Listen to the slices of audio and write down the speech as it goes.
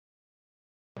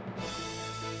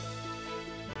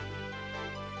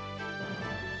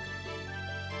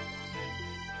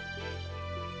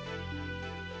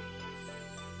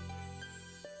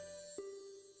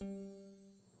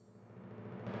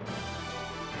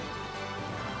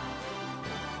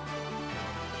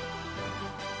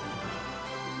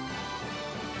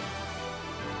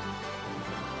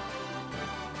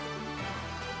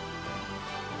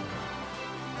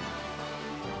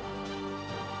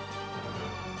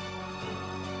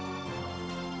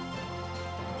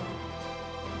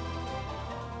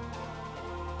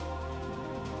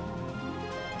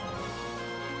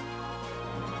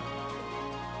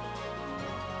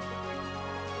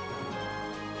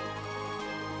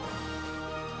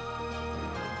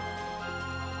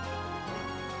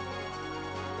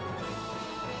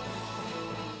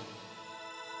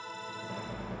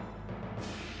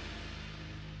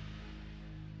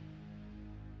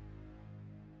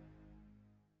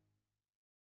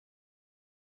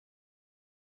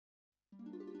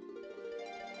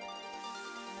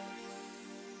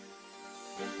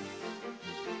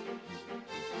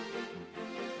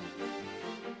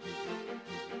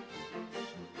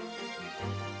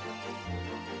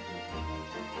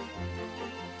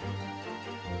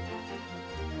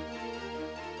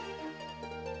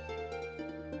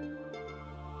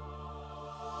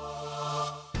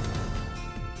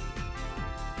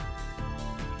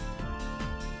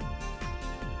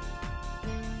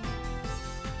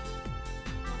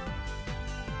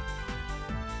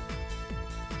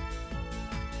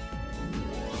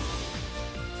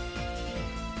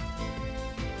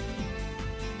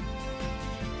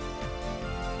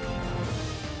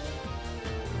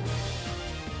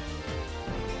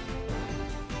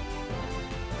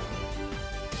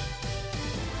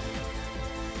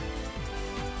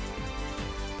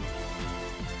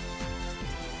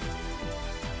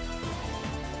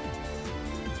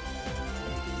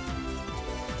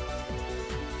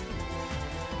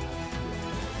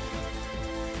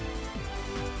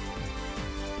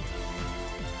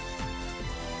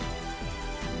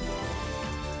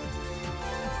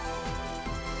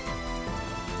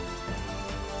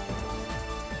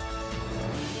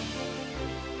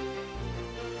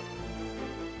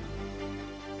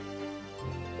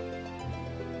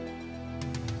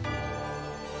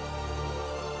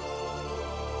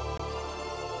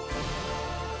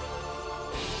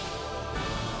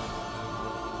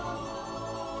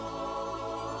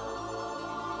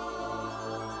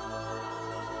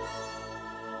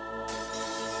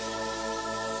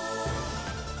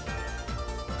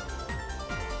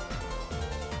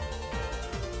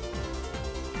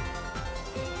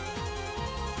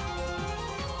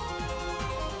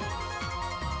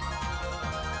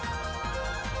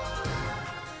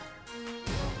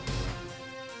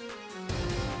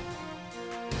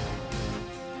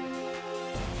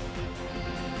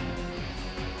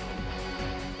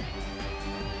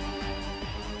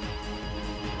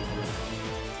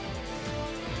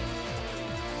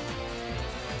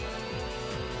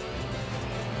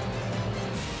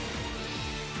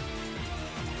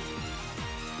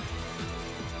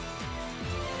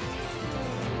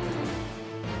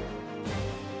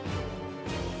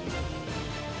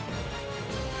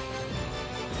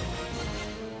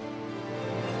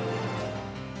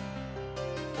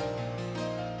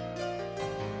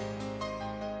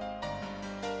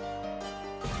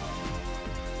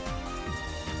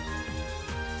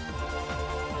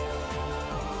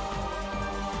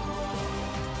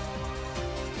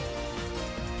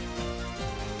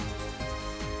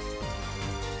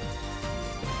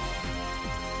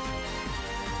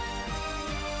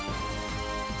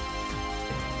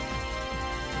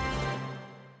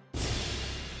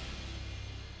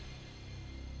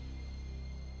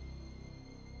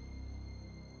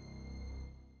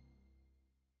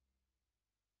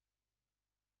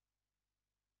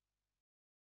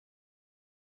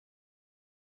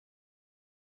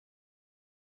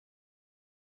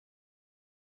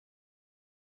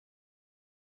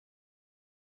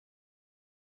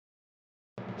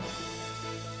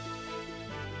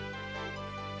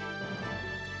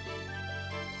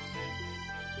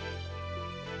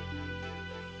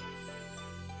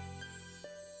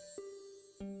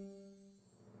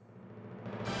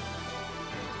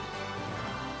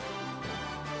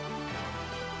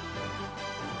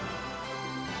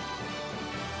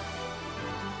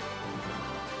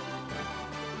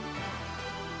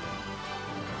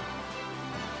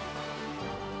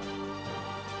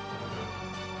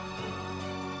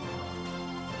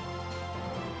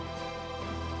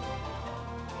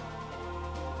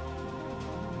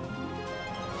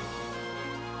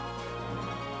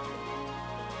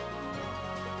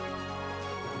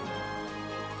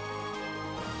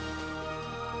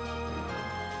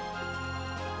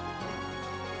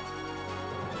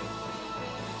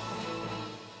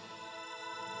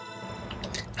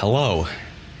Hello.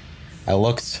 I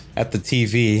looked at the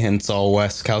TV and saw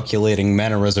Wes calculating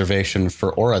mana reservation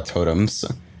for aura totems,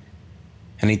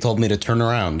 and he told me to turn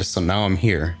around, so now I'm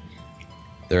here.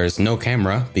 There is no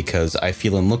camera because I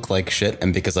feel and look like shit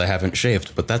and because I haven't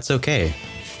shaved, but that's okay.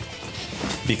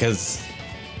 Because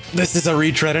this is a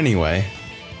retread anyway.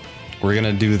 We're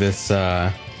gonna do this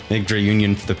Yggdra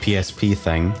Union for the PSP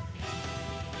thing.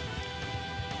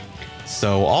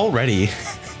 So already,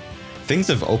 things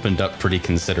have opened up pretty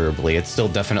considerably. It's still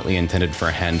definitely intended for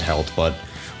handheld, but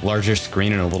larger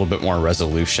screen and a little bit more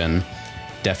resolution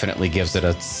definitely gives it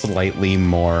a slightly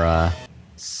more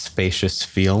spacious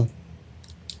feel.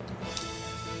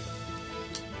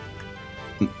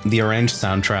 The arranged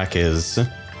soundtrack is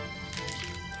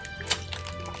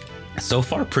so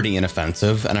far pretty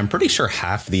inoffensive, and I'm pretty sure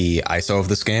half the ISO of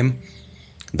this game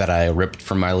that I ripped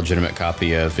from my legitimate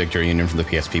copy of Yggdra Union from the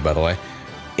PSP, by the way,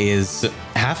 is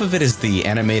half of it is the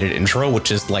animated intro,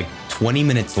 which is like 20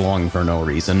 minutes long for no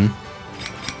reason.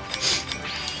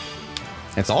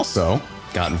 It's also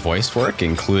gotten voice work,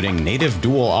 including native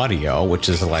dual audio, which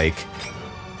is like,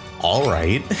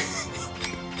 alright.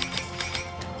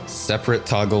 Separate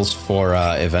toggles for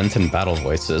event and battle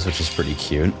voices, which is pretty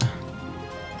cute.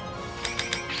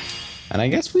 And I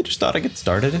guess we just ought to get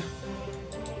started.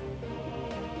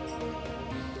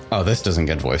 Oh, this doesn't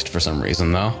get voiced for some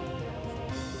reason, though.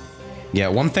 Yeah,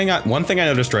 one thing I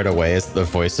noticed right away is the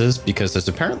voices, because there's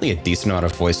apparently a decent amount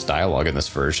of voice dialogue in this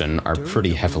version, are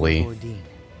pretty heavily...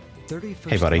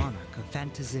 Hey, buddy. Monarch of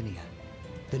Phantazinia,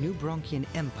 the new Bronchian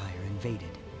Empire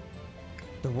invaded.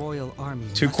 The royal army...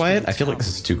 Too quiet? I feel like this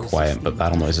is too quiet, but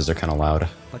battle noises are kind of loud.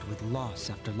 But with loss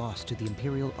after loss to the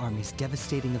Imperial Army's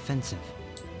devastating offensive,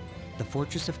 the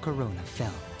fortress of Corona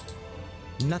fell.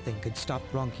 Nothing could stop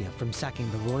Bronchia from sacking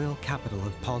the royal capital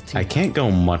of Paltina. I can't go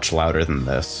much louder than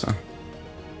this.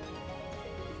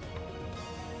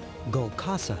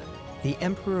 Golkassa, the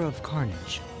Emperor of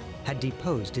Carnage, had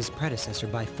deposed his predecessor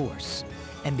by force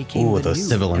and became the new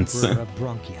sibilants. Emperor of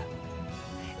Bronchia.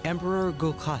 Emperor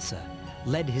Golkassa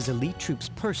led his elite troops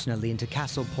personally into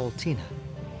Castle Paltina,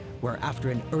 where after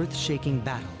an earth-shaking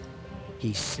battle,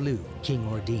 he slew King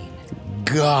Ordine.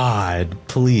 God,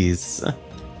 please.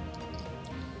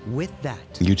 With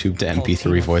that, YouTube to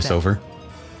MP3 voiceover. fell,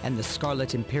 and the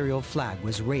Scarlet Imperial flag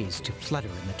was raised to flutter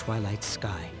in the twilight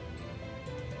sky.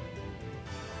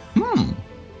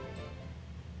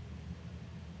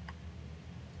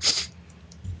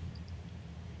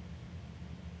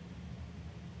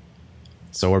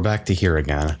 So we're back to here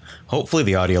again. Hopefully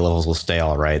the audio levels will stay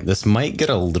alright. This might get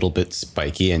a little bit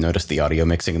spiky. I noticed the audio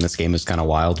mixing in this game is kind of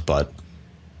wild, but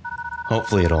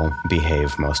hopefully it'll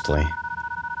behave mostly.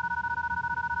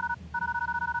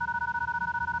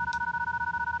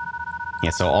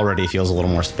 Yeah, so already feels a little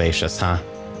more spacious, huh?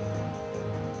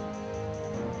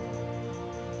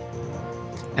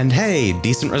 And hey,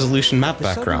 decent resolution map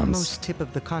backgrounds. The southernmost tip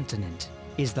of the continent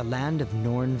is the land of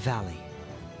Norn Valley.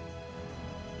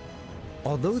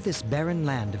 Although this barren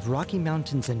land of rocky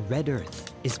mountains and red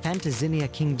earth is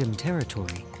Phantazinia Kingdom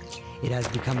territory, it has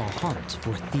become a haunt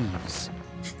for thieves.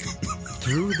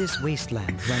 Through this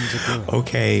wasteland runs a girl.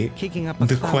 Okay, kicking up a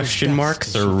the cloud of question dust marks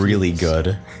as she are really flees.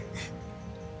 good.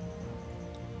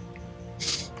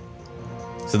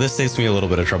 So this saves me a little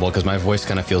bit of trouble because my voice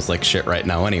kind of feels like shit right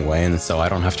now anyway, and so I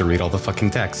don't have to read all the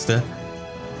fucking text.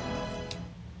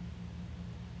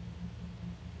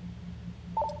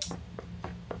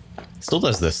 Still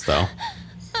does this though.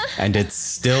 And it's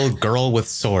still girl with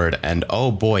sword, and oh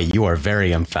boy, you are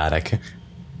very emphatic.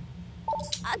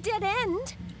 A dead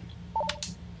end?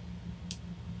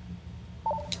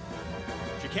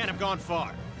 She can't have gone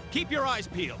far. Keep your eyes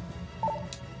peeled.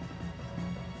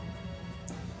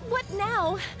 What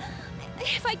now?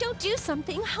 If I don't do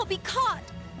something, I'll be caught.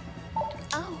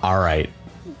 Oh, Alright.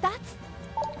 that's...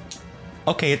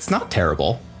 Okay, it's not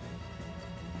terrible.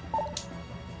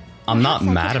 I'm not Perhaps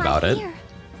I mad could about hide it. here.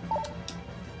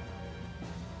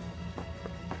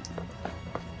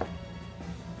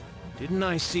 Didn't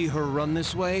I see her run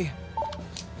this way?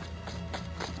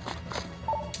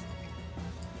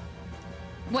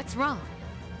 What's wrong?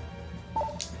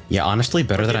 Yeah, honestly,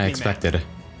 better than I Forgive me, ma'am. expected.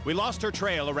 We lost her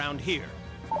trail around here.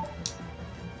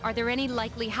 Are there any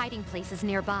likely hiding places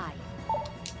nearby?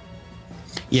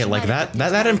 Yeah, like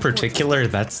that in particular,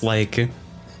 that's like...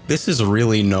 This is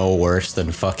really no worse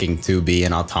than fucking 2B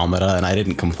and Automata, and I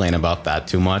didn't complain about that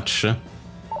too much.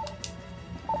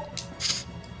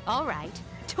 All right,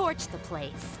 torch the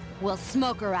place. We'll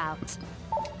smoke her out.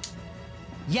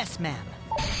 Yes, ma'am.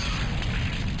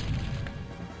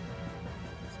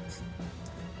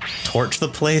 Torch the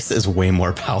place is way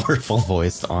more powerful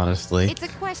voiced, honestly. It's a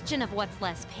question of what's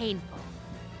less painful.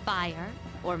 fire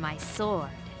or my sword.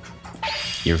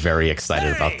 You're very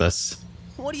excited about this.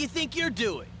 What do you think you're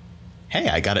doing? Hey,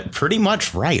 I got it pretty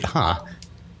much right, huh?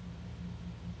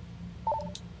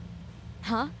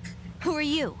 Huh? Who are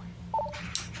you?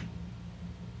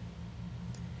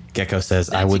 Gecko says,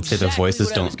 I That's would say the exactly voices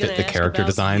what I was don't fit gonna the ask character about.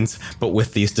 designs, but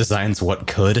with these designs, what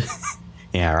could?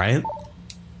 Yeah, right?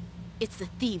 It's the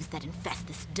thieves that infest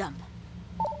this dump.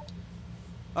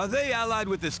 Are they allied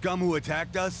with the scum who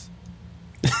attacked us?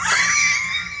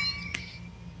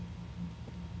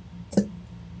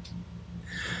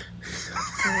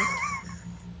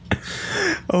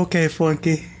 Okay,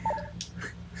 Flunky.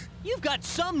 You've got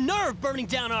some nerve burning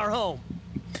down our home.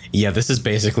 Yeah, this is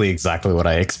basically exactly what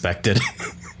I expected.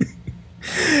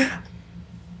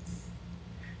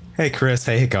 Hey, Chris.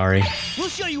 Hey, Hikari. We'll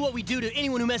show you what we do to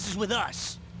anyone who messes with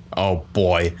us. Oh,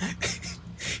 boy.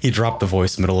 He dropped the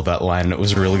voice middle of that line, and it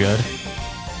was real good.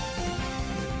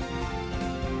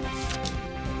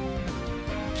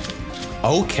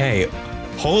 Okay.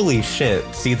 Holy shit.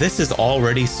 See, this is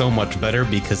already so much better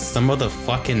because some of the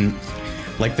fucking...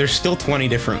 Like, there's still 20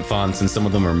 different fonts and some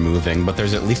of them are moving, but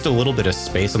there's at least a little bit of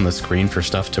space on the screen for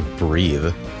stuff to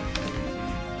breathe.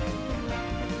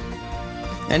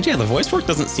 And yeah, the voice work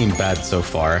doesn't seem bad so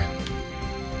far.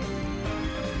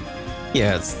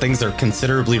 Yeah, things are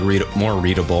considerably more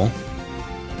readable.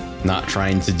 Not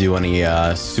trying to do any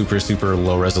super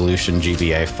low resolution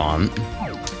GBA font.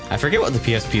 I forget what the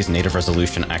PSP's native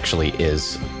resolution actually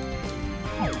is.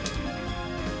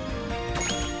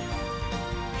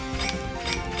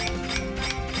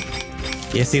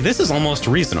 Yeah, see, this is almost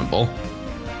reasonable.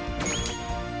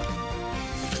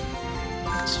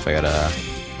 So if I got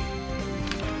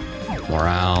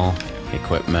morale,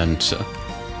 equipment.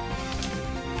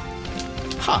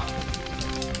 Huh.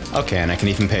 Okay, and I can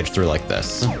even page through like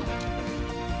this.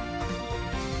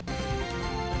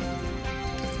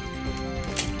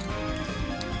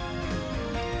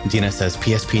 Dina says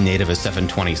PSP native is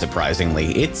 720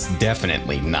 surprisingly. It's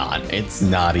definitely not. It's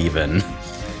not even.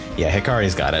 Yeah,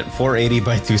 Hikari's got it. 480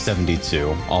 by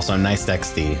 272. Also nice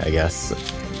XD, I guess.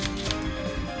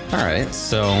 Alright,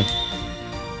 so...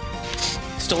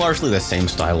 Still largely the same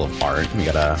style of art. We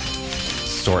gotta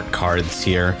sort cards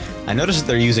here. I noticed that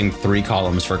they're using 3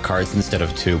 columns for cards instead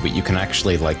of 2, but you can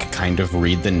actually, like, kind of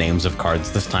read the names of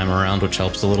cards this time around, which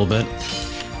helps a little bit.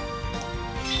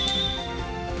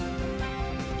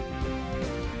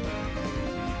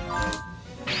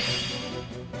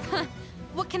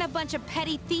 What can a bunch of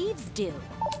petty thieves do?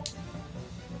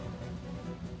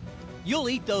 You'll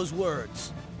eat those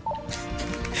words.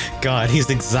 God, he's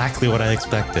exactly what I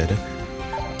expected.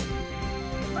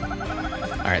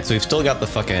 Alright, so we've still got the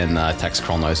fucking text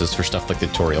crawl noises for stuff like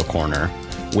Tutorial Corner,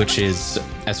 which is,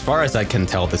 as far as I can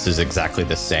tell, this is exactly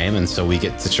the same, and so we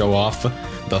get to show off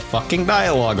the fucking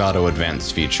dialogue auto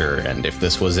advance feature, and if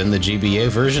this was in the GBA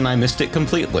version, I missed it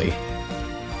completely.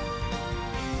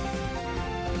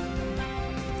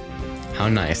 How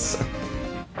nice.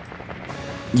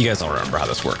 You guys all remember how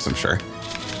this works, I'm sure.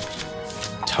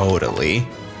 Totally.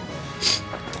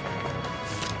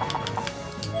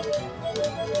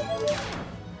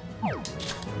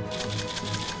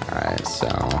 Alright,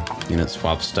 so unit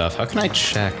swap stuff. How can I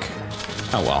check?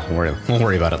 Oh well, we'll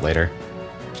worry about it later.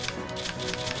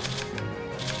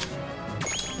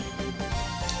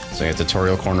 So I get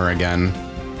Tutorial Corner again.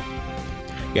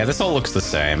 Yeah, this all looks the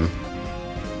same.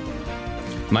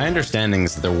 My understanding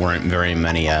is that there weren't very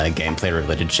many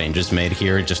gameplay-related changes made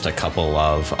here, just a couple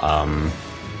of,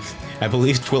 I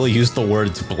believe Twill used the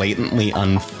words blatantly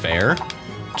unfair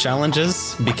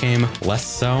challenges became less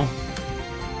so.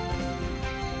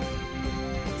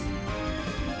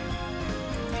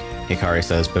 Hikari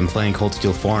says, been playing Cold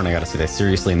Steel 4 and I gotta say they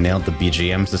seriously nailed the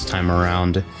BGMs this time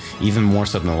around. Even more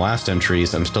so than the last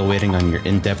entries. I'm still waiting on your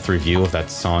in-depth review of that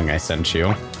song I sent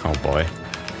you. Oh boy.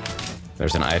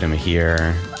 There's an item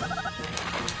here.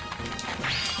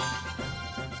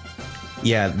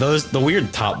 Yeah, the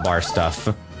weird top bar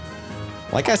stuff.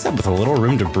 Like I said, with a little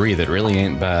room to breathe, it really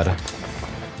ain't bad.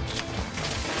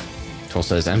 Tool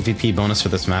says MVP bonus for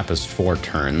this map is 4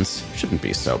 turns. Shouldn't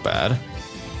be so bad.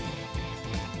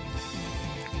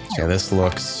 Okay, this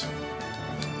looks...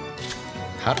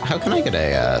 How can I get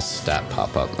a stat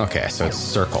pop-up? Okay, so it's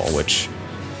circle, which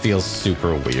feels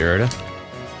super weird.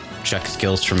 Check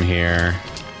skills from here.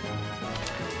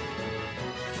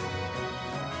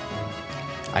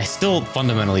 I still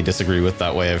fundamentally disagree with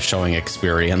that way of showing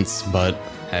experience, but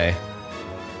hey.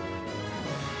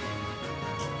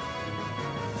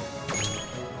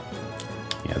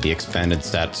 Yeah, the expanded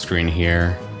stat screen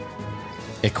here.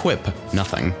 Equip,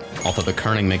 nothing. Although the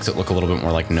kerning makes it look a little bit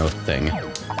more like no thing.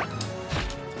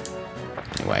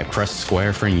 Anyway, press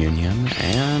square for union,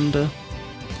 and...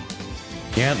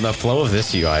 yeah, the flow of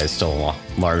this UI is still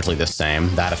largely the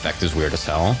same. That effect is weird as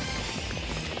hell.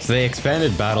 So they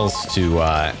expanded battles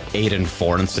to 8 and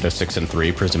 4 instead of 6 and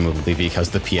 3, presumably because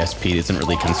the PSP isn't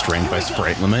really constrained by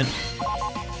sprite limit.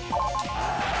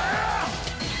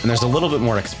 And there's a little bit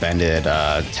more expanded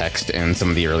text in some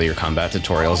of the earlier combat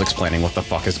tutorials explaining what the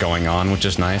fuck is going on, which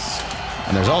is nice.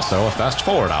 And there's also a fast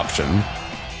forward option,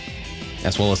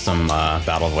 as well as some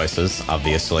battle voices,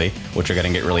 obviously, which are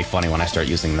gonna get really funny when I start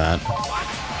using that.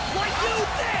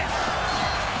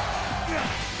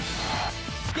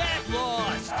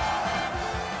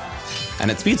 And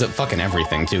it speeds up fucking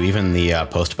everything, too, even the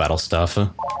post-battle stuff.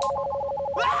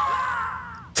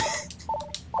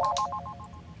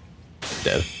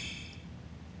 Dead.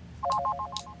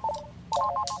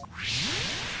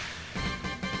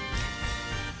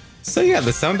 So yeah,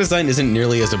 the sound design isn't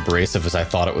nearly as abrasive as I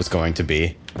thought it was going to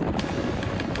be.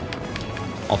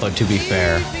 Although, to be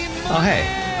fair... oh, hey.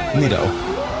 Neato.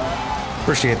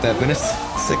 Appreciate that, Venice.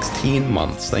 16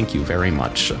 months. Thank you very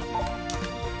much.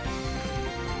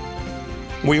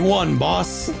 We won,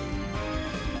 boss!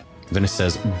 Venice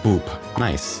says, boop.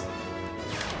 Nice.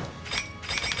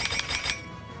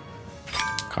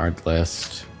 Card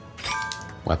list.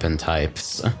 Weapon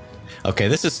types. Okay,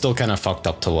 this is still kind of fucked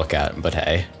up to look at, but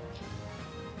hey.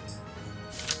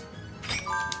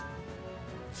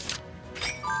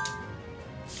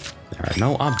 There are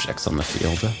no objects on the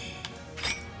field.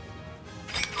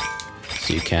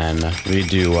 So you can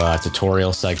redo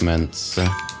tutorial segments.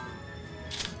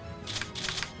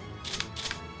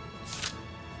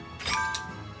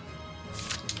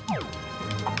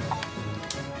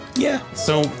 Yeah,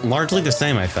 so largely the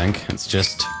same, I think. It's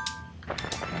just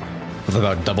with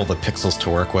about double the pixels to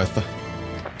work with.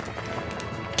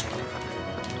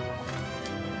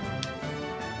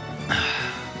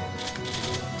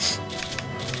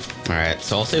 Alright,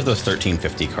 so I'll save those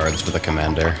 1350 cards for the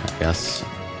commander, I guess.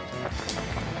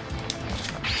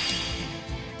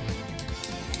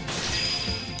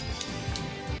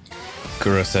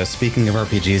 Guru says, speaking of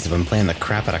RPGs, I've been playing the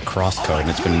crap out of Crosscode, and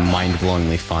it's been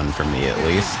mind-blowingly fun for me, at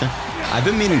least. I've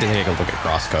been meaning to take a look at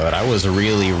Crosscode. I was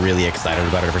really, really excited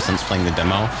about it ever since playing the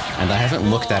demo, and I haven't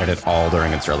looked at it at all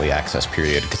during its early access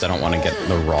period, because I don't want to get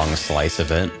the wrong slice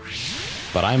of it.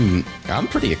 But I'm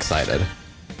pretty excited.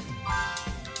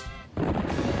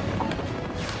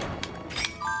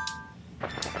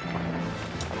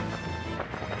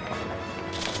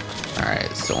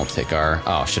 Alright, so we'll take our...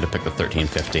 oh, should have picked the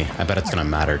 1350. I bet it's gonna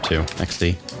matter too,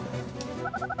 XD.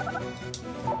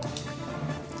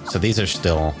 So these are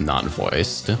still not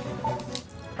voiced.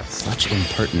 Such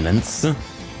impertinence.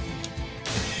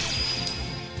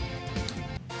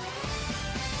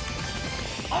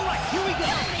 Alright, here we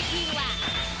go!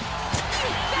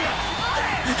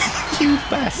 You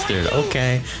bastard,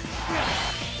 okay.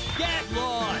 Get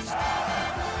lost!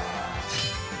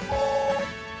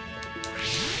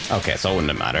 Okay, so it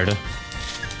wouldn't have mattered.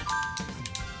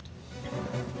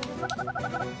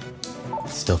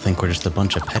 Still think we're just a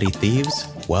bunch of petty thieves?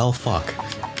 Well, fuck.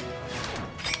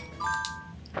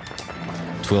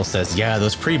 Twill says, yeah,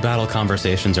 those pre-battle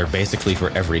conversations are basically for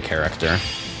every character.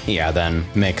 Yeah, then,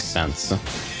 makes sense.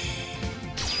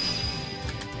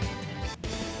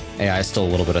 AI is still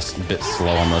a little bit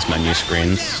slow on those menu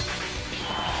screens.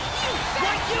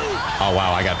 Oh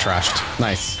wow, I got trashed.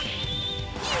 Nice.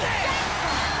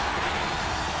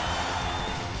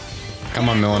 Come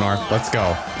on, Millinor. Let's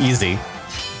go. Easy.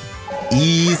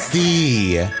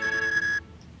 Easy.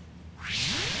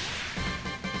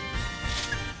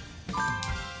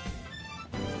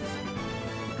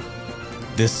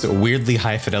 This weirdly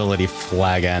high fidelity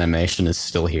flag animation is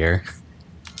still here.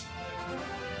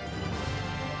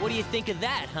 What do you think of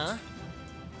that, huh?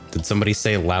 Did somebody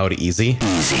say loud easy?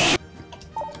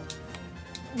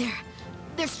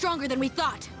 They're stronger than we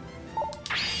thought.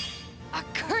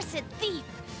 Accursed thief!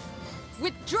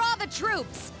 Withdraw the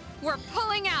troops! We're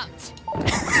pulling out!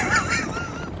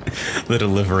 The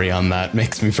delivery on that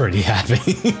makes me pretty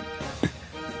happy.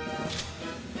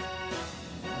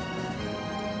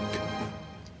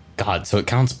 God, so it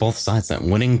counts both sides then.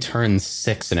 Winning turn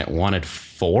 6 and it wanted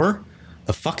 4?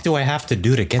 The fuck do I have to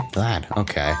do to get that?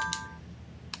 Okay.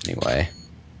 Anyway.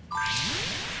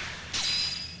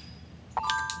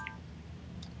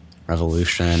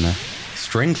 Revolution.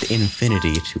 Strength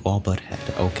infinity to all but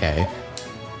head. Okay.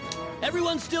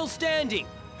 Everyone's still standing.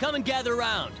 Come and gather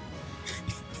round.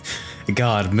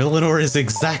 God, Millinor is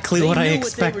exactly what I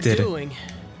expected. What they were doing.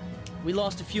 We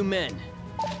lost a few men.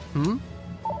 Hmm?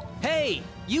 Hey,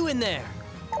 you in there?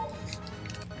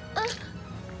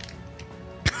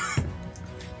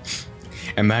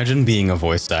 Imagine being a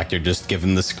voice actor just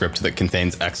given the script that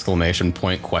contains exclamation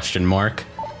point question mark.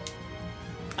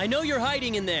 I know you're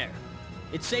hiding in there.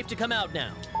 It's safe to come out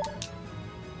now.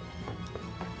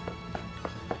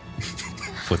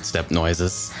 Footstep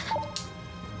noises.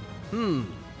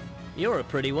 You're a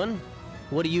pretty one.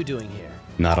 What are you doing here?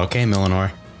 Not okay,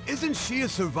 Millenor. Isn't she a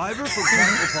survivor from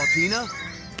Castle Paltina?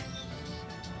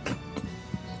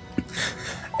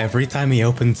 Every time he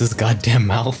opens his goddamn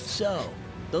mouth. So,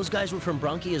 those guys were from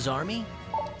Bronchia's army?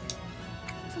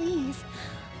 Please,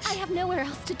 I have nowhere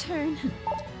else to turn.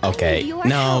 Okay, I need your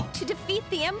no. help to defeat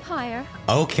the Empire.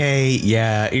 Okay,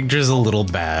 yeah, Yggdra's a little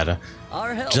bad.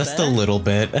 Our help, Just eh? a little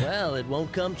bit. Well, it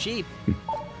won't come cheap.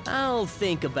 I'll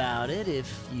think about it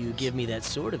if you give me that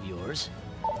sword of yours.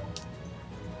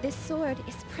 This sword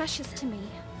is precious to me.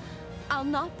 I'll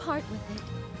not part with it.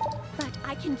 But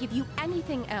I can give you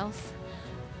anything else.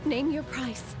 Name your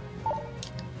price.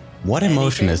 What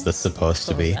emotion Anything? is this supposed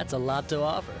to Oh, be? that's a lot to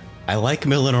offer. I like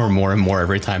Millenor more and more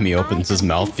every time he opens his am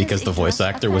mouth Princess because the Yggdra voice of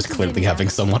actor was clearly Fantasyland. having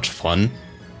so much fun.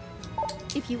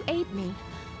 If you aid me,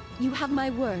 you have my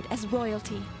word as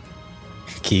royalty.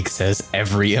 Keek says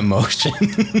every emotion.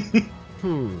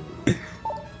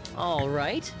 All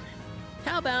right.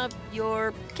 How about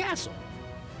your castle?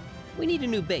 We need a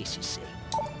new base, you see.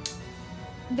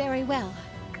 Very well.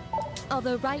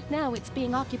 Although right now it's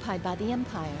being occupied by the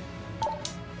Empire.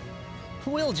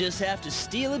 We'll just have to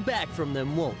steal it back from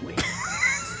them, won't we?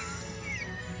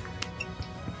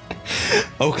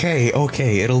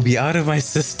 Okay, it'll be out of my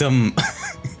system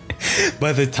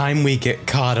by the time we get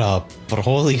caught up, but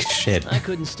holy shit. I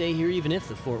couldn't stay here even if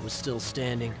the fort was still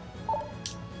standing.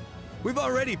 We've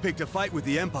already picked a fight with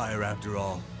the Empire after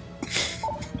all.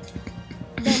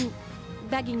 Then,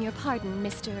 begging your pardon,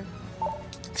 Mr.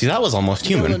 See, that was almost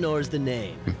human. Eleanor's the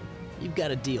name. You've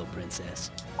got a deal, princess.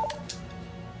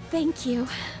 Thank you.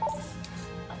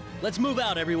 Let's move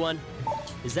out, everyone.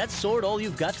 Is that sword all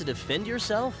you've got to defend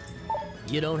yourself?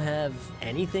 You don't have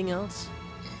anything else?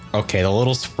 Okay, the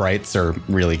little sprites are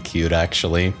really cute,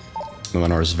 actually.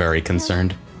 Millenor's very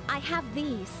concerned. I have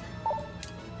these.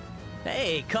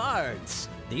 Hey, cards.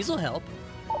 These'll help.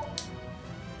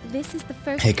 This is the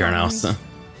first Hey, cavalry. Garnos.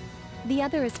 The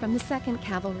other is from the second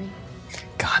cavalry.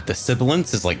 God, the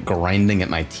sibilance is like grinding at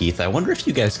my teeth. I wonder if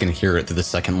you guys can hear it through the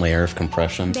second layer of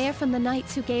compression. They're from the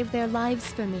knights who gave their lives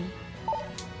for me.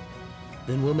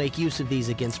 Then we'll make use of these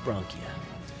against Bronchia.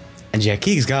 And yeah,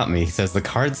 Keeg's got me. He says the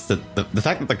cards that the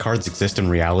fact that the cards exist in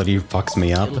reality fucks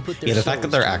me up. It'll put their Yeah, the fact that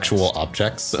souls they're to actual rest.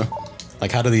 objects.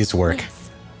 Like, how do these work? Yes,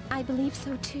 I believe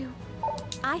so too.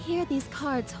 I hear these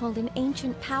cards hold an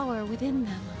ancient power within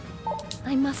them.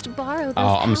 I must borrow those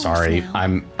Oh, I'm powers sorry.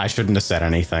 now. I shouldn't have said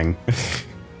anything.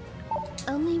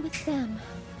 Only with them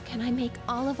can I make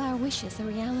all of our wishes a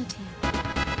reality.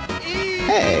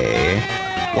 Hey!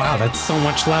 Wow, that's so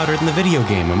much louder than the video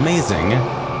game. Amazing.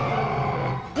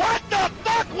 What the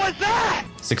fuck was that?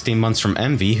 16 months from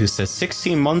Envy, who says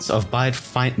 16 months of bad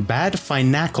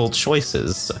financial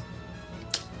choices.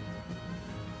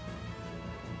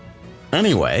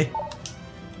 Anyway.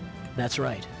 That's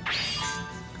right.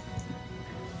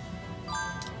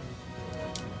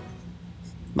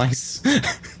 Nice.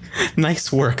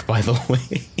 Nice work, by the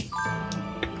way.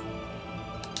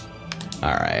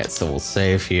 Alright, so we'll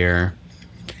save here.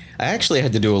 I actually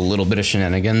had to do a little bit of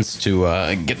shenanigans to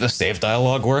get the save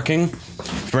dialogue working.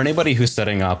 For anybody who's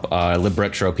setting up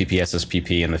Libretro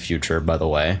PPSSPP in the future, by the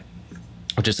way,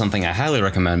 which is something I highly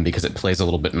recommend because it plays a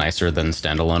little bit nicer than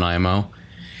standalone IMO,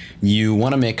 you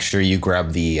want to make sure you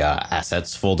grab the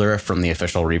assets folder from the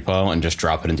official repo and just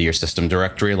drop it into your system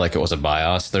directory like it was a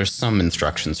BIOS. There's some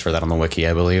instructions for that on the wiki,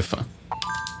 I believe.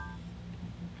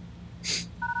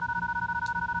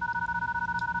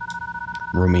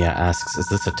 Rumia asks, is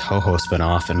this a Toho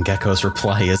spinoff? And Gecko's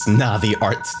reply is, nah, the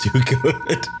art's too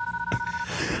good.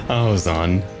 Oh,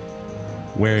 Zon.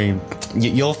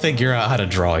 You'll figure out how to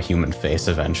draw a human face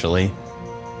eventually.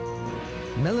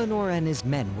 Millenor and his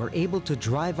men were able to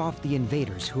drive off the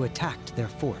invaders who attacked their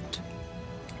fort.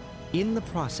 In the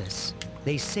process,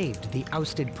 they saved the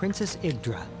ousted Princess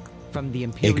Yggdra from the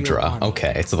Imperial Yggdra, army,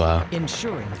 okay, it's the...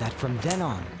 ensuring that from then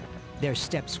on, their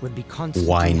steps would be constantly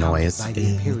Why hounded noise? by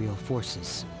the Imperial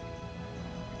forces.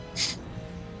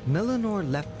 Millenor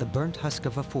left the burnt husk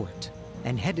of a fort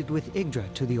and headed with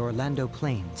Yggdra to the Orlando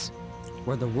Plains,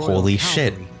 where the Royal Holy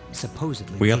shit. Cavalry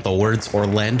supposedly We got the waited. words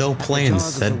Orlando At the Plains jaws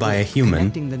of said the by a wood human.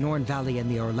 Connecting the Norn Valley and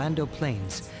the Orlando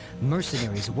Plains,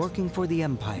 mercenaries working for the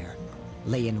Empire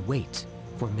lay in wait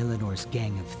for Millenor's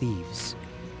gang of thieves.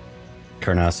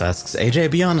 Kurnos asks,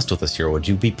 AJ, be honest with us here. Would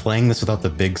you be playing this without the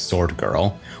big sword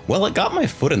girl? Well, it got my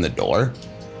foot in the door.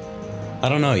 I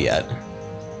don't know yet.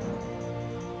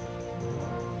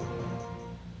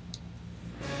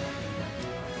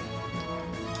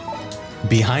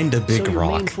 Behind a big so your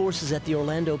main rock. force is at the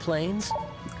Orlando Plains?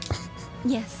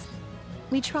 Yes.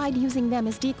 We tried using them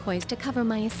as decoys to cover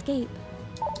my escape.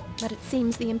 But it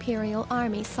seems the Imperial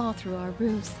Army saw through our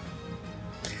ruse.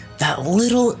 That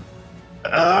little...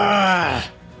 the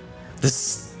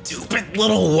stupid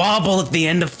little wobble at the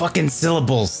end of fucking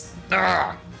syllables.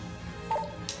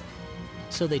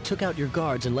 So they took out your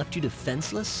guards and left you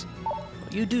defenseless?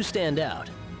 You do stand out.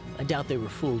 I doubt they were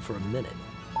fooled for a minute.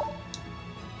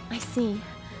 I see.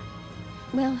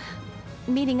 Well,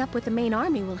 meeting up with the main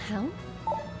army will help.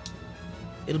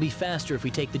 It'll be faster if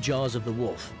we take the Jaws of the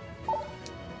Wolf.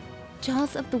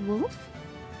 Jaws of the Wolf?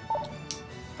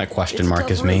 That question It's a mark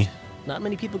tough is me. route. Not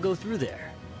many people go through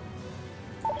there.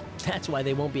 That's why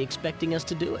they won't be expecting us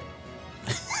to do it.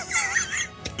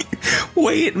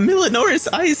 Wait, Milanoris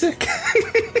Isaac.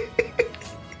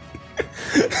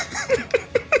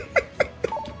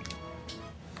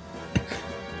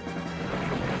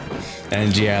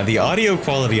 And yeah, the audio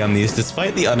quality on these,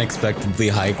 despite the unexpectedly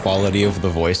high quality of the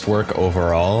voice work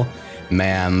overall,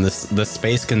 man, the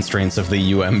space constraints of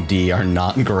the UMD are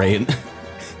not great.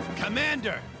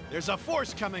 Commander, there's a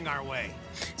force coming our way.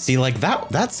 See, like,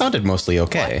 that sounded mostly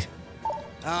okay.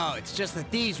 Oh, it's just the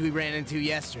thieves we ran into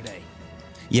yesterday.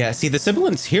 Yeah, see, the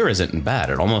sibilance here isn't bad.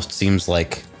 It almost seems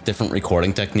like different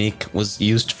recording technique was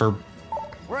used for...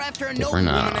 We're after a Different,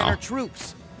 noblewoman I and don't her know.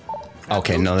 troops.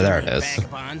 Okay, Not no, those there it dirty is.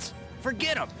 vagabonds.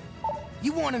 Forget them.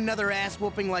 You want another ass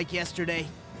whooping like yesterday?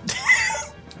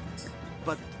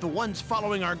 But the ones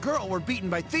following our girl were beaten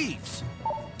by thieves.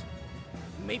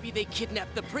 Maybe they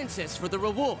kidnapped the princess for the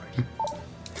reward.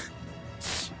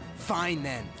 Fine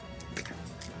then.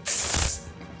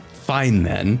 Fine,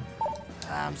 then.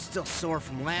 I'm still sore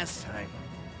from last time.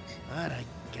 But I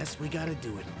guess we gotta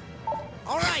do it.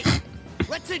 All right,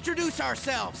 let's introduce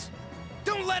ourselves.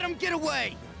 Don't let them get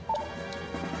away.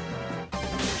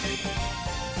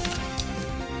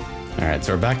 Alright,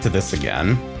 so we're back to this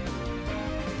again.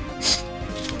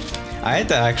 I had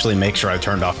to actually make sure I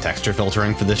turned off texture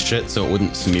filtering for this shit so it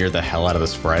wouldn't smear the hell out of the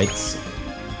sprites.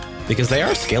 Because they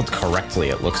are scaled correctly,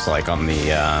 it looks like, on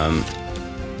the,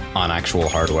 on actual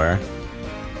hardware.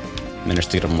 I'm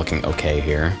interested in looking okay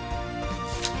here.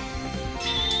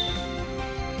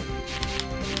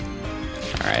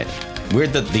 Alright.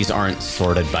 Weird that these aren't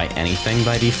sorted by anything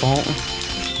by default.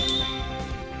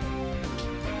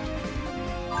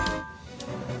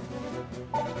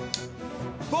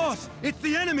 Boss, it's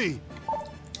the enemy.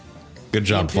 Good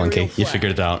job, Imperial Flunky. You flag.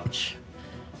 figured it out.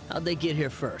 How'd they get here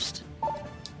first?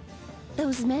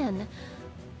 Those men.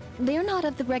 They're not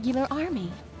of the regular army.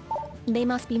 They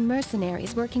must be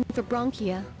mercenaries working for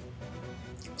Bronchia.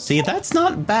 See, that's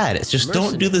not bad. It's just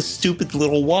don't do the stupid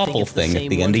little wobble it's the thing at same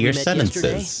the end ones of we your met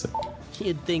sentences.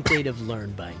 You'd think they'd have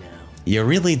learned by now. You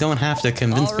really don't have to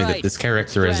convince me that Alright, this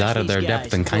character is scratch out of their these depth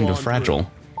guys and and kind go of on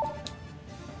fragile.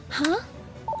 Huh?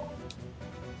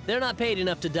 They're not paid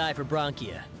enough to die for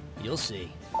Bronchia. You'll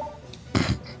see.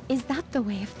 Is that the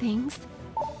way of things?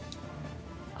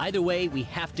 Either way, we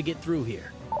have to get through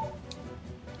here.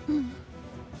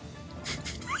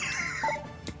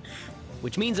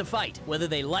 Which means a fight, whether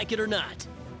they like it or not.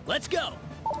 Let's go!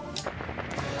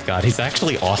 God, he's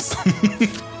actually awesome.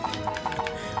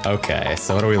 Okay,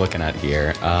 so what are we looking at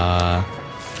here?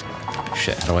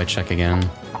 Shit, how do I check again?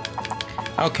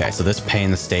 Okay, so this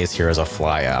pane stays here as a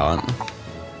flyout.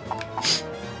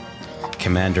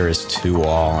 Commander is 2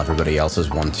 all, everybody else is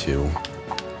 1-2.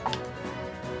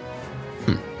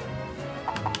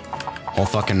 Whole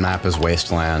fucking map is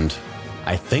wasteland.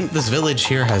 I think this village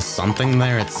here has something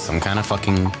there. It's some kind of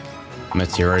fucking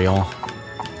material.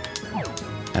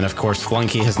 And of course,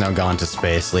 Flunky has now gone to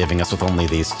space, leaving us with only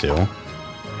these 2.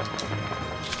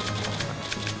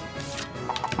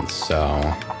 And so...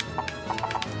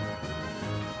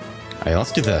 Alright,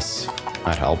 let's do this.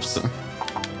 That helps.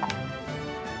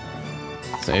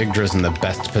 So Yggdra's in the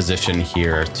best position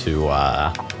here to,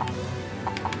 I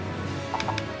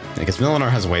guess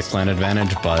Milanor has wasteland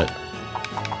advantage, but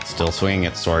still swinging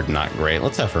its sword, not great.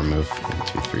 Let's have her move 1,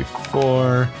 2, 3,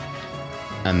 4,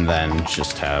 and then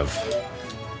just have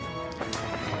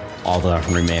all the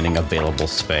remaining available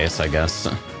space, I guess,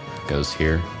 goes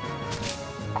here.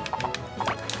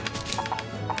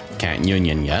 Can't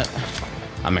union yet.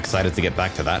 I'm excited to get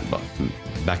back to that, but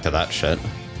back to that shit.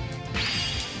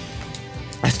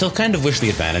 I still kind of wish the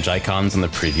advantage icons in the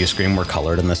preview screen were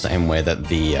colored in the same way that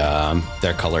the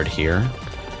they're colored here.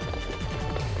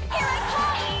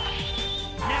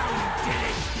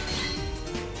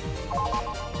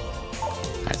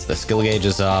 Alright, so the skill gauge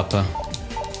is up.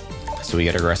 So we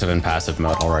get aggressive and passive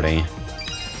mode already.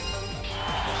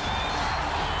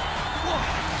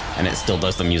 And it still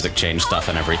does the music change stuff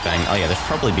and everything. Oh yeah, there'd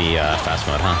probably be fast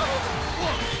mode,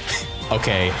 huh?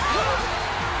 Okay.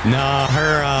 No,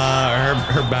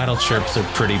 her battle chirps are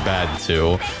pretty bad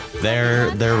too.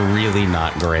 They're really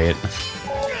not great.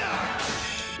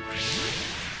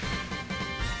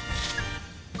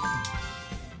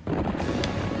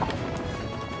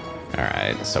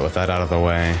 Alright, so with that out of the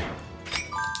way.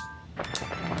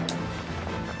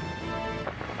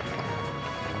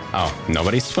 Oh,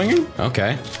 nobody's swinging?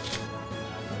 Okay.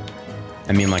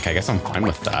 I mean, like, I guess I'm fine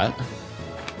with that.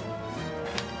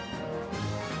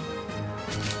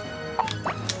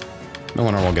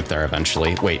 Millenor will get there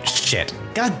eventually. Wait, shit.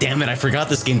 God damn it, I forgot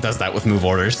this game does that with move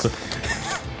orders.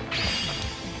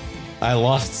 I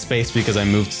lost space because I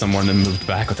moved somewhere and then moved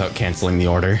back without canceling the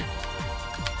order.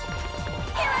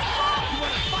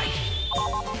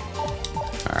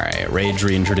 Alright, Rage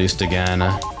reintroduced again.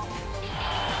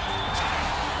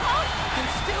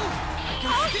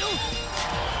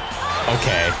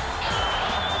 Okay.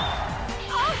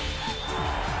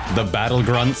 The battle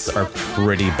grunts are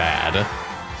pretty bad.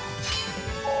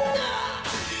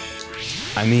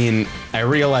 I mean, I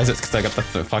realize it's because I got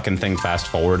the fucking thing fast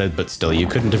forwarded, but still, you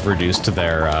couldn't have reduced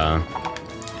their,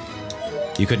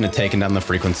 you couldn't have taken down the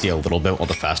frequency a little bit while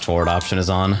the fast forward option is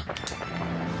on.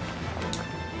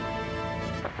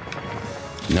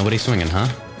 Nobody swinging, huh?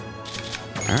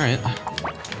 Alright.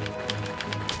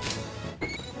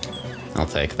 I'll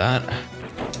take that.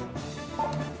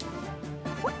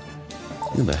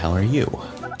 Who the hell are you?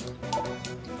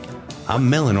 I'm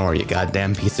Millenor, you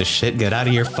goddamn piece of shit. Get out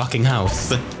of your fucking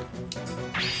house.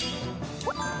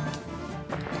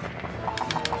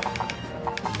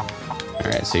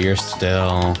 Alright, so you're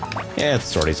still... Yeah,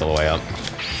 it's Swordy's all the way up.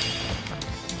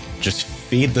 Just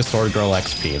feed the Sword Girl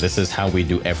XP. This is how we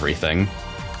do everything.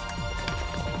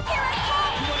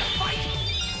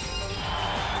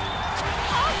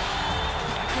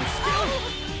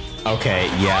 Okay,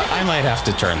 yeah, I might have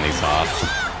to turn these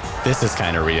off. This is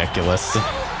kind of ridiculous.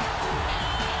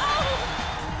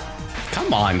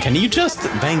 Come on, can you just...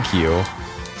 Thank you.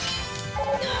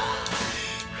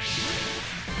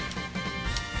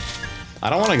 I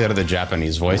don't want to go to the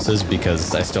Japanese voices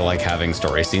because I still like having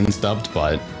story scenes dubbed,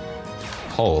 but...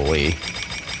 Holy.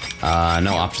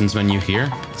 No options menu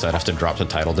here, so I'd have to drop the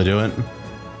title to do it.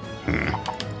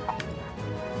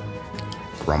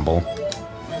 Grumble.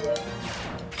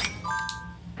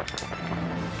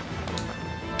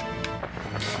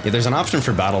 Yeah, there's an option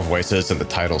for battle voices in the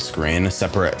title screen,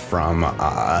 separate from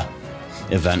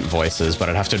event voices, but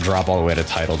I'd have to drop all the way to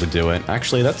title to do it.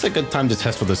 Actually, that's a good time to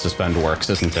test whether the suspend works,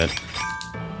 isn't it?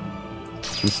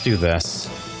 Let's do this.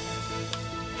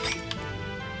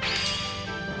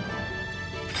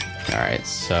 Alright,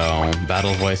 so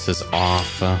battle voices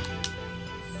off.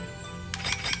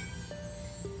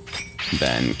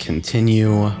 Then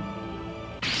continue.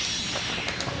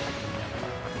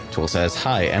 Tool says,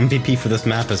 hi, MVP for this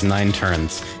map is 9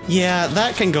 turns. Yeah,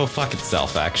 that can go fuck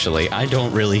itself, actually. I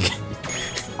don't really...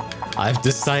 I've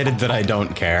decided that I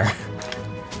don't care.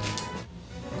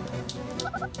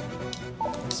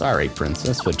 Sorry,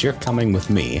 princess, but you're coming with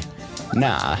me.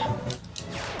 Nah.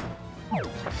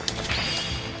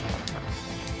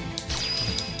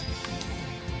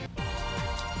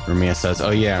 Rumia says,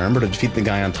 oh yeah, remember to defeat the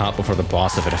guy on top before the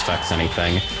boss if it affects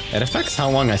anything. It affects how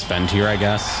long I spend here, I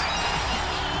guess.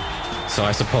 So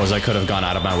I suppose I could have gone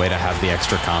out of my way to have the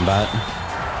extra combat.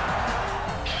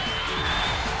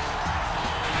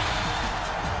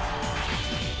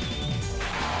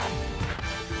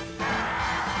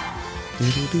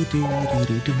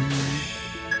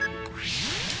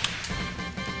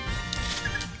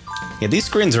 Yeah, these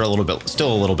screens are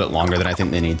still a little bit longer than I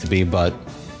think they need to be, but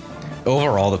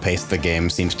overall the pace of the game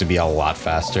seems to be a lot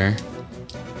faster.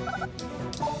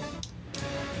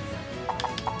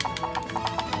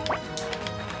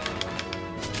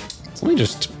 Let me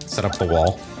just set up the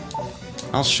wall.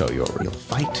 I'll show you a real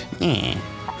fight.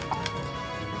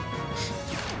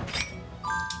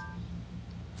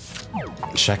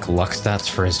 Check luck stats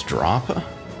for his drop?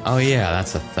 Oh yeah,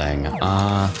 that's a thing.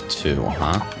 2,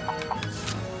 huh?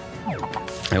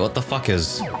 Hey, what the fuck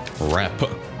is rep?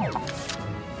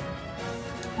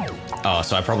 Oh,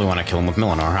 so I probably want to kill him with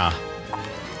Millenor, huh?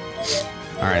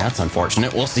 Alright, that's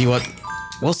unfortunate. We'll see what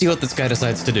this guy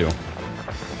decides to do.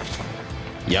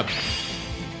 Yep.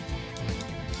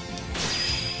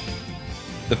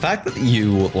 The fact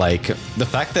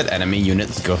that enemy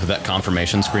units go through that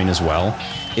confirmation screen as well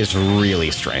is really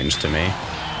strange to me.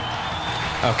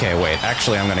 Okay, wait,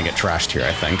 actually I'm gonna get trashed here,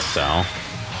 I think, so...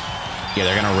 Yeah,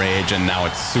 they're gonna rage, and now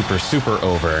it's super, super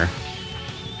over.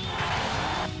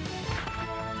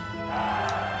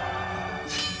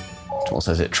 Well, it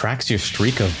says it tracks your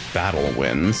streak of battle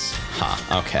wins.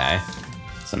 Huh, okay.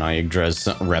 So now Yggdra's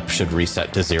rep should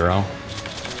reset to 0.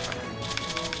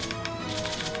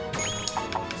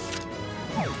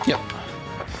 Yep.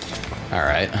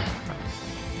 Alright.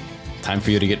 Time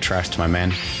for you to get trashed, my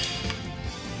man.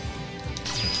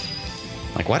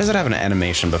 Like, why does it have an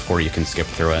animation before you can skip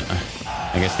through it?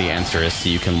 I guess the answer is so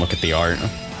you can look at the art.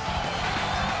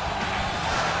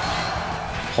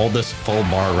 Hold this full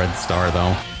bar red star,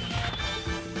 though.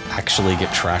 Actually get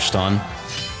trashed on.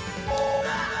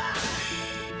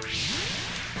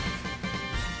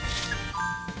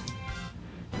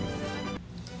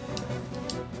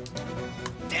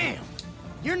 Damn!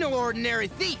 You're no ordinary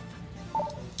thief!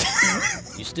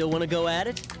 You still want to go at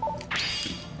it?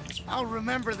 I'll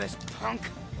remember this, punk.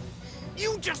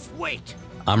 You just wait!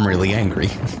 I'm really angry.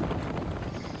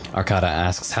 Arcada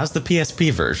asks, how's the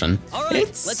PSP version? Alright,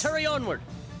 let's hurry onward.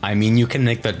 I mean, you can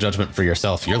make that judgment for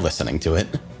yourself. You're listening to it.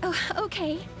 Oh,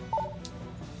 okay.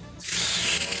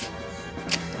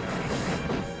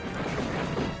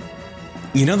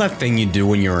 You know that thing you do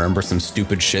when you remember some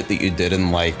stupid shit that you did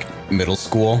in, like, middle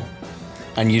school?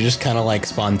 And you just kind of, like,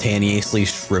 spontaneously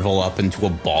shrivel up into a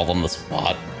ball on the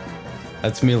spot?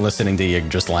 That's me listening to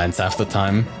Yggdra's lines half the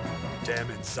time.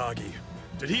 Damn it, Zagi.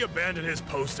 Did he abandon his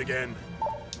post again?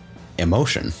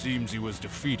 Emotion. Seems he was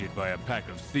defeated by a pack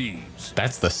of thieves.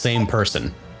 That's the same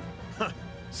person.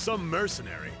 Some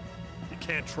mercenary. You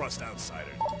can't trust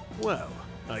outsiders. Well,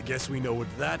 I guess we know what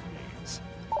that means.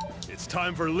 It's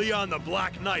time for Leon the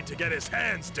Black Knight to get his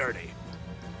hands dirty.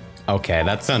 Okay,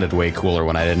 that sounded way cooler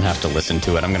when I didn't have to listen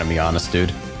to it, I'm gonna be honest,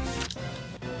 dude.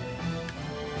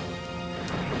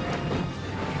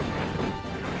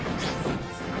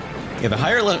 Yeah, the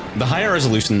higher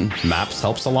resolution maps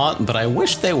helps a lot, but I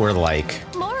wish they were like...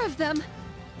 More of them.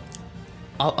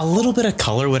 A little bit of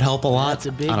color would help a lot. That's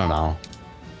a big... I don't know.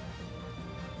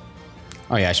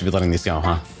 Oh yeah, I should be letting these go,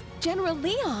 huh? General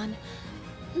Leon.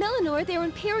 Melanor, they're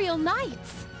Imperial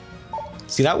Knights.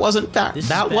 See, that wasn't bad.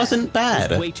 That wasn't bad.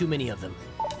 There's way too many of them.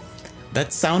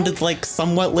 That sounded like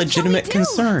somewhat legitimate do?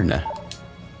 concern.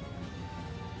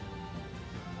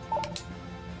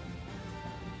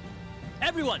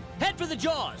 Everyone, head for the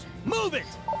jaws. Move it.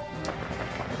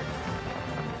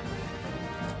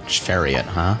 Chariot,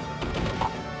 huh?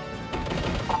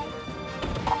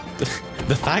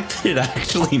 The fact that it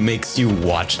actually makes you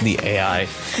watch the AI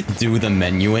do the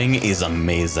menuing is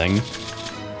amazing.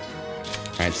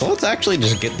 Alright, so let's actually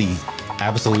just get the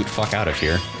absolute fuck out of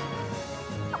here.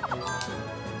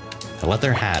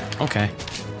 Leather hat, okay.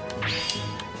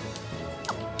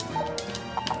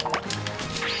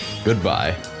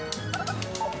 Goodbye.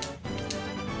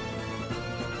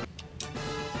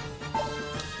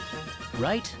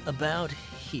 Right about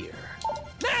here.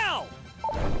 Now!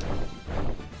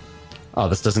 Oh,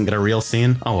 this doesn't get a real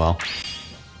scene? Oh well.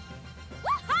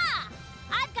 Woo-ha!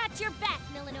 I've got your back,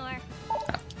 Melanor.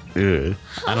 Ugh,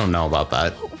 I don't know about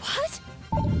that. What?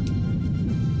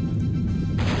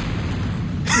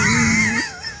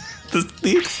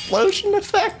 The explosion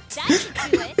effect? That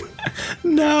should do it.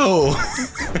 No!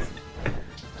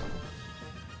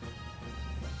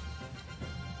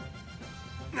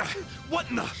 What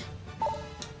in the...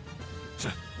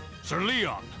 Sir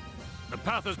Leon, the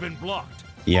path has been blocked.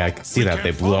 Yeah, I can see that.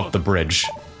 They blew up the bridge.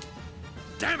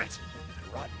 Damn it!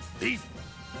 Rotten thief!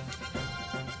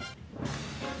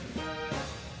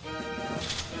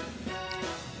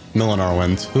 Melanor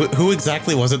wins. Who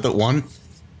exactly was it that won?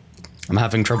 I'm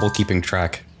having trouble keeping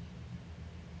track.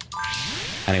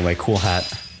 Anyway, cool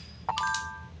hat.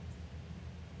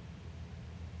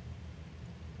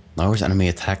 Lowers enemy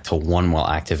attack to 1 while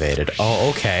activated. Oh,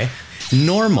 okay.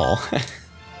 Normal.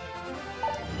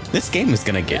 This game is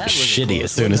gonna get shitty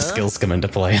as soon as skills come into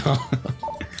play, huh?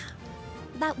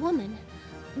 That woman.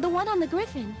 The one on the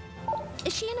griffin.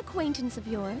 Is she an acquaintance of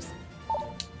yours?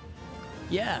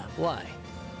 Yeah, why?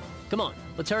 Come on,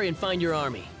 let's hurry and find your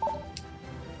army.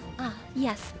 Ah,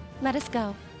 yes. Let us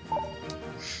go.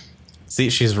 See,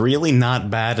 she's really not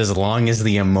bad as long as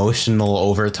the emotional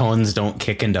overtones don't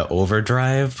kick into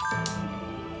overdrive.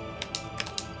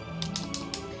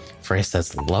 Frey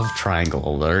says, love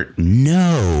triangle alert.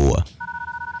 No!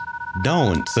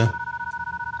 Don't.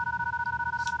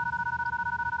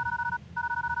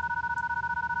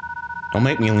 Don't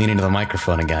make me lean into the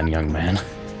microphone again, young man.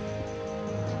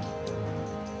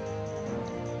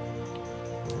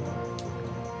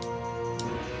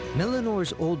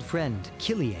 Melanor's old friend,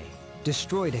 Killie,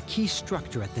 destroyed a key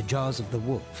structure at the jaws of the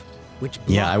wolf, which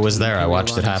Yeah, I was there. I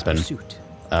watched it Imperial happen. Army's pursuit.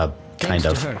 Kind Thanks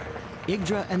of. to her,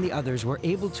 Yggdra and the others were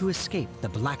able to escape the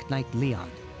Black Knight Leon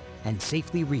and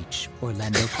safely reach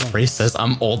Orlando Plains. Frey says,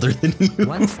 I'm older than you.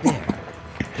 Once there,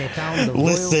 They found the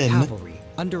Listen. Royal Cavalry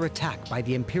under attack by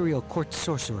the Imperial Court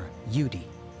sorcerer, Yggdra,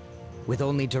 with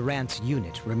only Durant's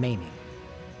unit remaining.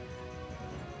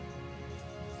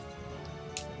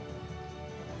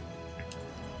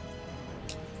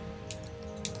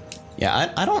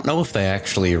 Yeah, I don't know if they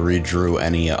actually redrew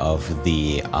any of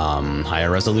the higher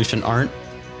resolution art.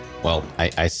 Well,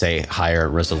 I say higher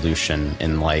resolution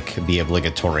in like the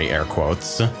obligatory air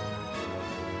quotes.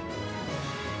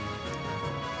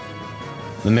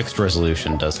 The mixed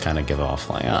resolution does kind of give off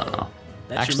like, I don't know.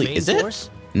 That's Actually, your main is it?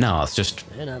 force? No, it's just...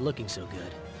 They're not looking so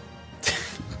good.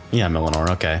 Yeah, Milanor,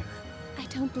 okay. I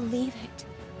don't believe it.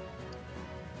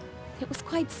 It was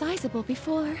quite sizable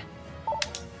before.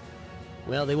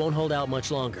 Well, they won't hold out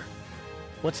much longer.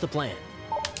 What's the plan?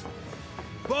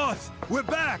 Boss, we're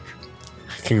back!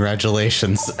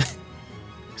 Congratulations.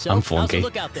 So, I'm how's flunky. the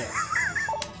lookout there?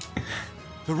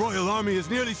 The Royal Army is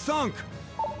nearly sunk.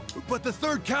 But the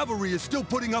 3rd Cavalry is still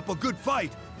putting up a good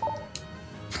fight.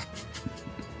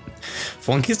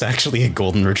 Flunky's actually a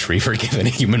golden retriever given a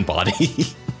human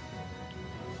body.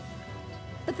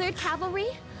 The 3rd Cavalry?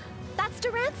 That's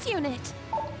Durant's unit.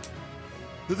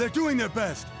 They're doing their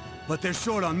best, but they're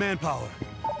short on manpower.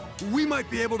 We might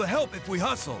be able to help if we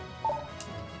hustle.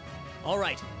 All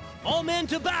right, all men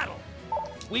to battle.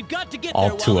 We've got to get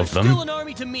All there two while of there's them. still an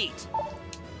army to meet.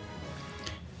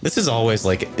 This is always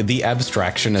like the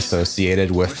abstraction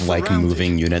associated with We're like surrounded.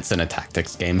 moving units in a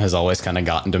tactics game has always kind of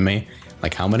gotten to me.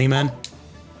 Like how many men?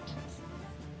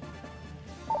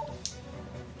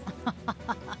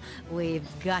 We've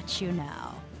got you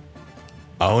now.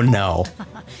 Oh no.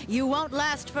 You won't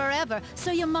last forever,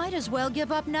 so you might as well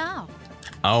give up now.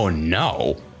 Oh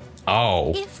no.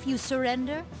 Oh. If you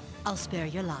surrender, I'll spare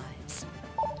your lives.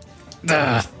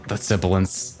 Ugh, the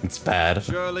sibilance. It's bad.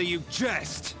 Surely you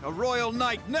jest. A royal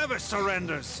knight never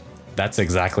surrenders. That's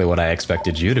exactly what I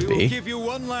expected you to We will be. give you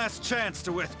one last chance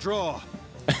to withdraw.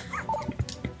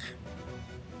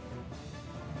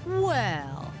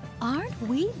 Well, aren't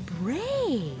we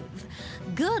brave?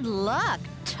 Good luck,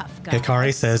 tough guy.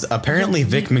 Hikari says, apparently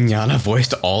Vic Mignogna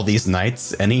voiced all these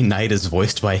knights. Any knight is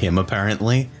voiced by him,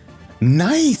 apparently.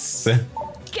 Nice!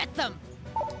 Get them!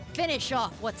 Finish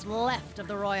off what's left of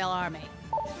the Royal Army.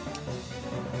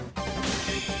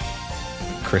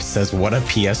 Chris says, what a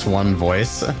PS1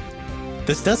 voice.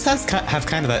 This does have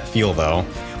kind of that feel, though.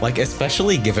 Like,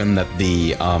 especially given that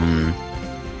the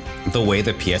way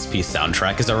the PSP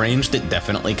soundtrack is arranged, it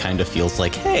definitely kind of feels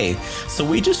like, hey, so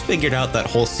we just figured out that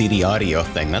whole CD audio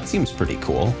thing. That seems pretty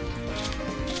cool.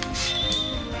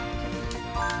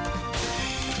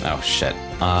 Oh, shit.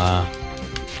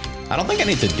 I don't think I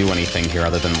need to do anything here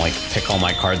other than, like, pick all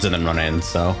my cards and then run in,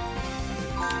 so...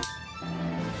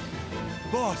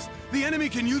 Boss, the enemy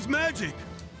can use magic.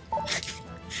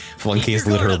 Flunky is Keep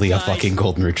your guard literally a up, guys. fucking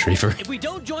golden retriever. If we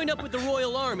don't join up with the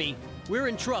Royal Army, we're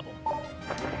in trouble.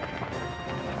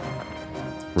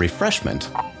 Refreshment.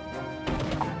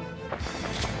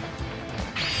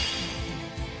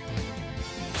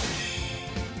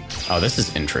 Oh, this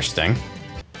is interesting.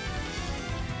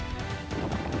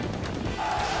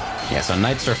 Yeah, so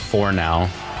knights are 4 now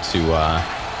to,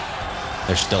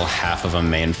 there's still half of a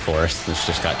main force. This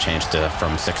just got changed to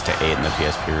from 6 to 8 in the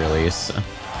PSP release.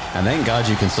 And thank God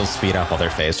you can still speed up other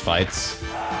phase fights.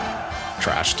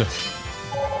 Trashed.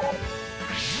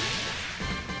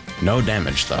 No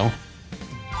damage, though.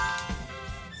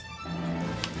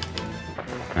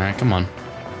 Alright, come on.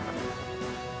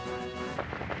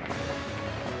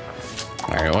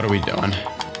 Alright, what are we doing?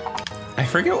 I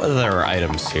forget whether there are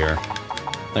items here.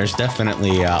 There's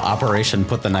definitely Operation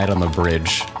Put the Knight on the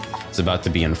Bridge. It's about to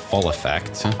be in full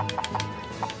effect.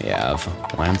 We have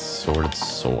Lance, Sword,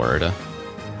 Sword.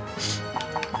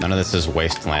 None of this is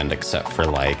Wasteland except for,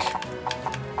 like,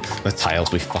 the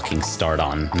tiles we fucking start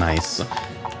on. Nice.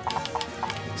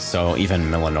 So even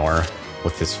Milanor,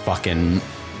 with his fucking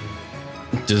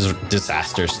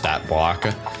disaster stat block,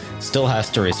 still has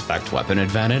to respect weapon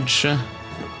advantage.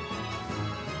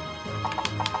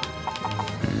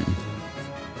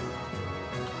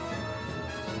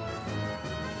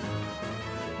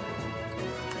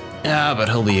 Yeah, but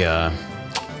he'll be,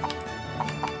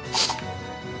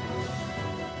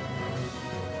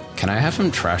 Can I have him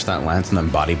trash that lance and then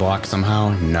body block somehow?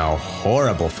 No.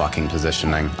 Horrible fucking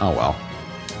positioning. Oh well.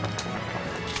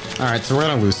 Alright, so we're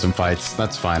gonna lose some fights.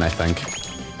 That's fine, I think.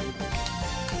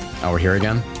 Oh, we're here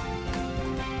again?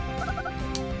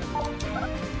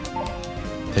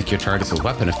 Pick your target's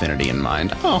weapon affinity in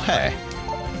mind. Oh, hey.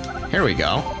 Here we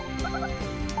go.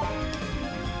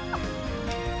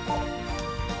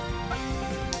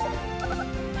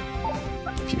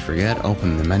 If you forget,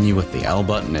 open the menu with the L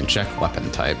button and check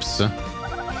weapon types.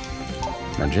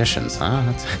 Magicians,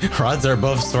 huh? Rods are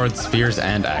both swords, spears,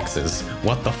 and axes.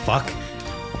 What the fuck?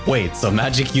 Wait, so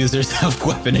magic users have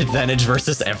weapon advantage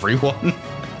versus everyone?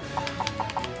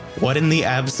 What in the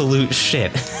absolute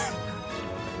shit?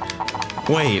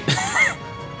 Wait.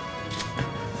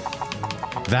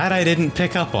 That I didn't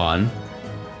pick up on.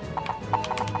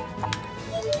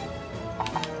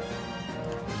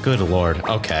 Good lord.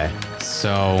 Okay,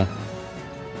 so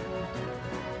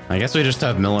I guess we just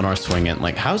have Millinor swing it.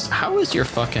 Like, how is your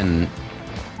fucking...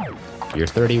 You're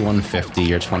 3150,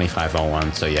 you're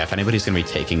 2501, so yeah, if anybody's gonna be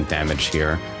taking damage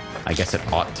here, I guess it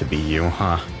ought to be you,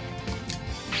 huh?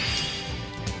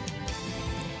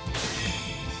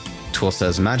 Tool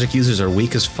says, magic users are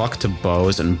weak as fuck to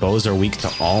bows, and bows are weak to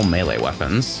all melee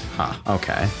weapons. Huh,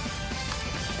 okay.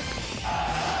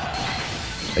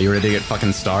 Are you ready to get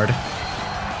fucking starred?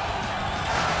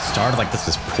 Starred like this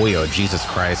is Puyo, Jesus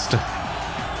Christ.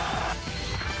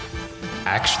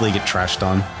 Actually get trashed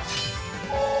on.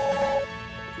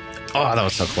 Oh, that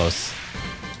was so close.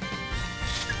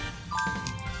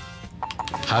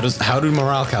 How do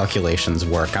morale calculations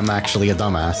work? I'm actually a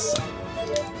dumbass.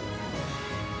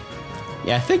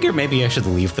 Yeah, I figure maybe I should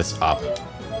leave this up.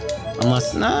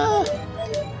 Unless, nah.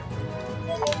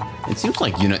 It seems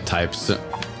like unit types.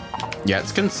 Yeah,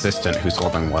 it's consistent who's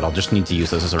holding what. I'll just need to use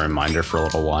this as a reminder for a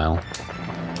little while.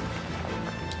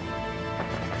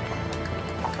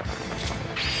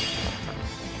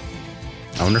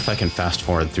 I wonder if I can fast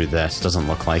forward through this. Doesn't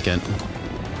look like it.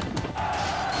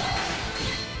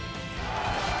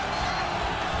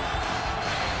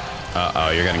 Uh-oh,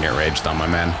 you're gonna get raged on, my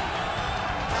man.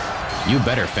 You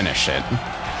better finish it.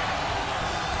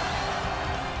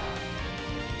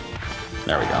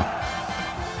 There we go.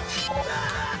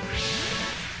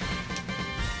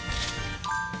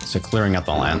 So clearing out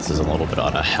the lance is a little bit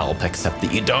ought to help, except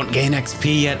that you don't gain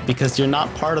XP yet because you're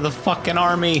not part of the fucking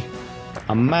army.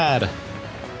 I'm mad.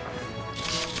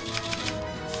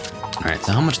 Alright,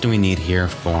 so how much do we need here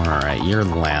for, alright, your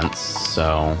lance,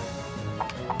 so...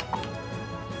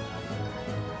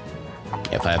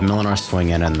 If I have Millinor swing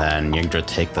in and then Yggdra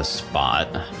take the spot,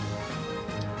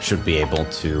 should be able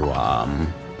to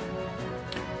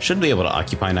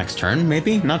occupy next turn,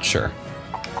 maybe? Not sure.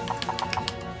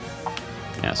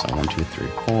 Yeah, so 1, 2, 3,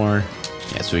 4.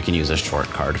 Yeah, so we can use a short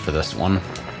card for this one.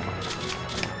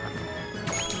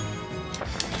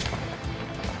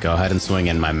 Go ahead and swing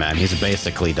in, my man. He's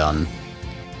basically done.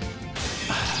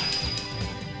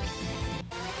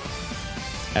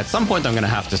 At some point, I'm gonna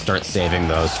have to start saving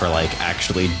those for, like,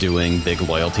 actually doing big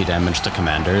loyalty damage to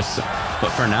commanders.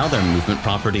 But for now, their movement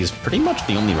property is pretty much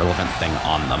the only relevant thing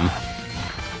on them.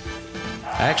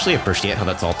 I actually appreciate how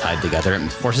that's all tied together.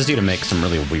 It forces you to make some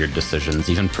really weird decisions,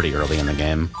 even pretty early in the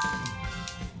game.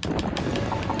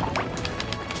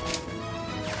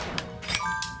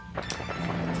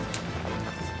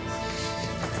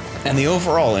 And the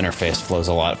overall interface flows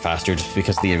a lot faster just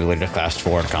because of the ability to fast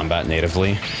forward combat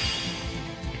natively.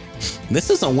 This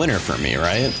is a winner for me,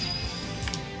 right?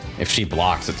 If she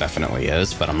blocks, it definitely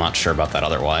is, but I'm not sure about that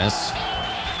otherwise.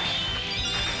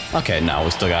 Okay, no,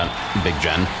 we still got Big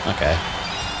Gen. Okay.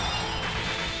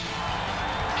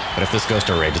 But if this goes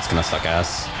to rage, it's gonna suck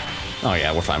ass. Oh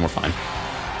yeah, we're fine, we're fine.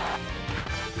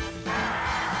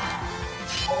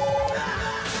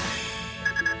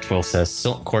 Quill says,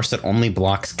 Silk Corset only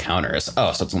blocks counters.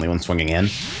 Oh, so it's only when swinging in?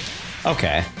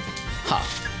 Okay. Huh.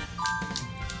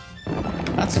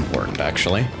 That's important,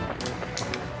 actually.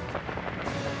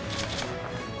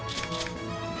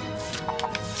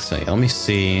 So yeah, let me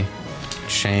see.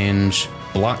 Change.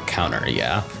 Block counter,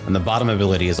 yeah. And the bottom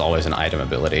ability is always an item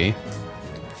ability.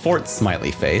 Fort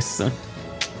smiley face.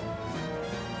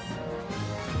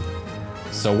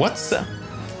 So what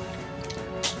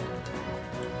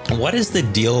is the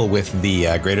deal with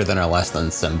the greater than or less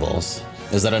than symbols?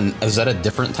 Is that a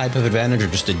different type of advantage or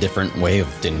just a different way of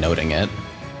denoting it?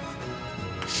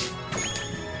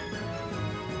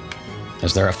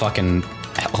 Is there a fucking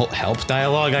help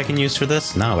dialogue I can use for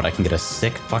this? No, but I can get a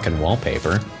sick fucking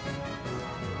wallpaper.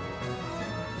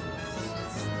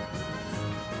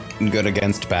 Good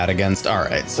against, bad against.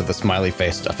 Alright, so the smiley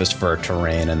face stuff is for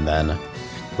terrain, and then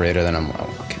greater than,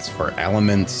 okay, it's for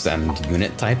elements and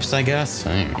unit types, I guess?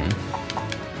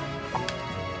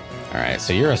 Alright,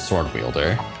 so you're a sword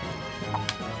wielder.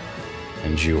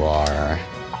 And you are...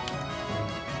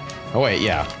 Oh wait,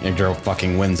 yeah, Yggdra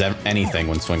fucking wins anything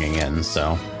when swinging in,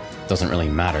 so it doesn't really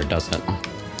matter, does it?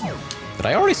 Did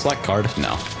I already select card?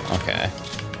 No. Okay.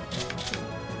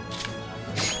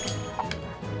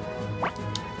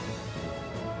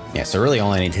 Yeah, so really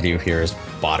all I need to do here is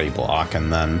body block,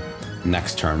 and then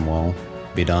next turn will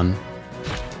be done.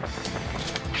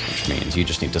 Which means because you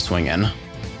just need to swing in.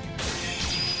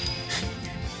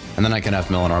 And then I can have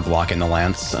Milanor blocking the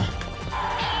lance.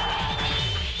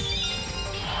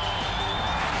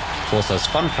 Fool says,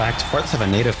 fun fact, forts have a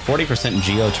native 40%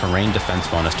 geo-terrain defense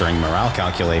bonus during morale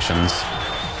calculations.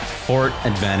 Fort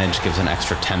advantage gives an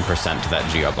extra 10% to that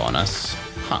geo bonus.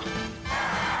 Huh.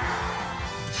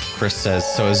 Chris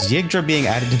says, so is Yggdra being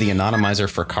added to the anonymizer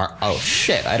for car— oh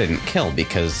shit, I didn't kill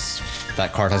because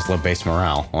that card has low base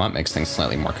morale. Well, that makes things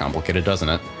slightly more complicated, doesn't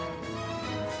it?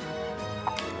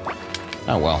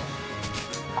 Oh well.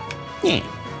 Yeah.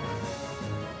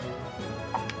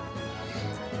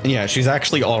 Yeah, she's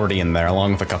actually already in there,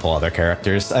 along with a couple other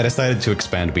characters. I decided to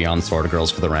expand beyond Sword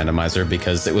Girls for the randomizer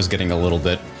because it was getting a little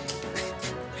bit...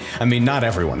 I mean, not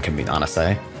everyone can be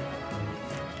Nanase.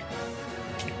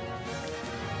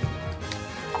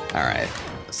 Alright,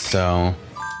 so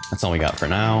that's all we got for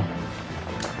now.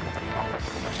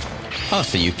 Oh,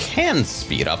 so you can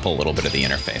speed up a little bit of the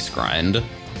interface grind.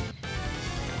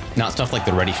 Not stuff like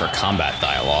the ready for combat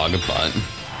dialogue, but...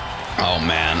 oh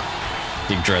man.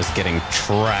 Yggdra's getting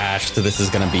trashed. This is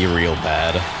gonna be real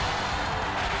bad.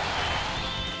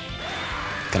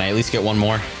 Can I at least get one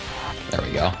more? There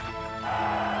we go.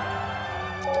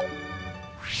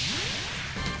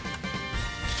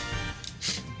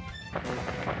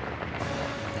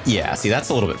 Yeah, see, that's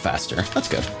a little bit faster. That's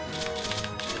good.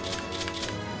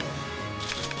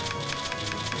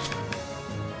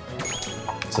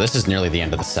 So this is nearly the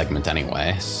end of the segment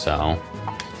anyway, so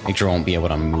Yggdra won't be able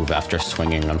to move after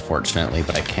swinging, unfortunately,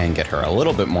 but I can get her a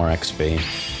little bit more XP.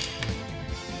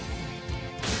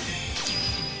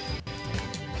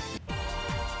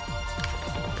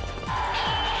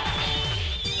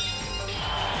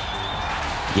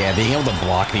 Yeah, being able to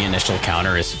block the initial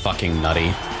counter is fucking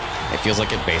nutty. It feels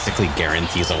like it basically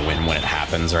guarantees a win when it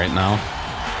happens right now.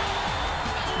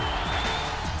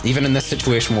 Even in this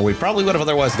situation where we probably would have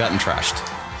otherwise gotten trashed.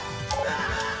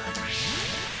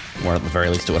 Or at the very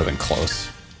least it would have been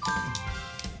close.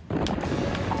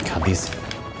 God, these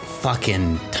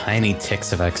fucking tiny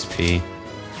ticks of XP.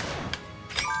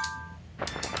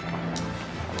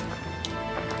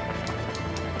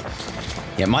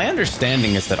 Yeah, my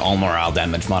understanding is that all morale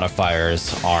damage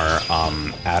modifiers are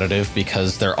additive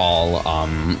because they're all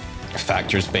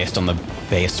factors based on the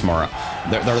base morale.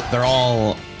 They're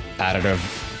all additive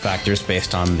factors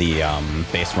based on the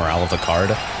base morale of the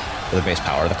card, or the base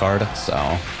power of the card.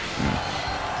 So.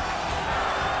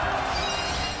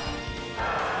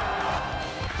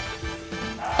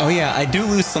 Oh yeah, I do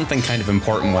lose something kind of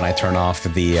important when I turn off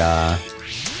the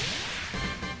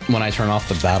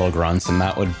battle grunts, and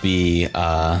that would be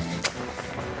I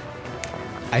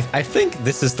think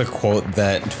this is the quote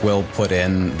that Will put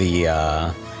in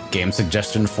the game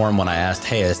suggestion form when I asked,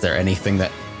 hey, is there anything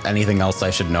else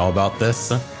I should know about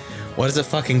this? What does it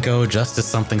fucking go? Justice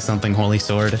something something holy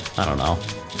sword? I don't know.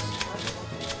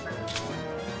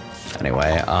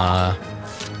 Anyway,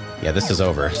 yeah, this is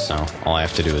over, so all I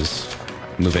have to do is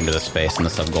move into the space and the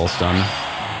sub-goal's done.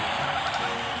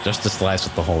 Justice lies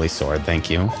with the holy sword, thank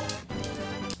you.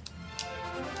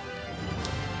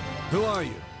 Who are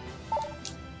you?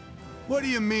 What do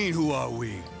you mean, who are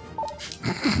we?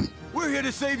 We're here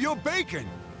to save your bacon!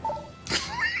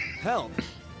 Help?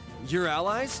 Your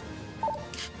allies?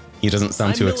 He doesn't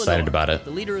sound too excited about it. The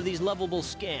leader of these lovable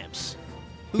scamps.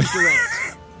 Who's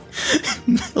Durant?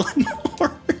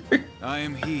 I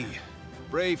am he.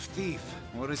 Brave thief.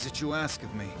 What is it you ask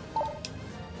of me?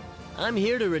 I'm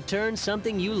here to return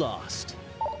something you lost.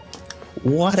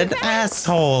 What an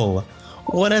asshole!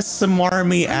 What a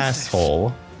smarmy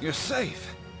asshole. You're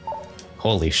safe.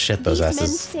 Holy shit, those These men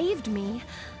asses. saved me.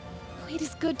 It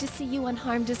is good to see you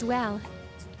unharmed as well.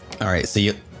 Alright, so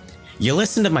you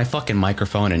listen to my fucking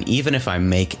microphone, and even if I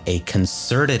make a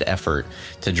concerted effort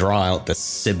to draw out the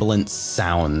sibilant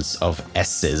sounds of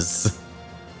S's,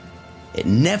 it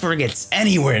never gets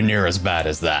anywhere near as bad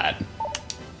as that.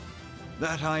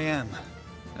 That I am.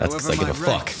 That's because I give a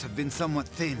fuck. Ranks have been somewhat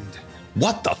thinned.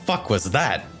 What the fuck was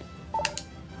that?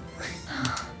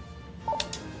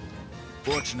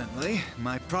 Fortunately,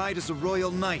 my pride as a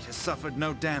royal knight has suffered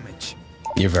no damage.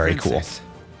 You're very Princess,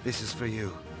 this is for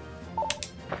you.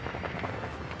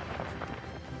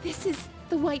 This is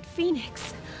the White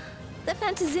Phoenix. The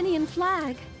Fantazinian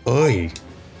flag. cool. Oi.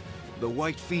 The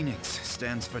White Phoenix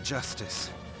stands for justice.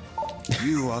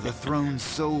 You are the throne's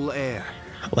sole heir.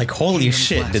 Like, holy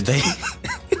shit, did they...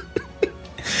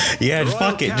 Yeah,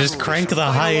 fuck it, just crank the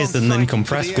highs and then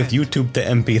compress with YouTube to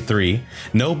MP3.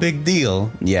 No big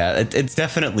deal. Yeah, it's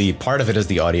definitely, part of it is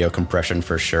the audio compression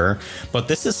for sure, but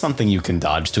this is something you can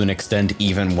dodge to an extent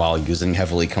even while using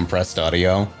heavily compressed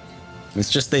audio. It's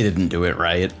just they didn't do it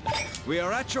right. We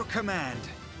are at your command.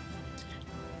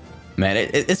 Man,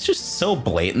 it's just so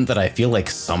blatant that I feel like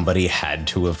somebody had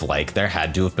to have, like, there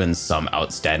had to have been some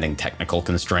outstanding technical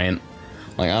constraint.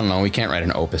 Like, I don't know, we can't write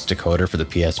an Opus decoder for the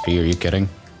PSP, are you kidding?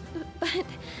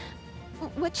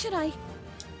 But what should I...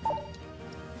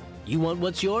 You want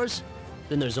what's yours?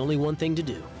 Then there's only one thing to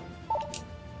do.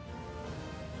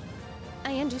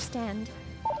 I understand.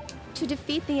 To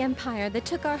defeat the Empire that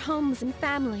took our homes and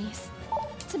families.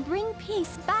 To bring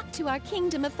peace back to our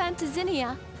kingdom of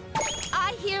Fantazinia.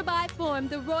 I hereby form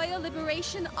the Royal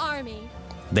Liberation Army.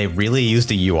 They really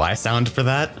used a UI sound for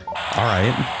that?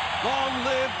 Alright. Long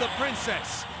live the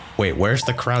princess! Wait, where's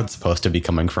the crowd supposed to be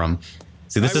coming from?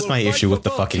 See, this is my issue with the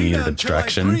fucking unit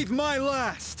abstraction. Breathe my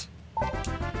last.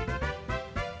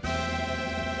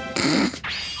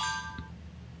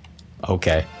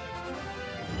 Okay.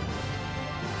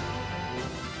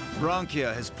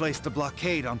 Bronchia has placed a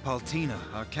blockade on Paltina,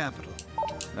 our capital.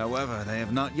 However, they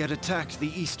have not yet attacked the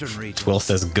eastern region. Twill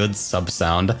says good sub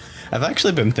sound. I've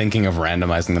actually been thinking of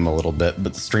randomizing them a little bit,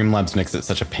 but Streamlabs makes it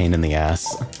such a pain in the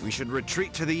ass. We should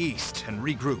retreat to the east and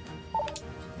regroup.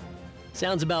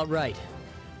 Sounds about right.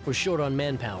 We're short on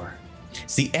manpower.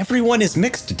 See, everyone is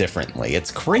mixed differently.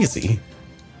 It's crazy.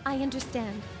 I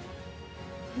understand.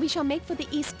 We shall make for the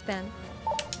east then.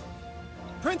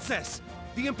 Princess!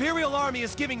 The Imperial Army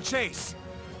is giving chase!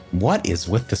 What is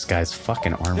with this guy's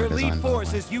fucking armor Their design? lead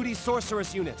force is Yggdra's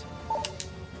sorceress unit.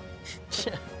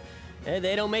 Hey,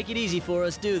 they don't make it easy for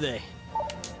us, do they?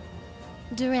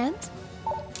 Durant?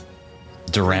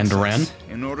 Duran?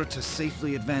 In order to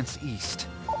safely advance east,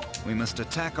 we must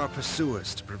attack our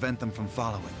pursuers to prevent them from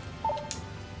following.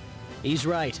 He's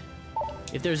right.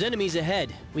 If there's enemies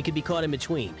ahead, we could be caught in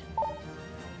between.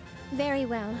 Very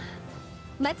well.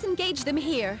 Let's engage them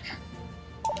here.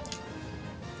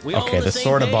 We all Okay, on the same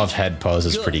sword page? above head pose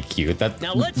is Good. pretty cute. That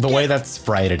Now let's the way get- that's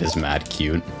sprited is mad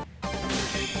cute.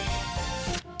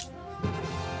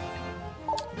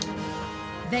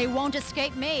 They won't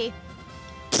escape me.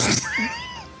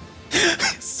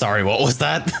 Sorry, what was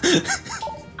that?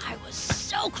 I was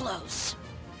so close.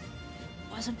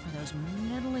 Wasn't for those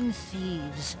meddling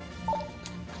thieves.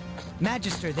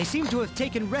 Magister, they seem to have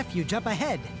taken refuge up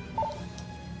ahead.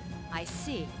 I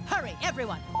see. Hurry,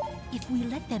 everyone! If we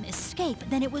let them escape,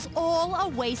 then it was all a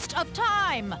waste of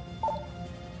time!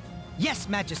 Yes,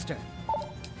 Magister.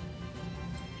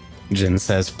 Jin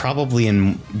says, probably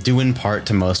due in part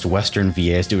to most Western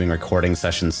VAs doing recording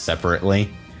sessions separately.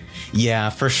 Yeah,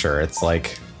 for sure. It's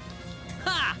like,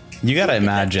 Ha! you gotta Look at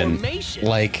that imagine, formation.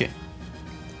 like,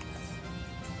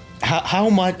 how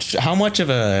much of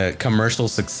a commercial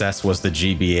success was the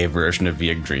GBA version of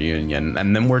Yggdra Union?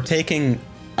 And then we're taking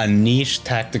a niche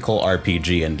tactical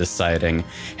RPG and deciding,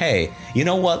 hey, you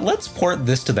know what? Let's port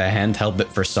this to the handheld that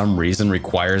for some reason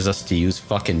requires us to use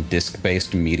fucking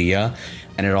disc-based media,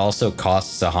 and it also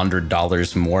costs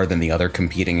 $100 more than the other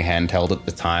competing handheld at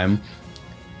the time.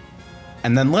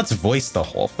 And then let's voice the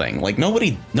whole thing. Like,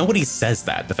 nobody says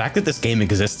that. The fact that this game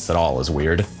exists at all is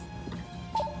weird.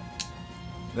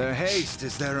 Their haste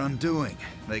is their undoing.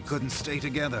 They couldn't stay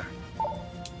together.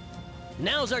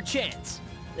 Now's our chance.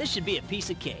 This should be a piece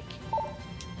of cake.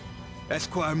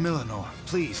 Esquire Millinor,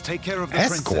 please take care of the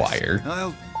Esquire?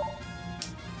 princess.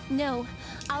 No,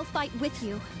 I'll fight with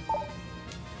you.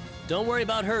 Don't worry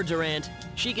about her, Durant.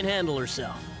 She can handle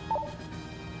herself.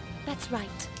 That's right.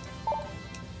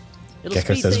 It'll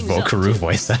Gecko speed says things up, Vokaru too.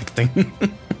 voice acting.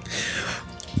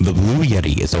 The Blue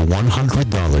Yeti is a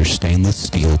 $100 stainless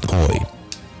steel toy.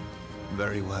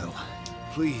 Very well.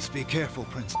 Please be careful,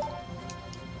 Prince.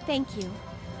 Thank you.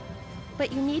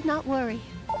 But you need not worry.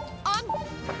 On!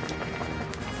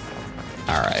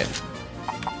 Alright.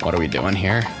 What are we doing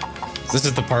here? This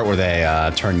is the part where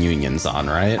they turn unions on,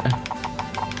 right?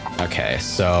 Okay,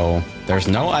 so there's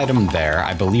no item there.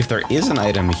 I believe there is an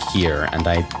item here, and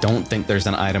I don't think there's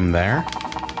an item there.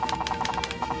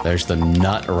 There's the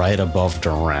nut right above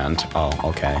Durant. Oh,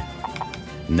 okay.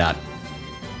 Nut.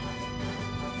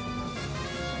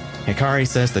 Hikari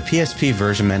says the PSP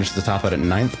version managed to top out at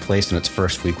 9th place in its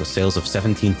first week with sales of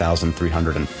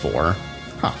 17,304.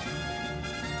 Huh.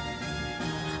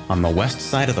 On the west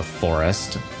side of the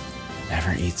forest,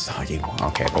 never eat soggy.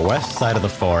 Okay, the west side of the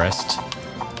forest,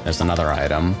 there's another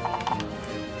item.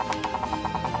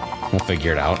 We'll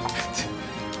figure it out.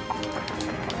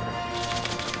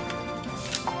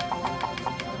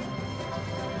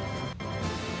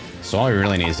 So all we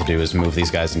really need to do is move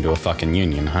these guys into a fucking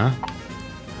union, huh?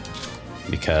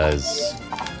 Because,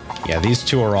 yeah, these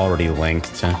two are already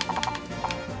linked.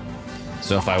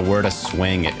 So if I were to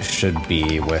swing, it should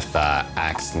be with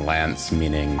Axe Lance,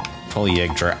 meaning pull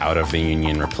Yggdra out of the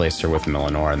Union, replace her with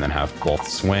Millenor, and then have both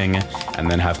swing,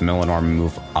 and then have Millenor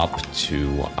move up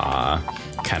to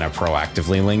kind of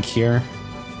proactively link here.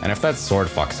 And if that sword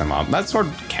fucks him up,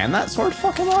 can that sword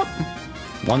fuck him up?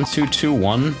 1, 2, 2,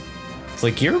 1. It's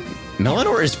like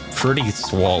Millenor is pretty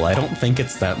swole. I don't think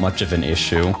it's that much of an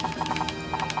issue.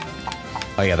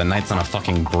 Oh yeah, the knight's on a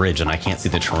fucking bridge and I can't see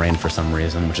the terrain for some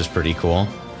reason, which is pretty cool.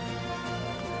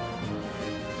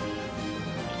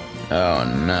 Oh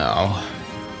no.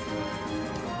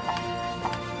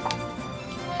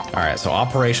 Alright, so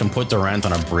Operation Put Durant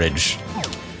on a Bridge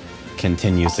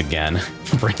continues again.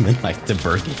 Bring the knight to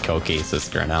Bergie Koki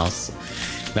Cistern House.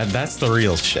 That's the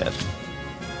real shit.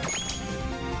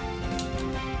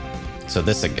 So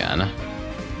this again.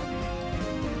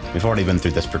 We've already been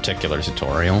through this particular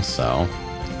tutorial, so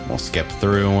we'll skip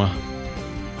through.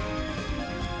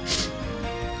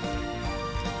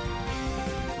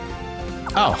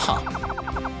 Oh, huh.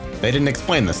 They didn't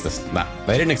explain this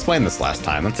they didn't explain this last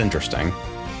time. That's interesting.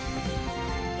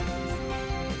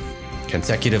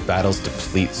 Consecutive battles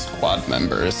deplete squad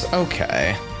members.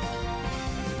 Okay.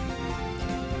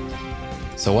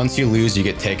 So once you lose, you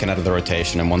get taken out of the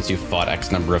rotation, and once you've fought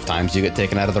X number of times, you get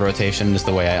taken out of the rotation, is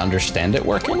the way I understand it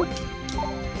working?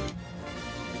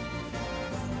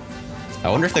 I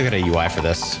wonder if they got a UI for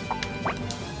this.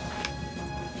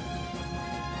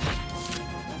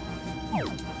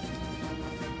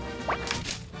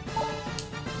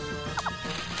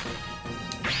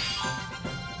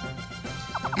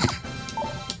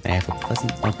 They have a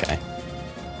pleasant... Okay.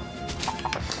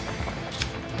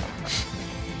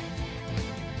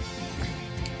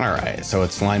 Alright, so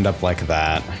it's lined up like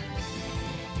that.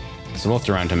 So we'll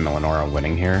throw into Millenor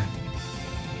winning here.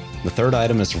 The third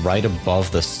item is right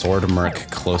above the sword merc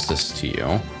closest to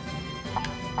you.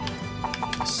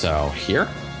 So here?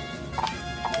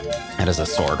 That is a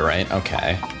sword, right?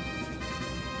 Okay.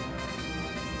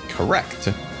 Correct.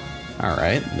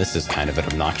 Alright, this is kind of an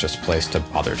obnoxious place to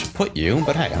bother to put you,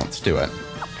 but hey, let's do it.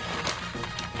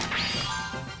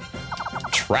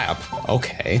 Trap?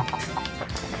 Okay.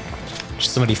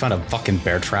 Somebody found a fucking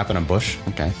bear trap in a bush?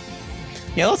 Okay.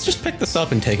 Yeah, let's just pick this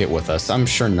up and take it with us. I'm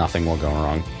sure nothing will go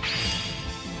wrong.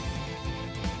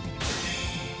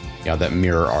 Yeah, that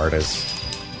mirror art is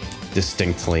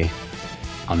distinctly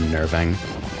unnerving.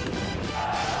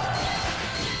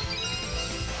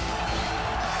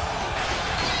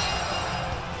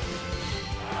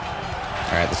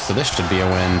 Alright, so this should be a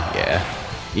win. Yeah,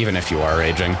 even if you are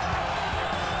raging.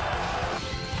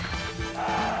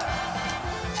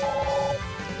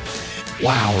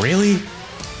 Wow, really?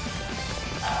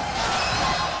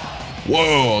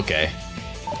 Whoa, okay.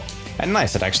 And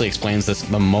nice, it actually explains this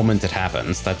the moment it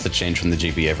happens. That's a change from the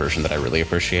GBA version that I really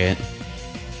appreciate.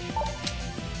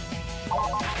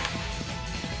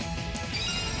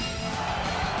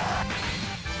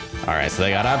 Alright, so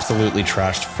they got absolutely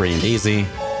trashed free and easy.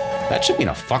 That should mean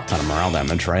a fuck ton of morale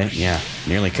damage, right? Yeah,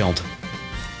 nearly killed.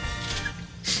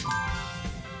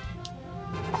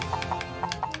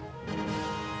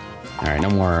 Alright,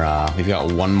 no more, we've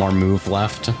got one more move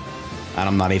left. And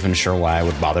I'm not even sure why I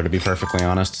would bother, to be perfectly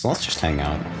honest, so let's just hang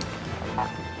out.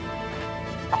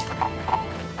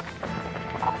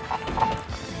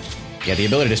 Yeah, the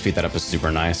ability to speed that up is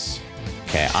super nice.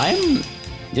 Okay,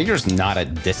 Yggdra's not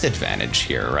at disadvantage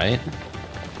here, right?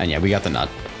 And yeah, we got the nut.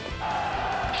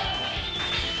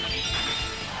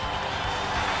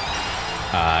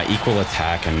 Equal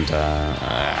attack and,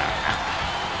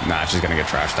 nah, she's gonna get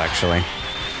trashed, actually.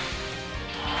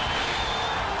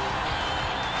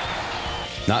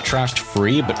 Not trashed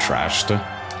free, but trashed.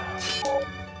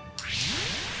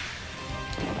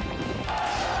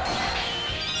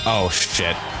 Oh,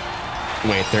 shit.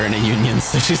 Wait, they're in a union,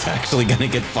 so she's actually gonna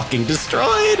get fucking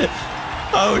destroyed!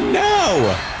 Oh,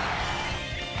 no!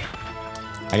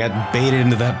 I got baited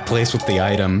into that place with the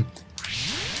item.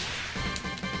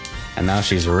 And now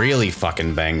she's really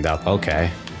fucking banged up.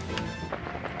 Okay.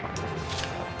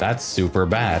 That's super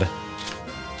bad.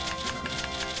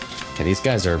 Okay, these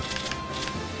guys are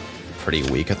pretty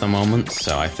weak at the moment,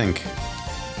 so I think...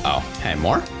 Oh, hey,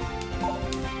 more?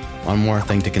 One more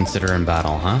thing to consider in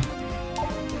battle, huh?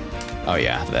 Oh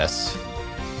yeah, this.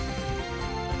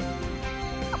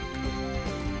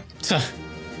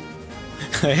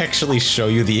 I actually show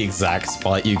you the exact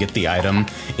spot you get the item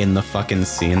in the fucking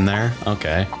scene there?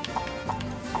 Okay.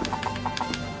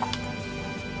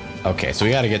 Okay, so we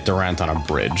gotta get Durant on a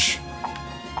bridge.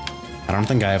 I don't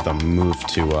think I have the move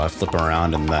to flip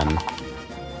around and then...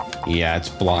 Yeah, it's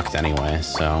blocked anyway,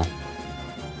 so...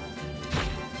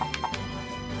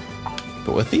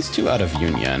 But with these two out of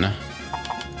union...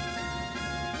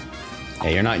 Yeah,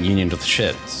 you're not unioned with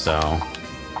shit, so...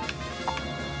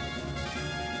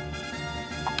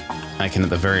 I can at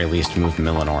the very least move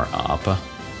Millinor up.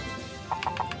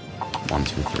 1,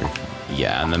 2, 3, 4.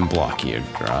 Yeah, and then block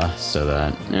Yggdra, so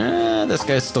that this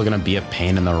guy's still gonna be a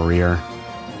pain in the rear.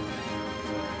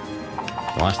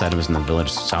 The last item is in the village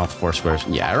south 4 squares.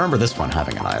 Yeah, I remember this one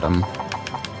having an item.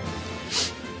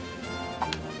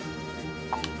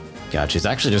 God, she's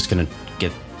actually just gonna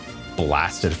get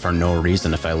blasted for no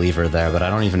reason if I leave her there, but I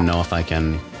don't even know if I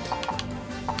can...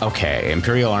 Okay,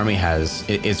 Imperial Army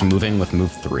is moving with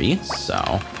move 3,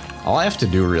 so all I have to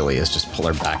do really is just pull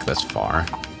her back this far.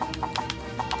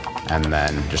 And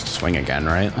then just swing again,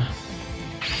 right?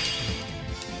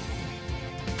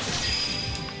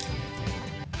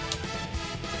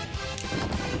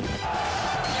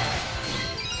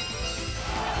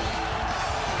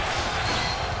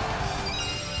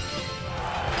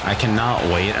 I cannot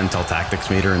wait until tactics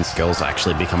meter and skills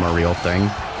actually become a real thing.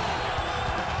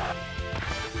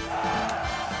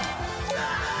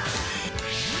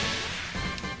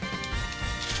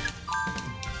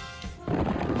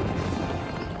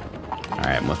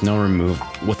 Alright,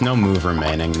 with no move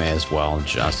remaining, may as well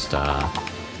just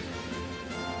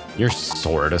your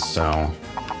sword, so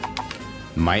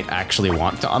might actually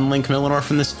want to unlink Millinor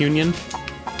from this union.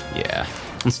 Yeah,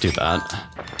 let's do that.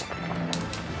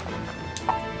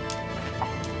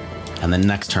 And then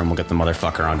next turn we'll get the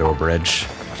motherfucker onto a bridge.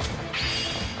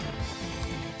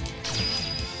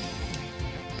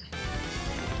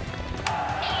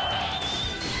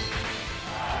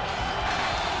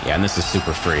 Yeah, and this is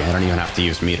super free. I don't even have to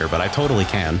use meter, but I totally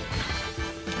can.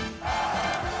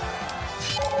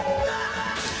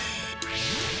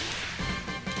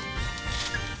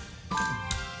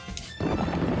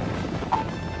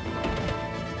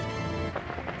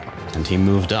 And he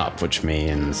moved up, which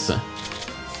means...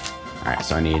 Alright,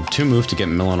 so I need 2 move to get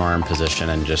Millinor in position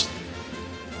and just...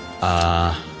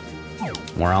 Morale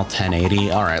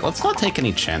 1080. Alright, let's not take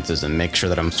any chances and make sure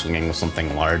that I'm swinging with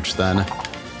something large then.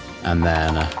 And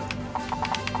then...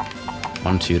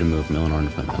 1, 2 to move Millinor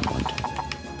and put them 1,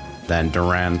 2. Then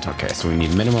Durant. Okay, so we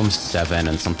need minimum 7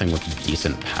 and something with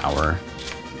decent power.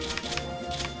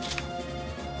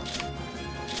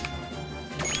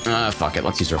 Fuck it,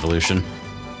 let's use Revolution.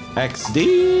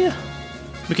 XD!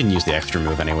 We can use the extra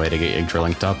move anyway to get Yggdra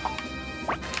linked up.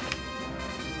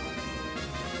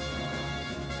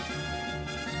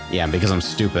 Yeah, because I'm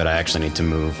stupid, I actually need to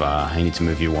move, I need to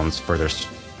move you one further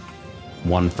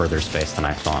space than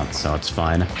I thought, so it's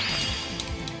fine.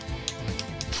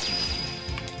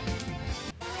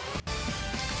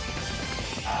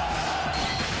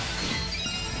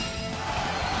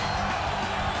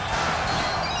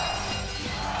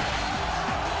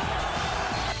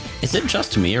 Is it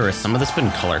just me, or has some of this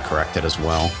been color corrected as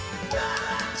well?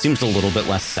 Seems a little bit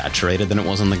less saturated than it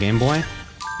was on the Game Boy.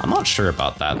 I'm not sure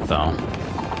about that, though.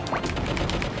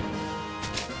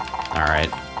 Alright.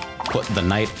 Put the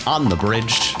knight on the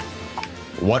bridge.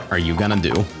 What are you gonna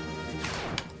do?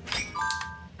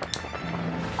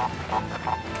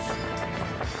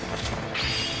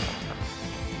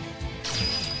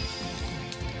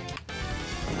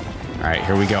 Alright,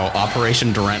 here we go.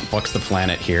 Operation Durant fucks the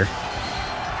planet here.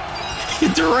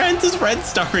 Durant is red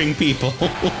starring people.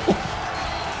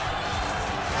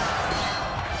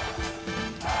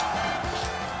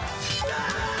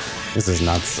 This is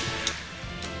nuts.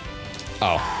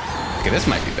 Oh. Okay, this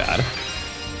might be bad.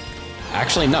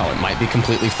 Actually, no, it might be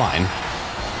completely fine.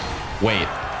 Wait.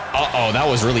 Uh-oh, that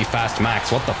was really fast,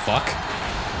 Max. What the fuck?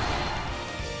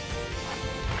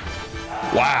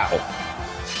 Wow.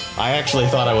 I actually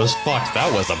thought I was fucked.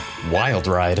 That was a wild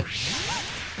ride.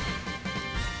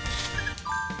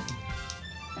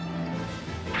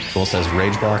 Fool says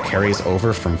Rage Bar carries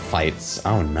over from fights.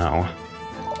 Oh no.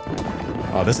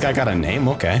 Oh, this guy got a name?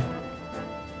 Okay.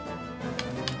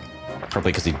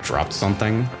 Probably because he dropped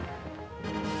something.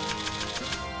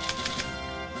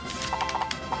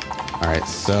 Alright,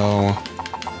 so...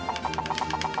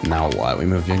 Now what? We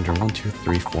move Yggdra 1, 2,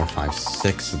 3, 4, 5,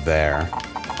 6 there.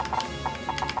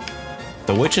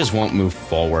 The witches won't move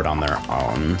forward on their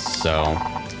own, so...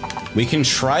 We can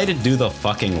try to do the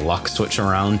fucking luck switch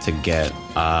around to get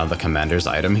the commander's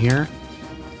item here,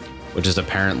 which is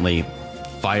apparently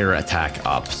fire attack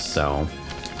up, so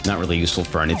not really useful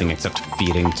for anything except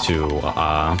feeding to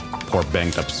poor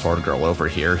banged up sword girl over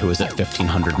here who is at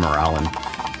 1500 morale and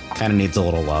kind of needs a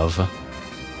little love.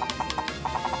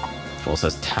 Fool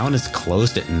says town is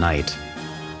closed at night.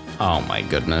 Oh my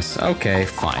goodness. Okay,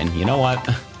 fine. You know what?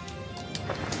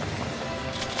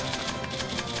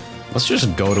 Let's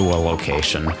just go to a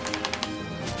location.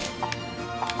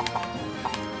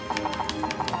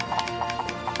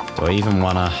 Do I even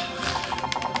wanna...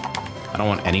 I don't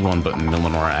want anyone but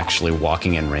Millinor actually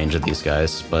walking in range of these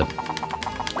guys, but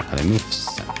They move.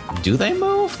 Do they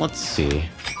move? Let's see.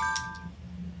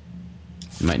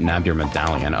 You might nab your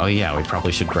medallion. Oh yeah, we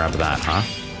probably should grab that, huh?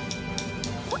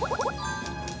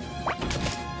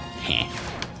 Heh.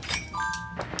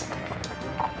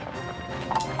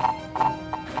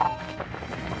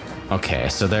 Okay,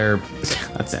 so they're...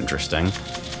 that's interesting.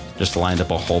 Just lined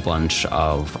up a whole bunch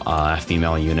of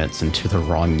female units into the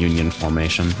wrong union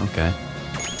formation. Okay.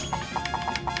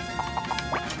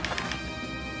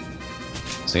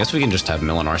 So I guess we can just have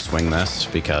Milanor swing this,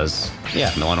 because, yeah,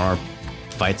 Milanor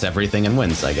fights everything and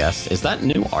wins, I guess. Is that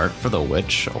new art for the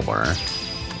witch, or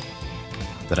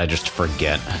did I just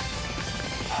forget?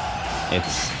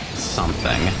 It's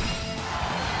something.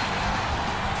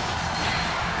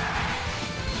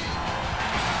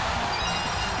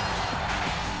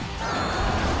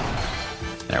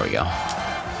 There we go.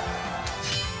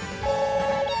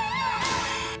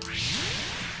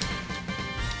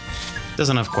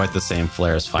 Doesn't have quite the same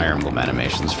flair as Fire Emblem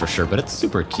animations for sure, but it's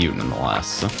super cute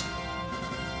nonetheless.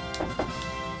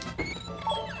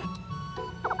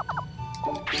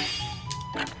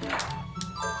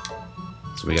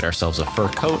 So we get ourselves a fur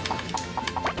coat,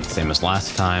 same as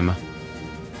last time.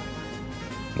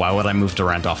 Why would I move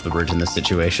Durant off the bridge in this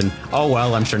situation? Oh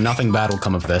well, I'm sure nothing bad will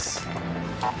come of this.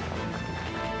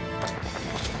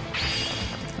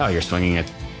 Oh, you're swinging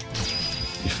at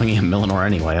Milanor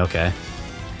anyway, okay.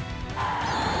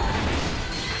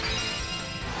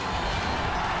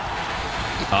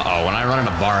 Uh-oh, when I run in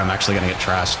a bar, I'm actually gonna get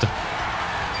trashed.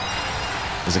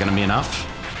 Is it gonna be enough?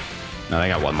 No, they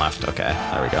got one left. Okay,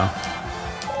 there we go.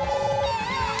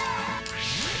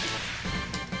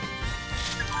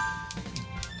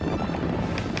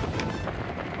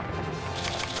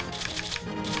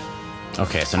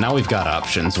 Okay, so now we've got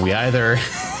options. We either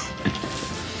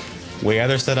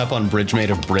set up on Bridge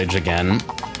Made of Bridge again,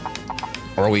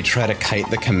 or we try to kite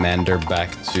the commander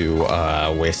back to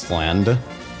Wasteland.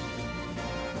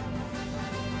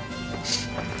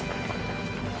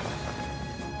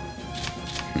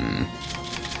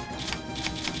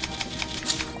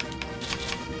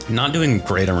 Not doing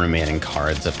great on remaining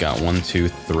cards. I've got 1, 2,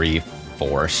 3,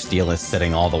 4. Steel is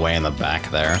sitting all the way in the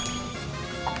back there.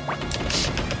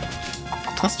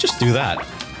 Let's just do that.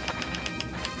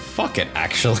 Fuck it,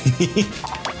 actually.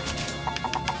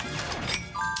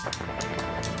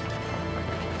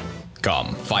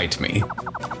 Come, fight me.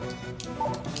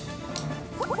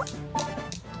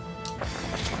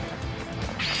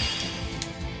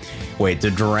 Wait,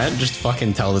 did Durant just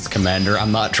fucking tell this commander,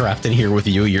 I'm not trapped in here with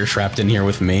you, you're trapped in here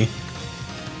with me?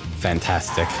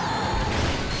 Fantastic.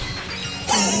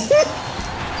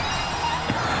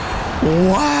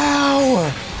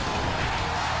 Wow!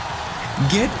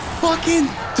 Get fucking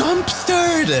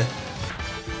dumpstered!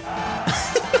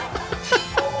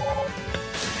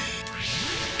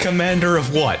 Commander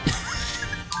of what?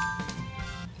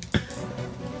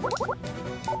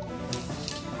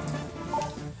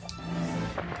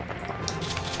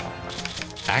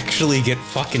 Actually get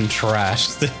fucking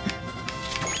trashed.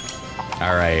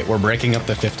 Alright, we're breaking up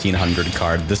the 1500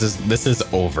 card. This is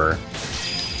over.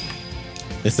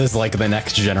 This is like the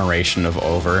next generation of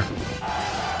over.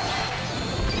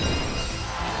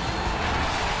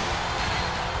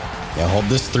 Yeah, hold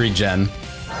this 3-gen.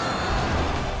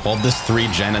 Hold this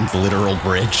 3-gen and literal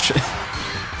bridge.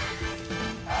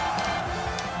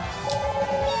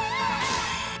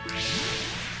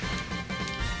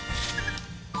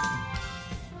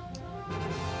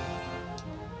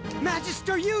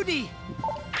 Magister Yudi!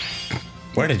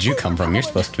 Where did you come from? You're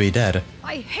supposed to be dead.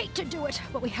 I hate to do it,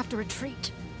 but we have to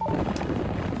retreat.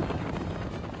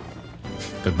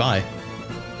 Goodbye.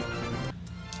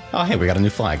 Oh, hey, we got a new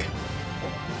flag.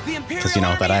 Because, you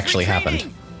know, that actually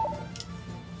happened.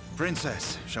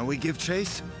 Princess, shall we give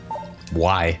chase?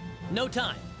 Why? No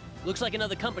time. Looks like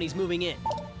another company's moving in.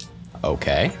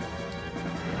 Okay.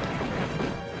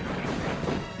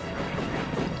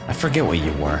 I forget what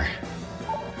you were.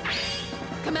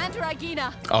 Commander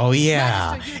Yggdra. Oh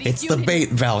yeah, it's the bait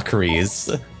Valkyries.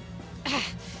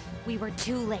 We were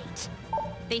too late.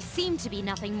 They seem to be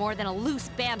nothing more than a loose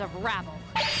band of rabble.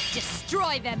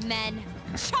 Destroy them, men!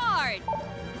 Charge!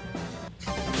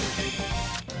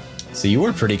 So you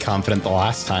were pretty confident the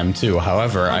last time too.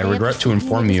 However, I regret to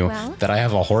inform you that I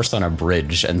have a horse on a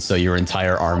bridge, and so your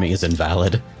entire army is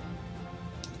invalid.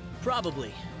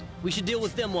 Probably. We should deal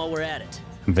with them while we're at it.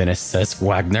 Venice says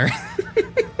Wagner.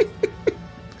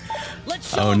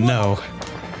 Oh no.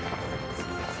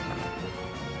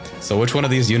 So which one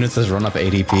of these units has run up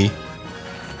ADP?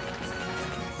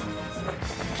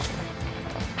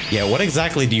 Yeah, what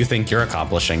exactly do you think you're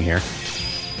accomplishing here?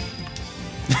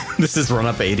 This is run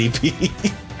up ADP.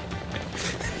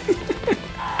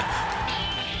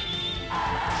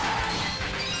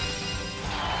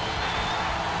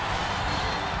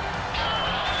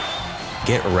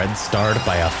 get red starred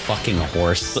by a fucking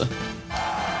horse.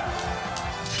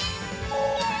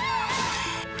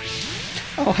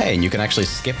 Oh hey, and you can actually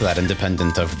skip that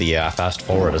independent of the fast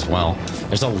forward as well.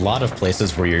 There's a lot of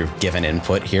places where you're given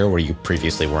input here where you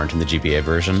previously weren't in the GBA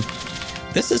version.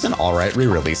 This is an alright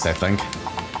re-release, I think.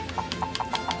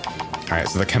 Alright,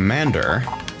 so the commander...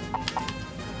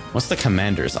 What's the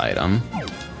commander's item?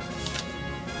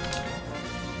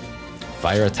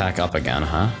 Fire attack up again,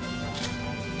 huh?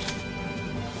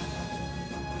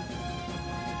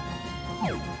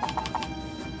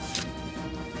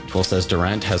 Tool says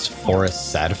Durant has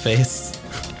Forest Sad Face.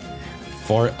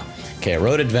 Okay,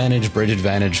 road advantage, bridge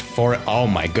advantage, oh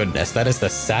my goodness, that is the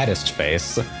saddest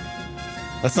face.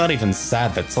 That's not even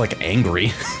sad, that's like angry.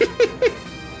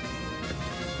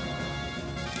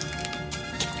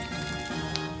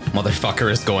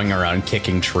 Motherfucker is going around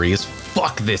kicking trees.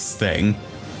 Fuck this thing.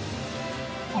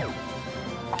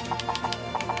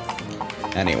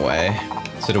 Anyway,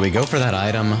 so do we go for that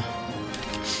item?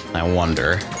 I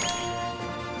wonder.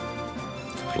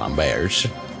 Flamberge.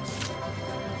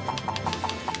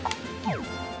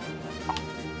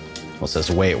 Well, it says,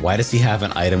 wait, why does he have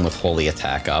an item with holy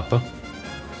attack up?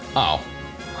 Oh.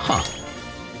 Huh.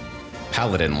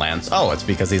 Paladin lance. Oh, it's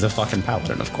because he's a fucking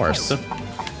paladin, of course.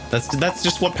 That's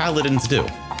just what paladins do.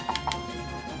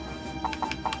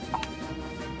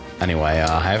 Anyway,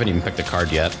 I haven't even picked a card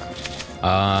yet.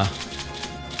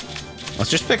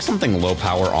 Let's just pick something low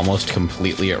power almost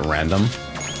completely at random.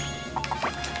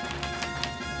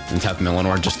 And have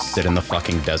Millenor just sit in the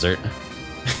fucking desert.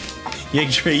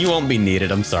 Yggdra, you won't be needed,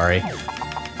 I'm sorry.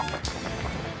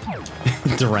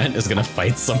 Durant is gonna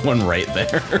fight someone right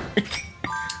there.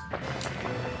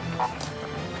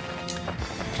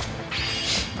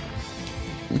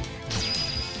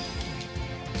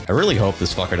 I really hope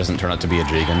this fucker doesn't turn out to be a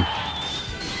Jigen.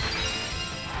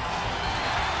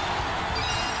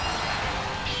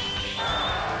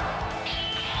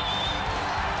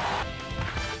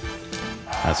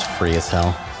 That's free as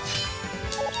hell.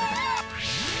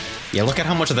 Yeah, look at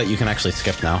how much of that you can actually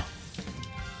skip now.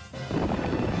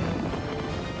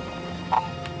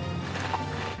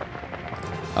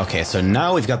 Okay, so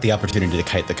now we've got the opportunity to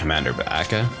kite the commander back.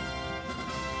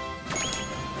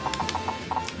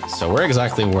 So we're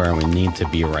exactly where we need to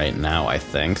be right now, I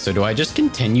think. So do I just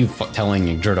continue telling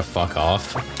Yggdra to fuck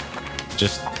off?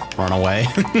 Just run away?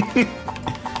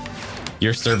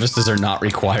 Your services are not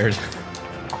required.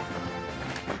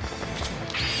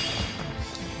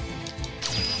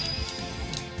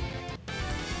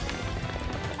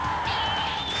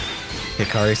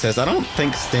 Hikari says, I don't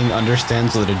think Sting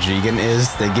understands what a Jigen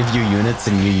is. They give you units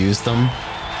and you use them.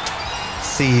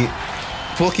 See,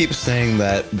 Pool keeps saying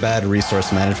that bad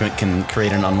resource management can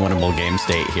create an unwinnable game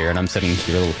state here, and I'm sitting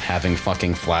here having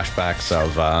fucking flashbacks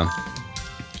of,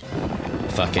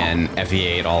 fucking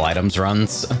FE8 all items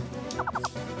runs.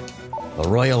 The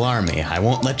Royal Army, I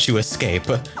won't let you escape.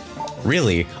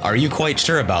 Really? Are you quite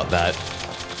sure about that?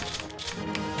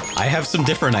 I have some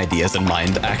different ideas in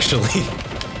mind, actually.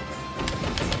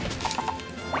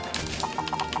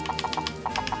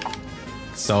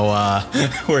 So,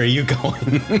 where are you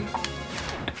going?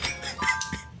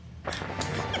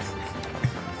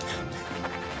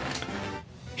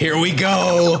 Here we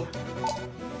go!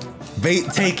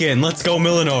 Bait taken, let's go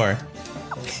Millenor!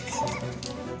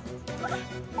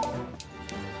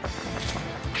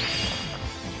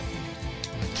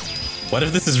 What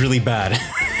if this is really bad?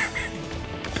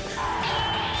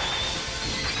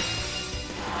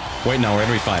 Wait, no, we're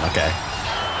gonna be fine, okay.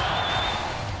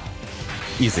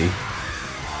 Easy.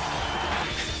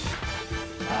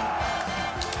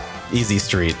 Easy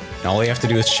street. All we have to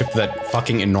do is ship that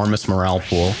fucking enormous morale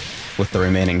pool with the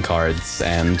remaining cards,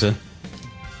 and...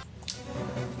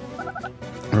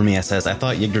 Rumia says, I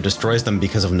thought Yggdra destroys them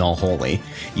because of Null Holy.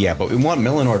 Yeah, but we want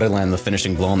Millenor to land the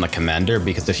finishing blow on the commander,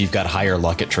 because if you've got higher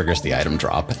luck, it triggers the item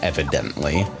drop,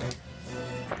 evidently.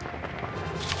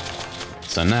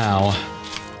 So now,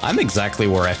 I'm exactly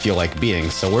where I feel like being,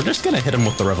 so we're just gonna hit him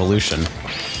with the Revolution.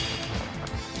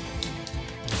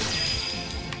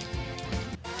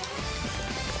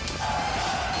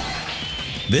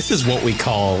 This is what we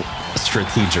call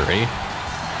strategery.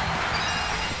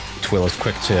 Twill is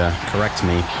quick to correct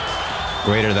me.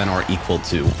 Greater than or equal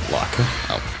to luck.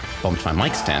 Oh, bumped my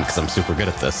mic stand because I'm super good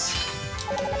at this.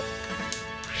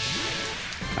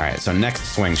 Alright, so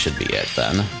next swing should be it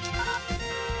then.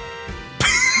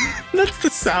 That's the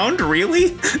sound,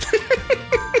 really?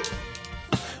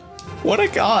 What a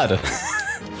god.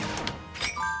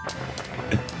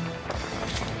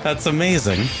 That's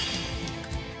amazing.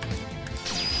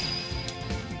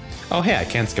 Oh, hey, I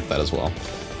can skip that as well.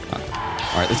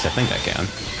 Or at least I think I can.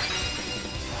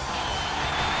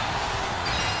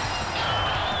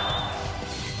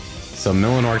 So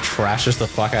Millenor trashes the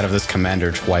fuck out of this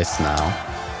commander twice now.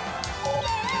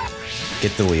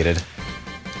 Get deleted.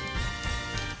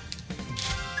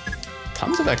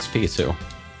 Tons of XP too.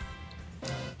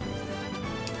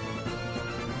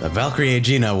 The Valkyrie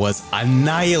Aegina was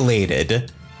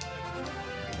annihilated.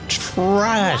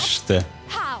 Trashed.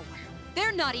 How?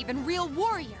 They're not even real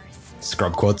warriors.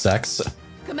 Scrub quotes X.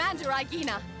 Commander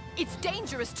Yggdra, it's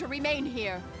dangerous to remain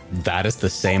here. That is the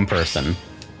same person.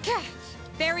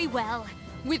 Very well.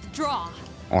 Withdraw.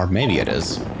 Or maybe it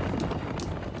is.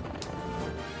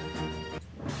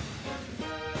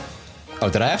 Oh,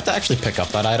 did I have to actually pick up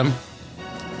that item?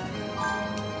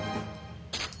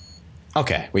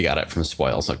 Okay, we got it from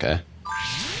spoils, okay.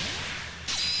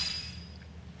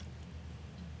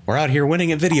 We're out here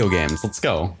winning at video games, let's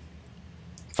go.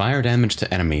 Fire damage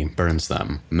to enemy burns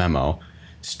them. Memo.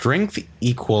 Strength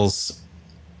equals...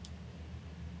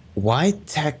 Y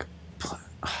tech...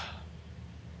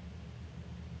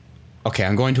 Okay,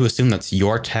 I'm going to assume that's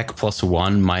your tech plus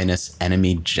 1 minus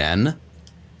enemy gen.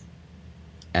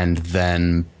 And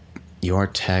then your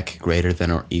tech greater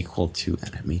than or equal to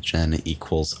enemy gen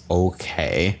equals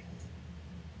okay.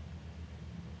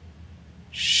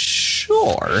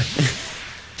 Sure.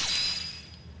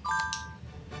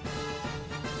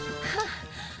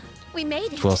 We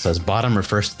made it. Quill says bottom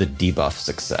refers to the debuff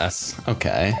success.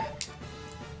 Okay.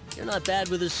 You're not bad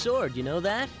with a sword, you know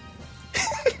that?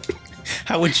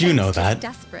 How would you know that?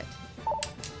 Desperate.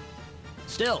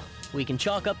 Still, we can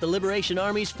chalk up the Liberation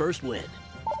Army's first win.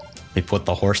 They put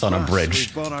the horse on a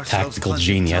bridge. Tactical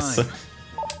genius.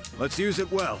 Let's use it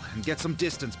well and get some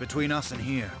distance between us and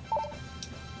here.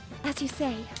 As you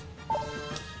say.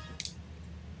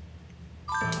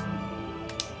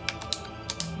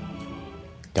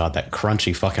 God, that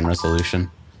crunchy fucking resolution.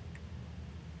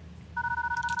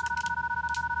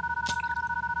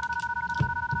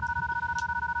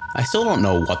 I still don't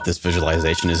know what this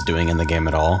visualization is doing in the game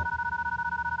at all.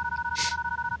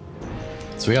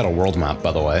 So we got a world map,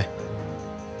 by the way.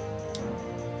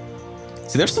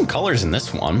 See, there's some colors in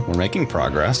this one. We're making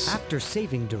progress. After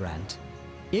saving Durant,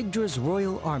 Yggdra's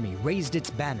royal army raised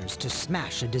its banners to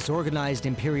smash a disorganized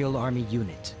Imperial Army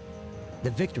unit.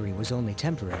 The victory was only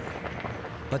temporary,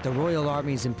 but the royal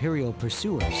army's Imperial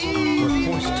pursuers were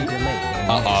forced to delay their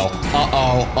march.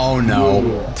 Oh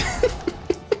no.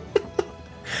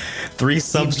 3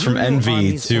 subs from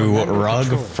Envy to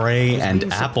Rug, Frey, and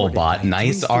Applebot.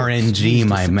 Nice RNG,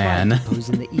 my man.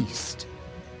 In the east.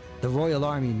 The royal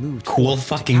army moved cool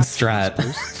fucking strat.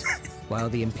 Posts, while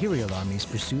the Imperial Army's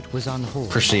pursuit was on hold.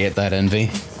 Appreciate that,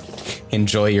 Envy.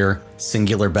 Enjoy your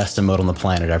singular best emote on the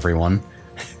planet, everyone.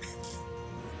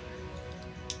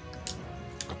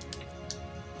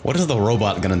 What is the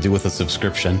robot gonna do with a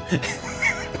subscription?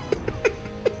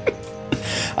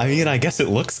 I mean, I guess it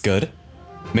looks good.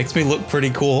 Makes me look pretty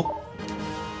cool.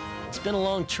 It's been a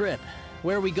long trip.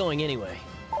 Where are we going anyway?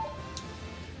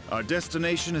 Our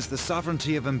destination is the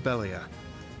sovereignty of Embelia.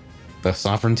 The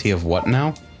sovereignty of what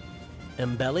now?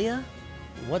 Embelia?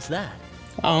 What's that?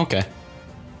 Oh, okay.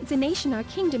 It's a nation our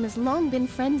kingdom has long been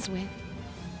friends with.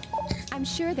 I'm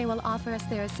sure they will offer us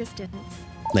their assistance.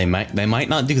 They might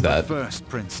not do that. But first,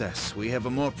 Princess, we have a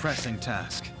more pressing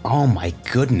task. Oh my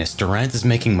goodness, Durant is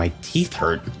making my teeth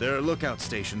hurt. There are lookout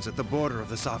stations at the border of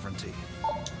the sovereignty.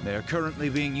 They are currently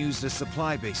being used as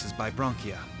supply bases by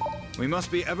Bronchia. We must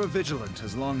be ever vigilant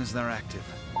as long as they're active.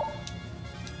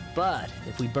 But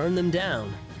if we burn them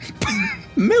down...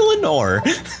 Millenor!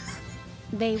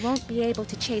 They won't be able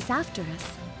to chase after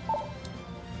us.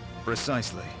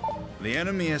 Precisely. The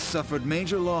enemy has suffered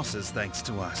major losses thanks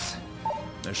to us.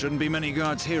 There shouldn't be many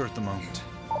guards here at the moment.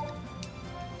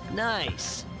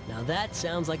 Nice. Now that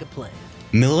sounds like a plan.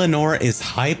 Millenor is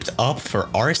hyped up for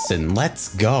arson.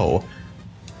 Let's go.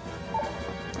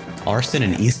 Arson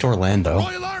in East Orlando. The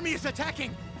Royal Army is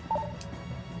attacking!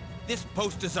 This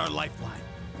post is our lifeline.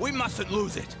 We mustn't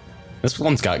lose it. This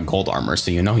one's got gold armor,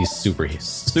 so you know he's super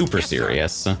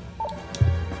serious.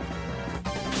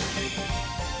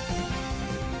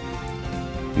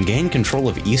 Gain control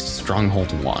of East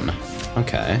Stronghold 1.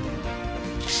 Okay.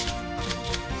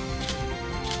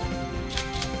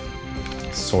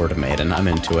 Sword Maiden, I'm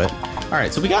into it.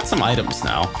 Alright, so we got some items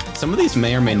now. Some of these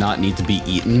may or may not need to be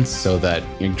eaten so that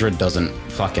Yggdra doesn't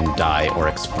fucking die or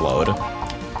explode.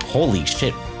 Holy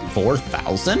shit,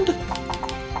 4,000?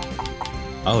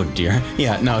 Oh dear.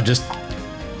 Yeah, no, just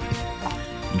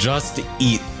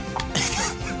eat.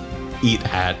 Eat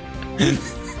hat.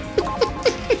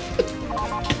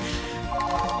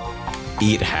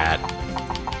 Eat hat.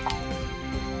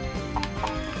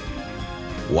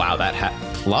 Wow, that hat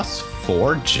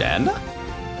 +4 gen?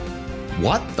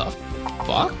 What the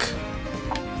fuck?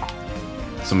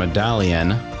 So medallion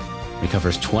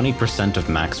recovers 20% of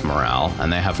max morale,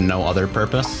 and they have no other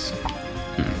purpose?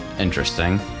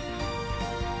 Interesting.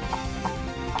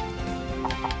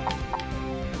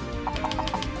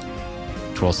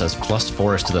 Twirl says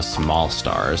 +4 is to the small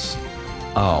stars.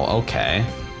 Oh, okay.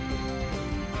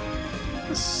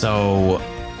 So,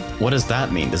 what does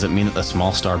that mean? Does it mean that the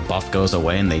small star buff goes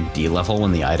away and they de-level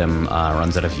when the item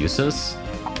runs out of uses?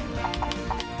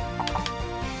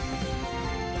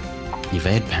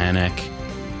 Evade panic.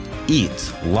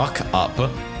 Eat. Luck up.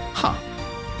 Huh.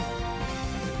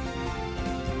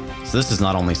 So this is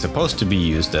not only supposed to be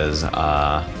used as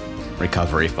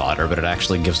recovery fodder, but it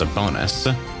actually gives a bonus.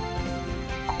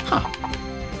 Huh.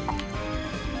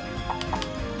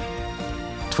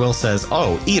 Twill says,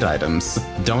 oh, eat items.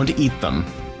 Don't eat them.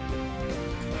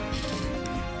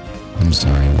 I'm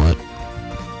sorry, what?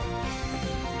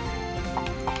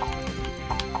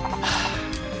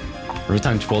 Every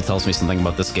time Twill tells me something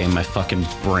about this game, my fucking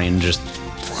brain just...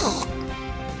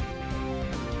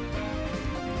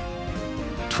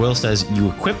 Twill says, you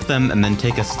equip them and then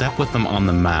take a step with them on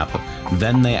the map,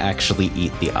 then they actually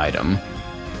eat the item.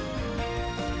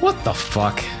 What the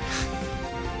fuck?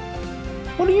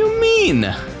 What do you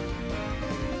mean?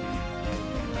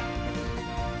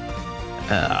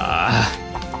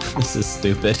 This is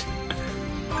stupid.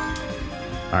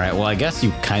 Alright, well I guess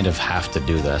you kind of have to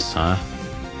do this, huh?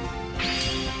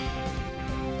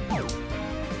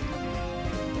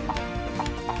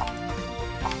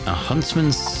 A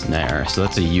Huntsman's Snare, so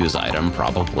that's a use item,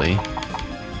 probably.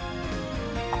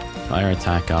 Fire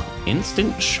attack up.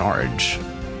 Instant charge.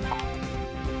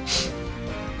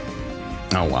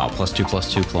 Oh wow, +2,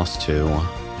 +2, +2.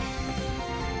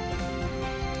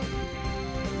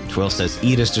 Twill says,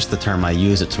 eat is just the term I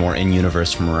use, it's more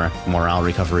in-universe morale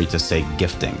recovery to say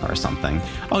gifting or something.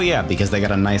 Oh yeah, because they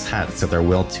got a nice hat, so their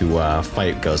will to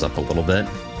fight goes up a little bit.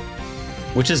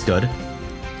 Which is good.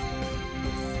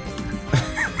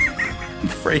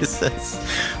 Phrase says,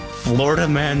 Florida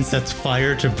man sets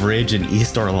fire to bridge in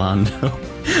East Orlando.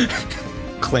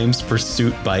 Claims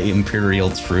pursuit by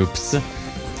Imperial troops.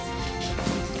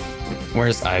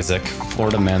 Where's Isaac?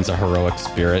 Florida man's a heroic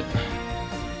spirit.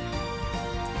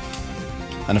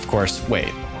 And of course,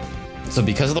 wait. So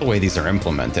because of the way these are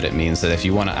implemented, it means that if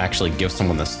you want to actually give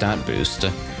someone the stat boost,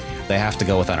 they have to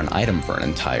go without an item for an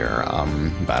entire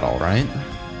battle, right?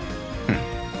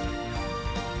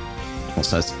 Well,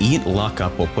 says, eat luck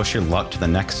up will push your luck to the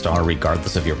next star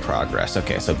regardless of your progress.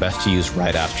 Okay, so best to use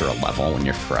right after a level when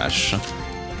you're fresh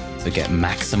to get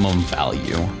maximum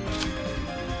value.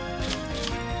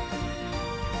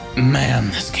 Man,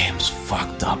 this game's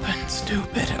fucked up and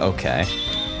stupid. Okay.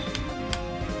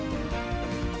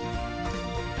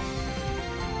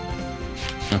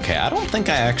 Okay, I don't think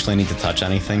I actually need to touch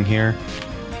anything here.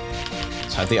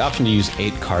 So I have the option to use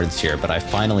 8 cards here, but I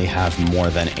finally have more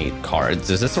than 8 cards.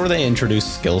 Is this where they introduce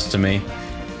skills to me?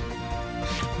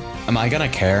 Am I gonna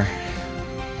care?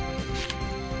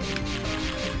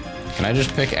 Can I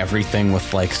just pick everything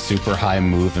with like super high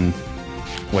move and...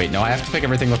 Wait, no, I have to pick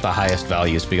everything with the highest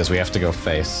values because we have to go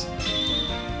face.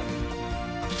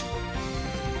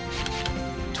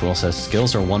 Twill says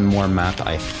skills are one more map,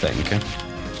 I think.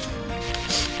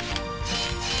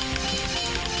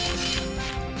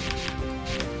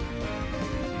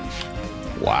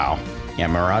 Wow. Yeah,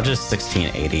 Mirage's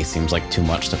 1680 seems like too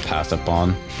much to pass up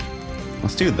on.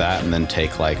 Let's do that and then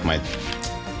take like my...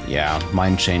 Yeah,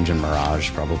 Mind Change and Mirage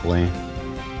probably.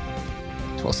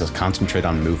 Twill says concentrate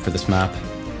on move for this map.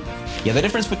 Yeah, the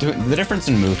difference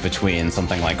in move between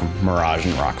something like Mirage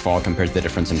and Rockfall compared to the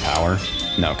difference in power,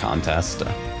 no contest.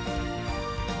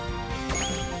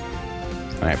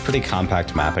 Alright, pretty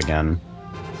compact map again.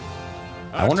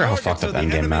 I wonder how fucked up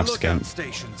endgame maps get.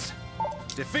 Stations.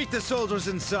 Defeat the soldiers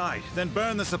inside, then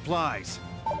burn the supplies.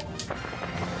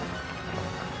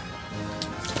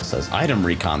 It says item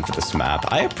recon for this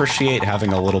map. I appreciate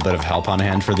having a little bit of help on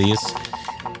hand for these,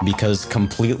 because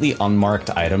completely unmarked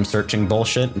item searching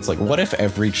bullshit, it's like, what if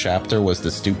every chapter was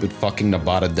the stupid fucking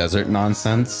Nevada desert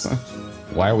nonsense?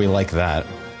 Why are we like that?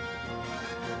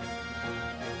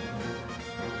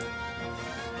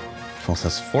 Well, it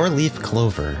says 4-leaf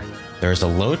clover. There is a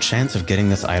low chance of getting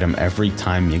this item every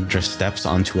time Yggdra steps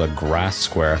onto a grass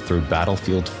square through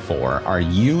Battlefield 4. Are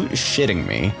you shitting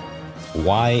me?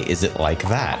 Why is it like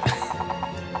that?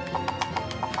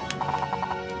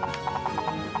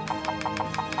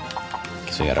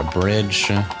 So we got a bridge,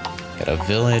 got a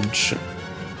village.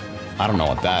 I don't know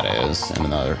what that is, and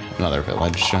another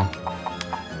village.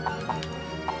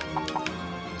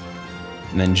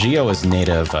 And then Geo is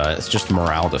native, it's just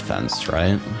morale defense,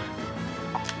 right?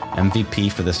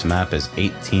 MVP for this map is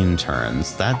 18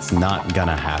 turns. That's not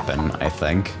gonna happen, I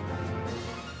think.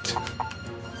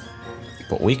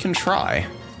 But we can try.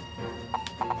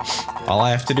 All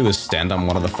I have to do is stand on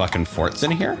one of the fucking forts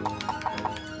in here.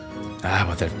 Ah,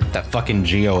 but that fucking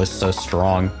Geo is so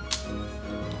strong.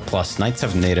 Plus, knights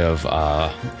have native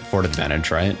fort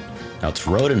advantage, right? Now it's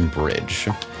road and bridge.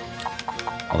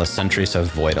 All the sentries have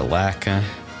void Alaka.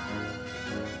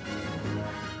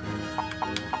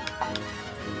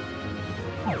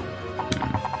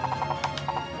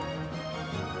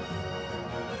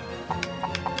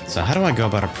 So how do I go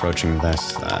about approaching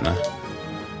this then?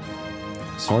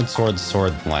 Sword, sword,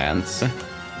 sword, lance.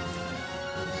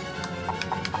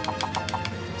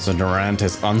 So Durant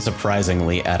is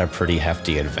unsurprisingly at a pretty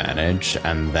hefty advantage,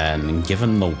 and then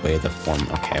given the way the form...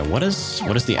 Okay, what is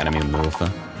the enemy move?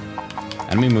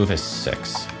 Enemy move is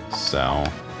 6, so...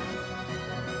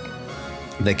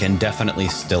 They can definitely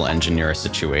still engineer a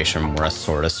situation where a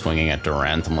sword is swinging at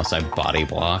Durant unless I body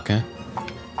block.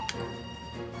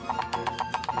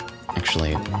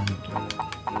 Actually...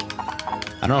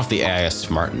 I don't know if the AI is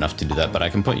smart enough to do that, but I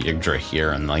can put Yggdra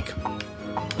here and, like...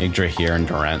 Yggdra here and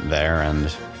Durant there,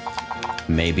 and...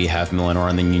 maybe have Millenor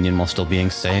in the Union while still being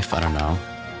safe. I don't know.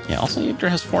 Yeah, also Yggdra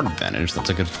has fort advantage.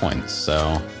 That's a good point,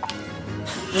 so...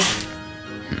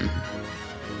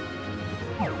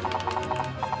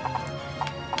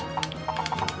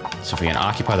 So if we can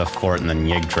occupy the fort and then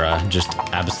Yggdra just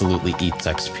absolutely eats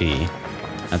XP,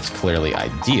 that's clearly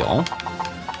ideal.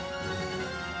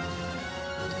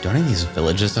 Do any of these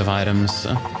villages have items?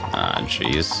 Ah,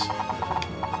 jeez.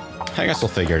 I guess we'll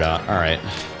figure it out. Alright.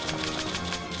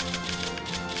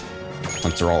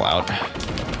 Let's roll out.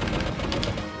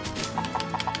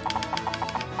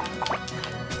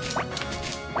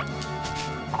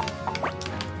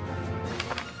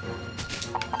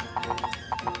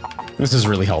 This is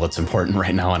really all that's important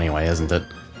right now anyway, isn't it?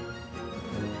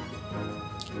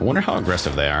 I wonder how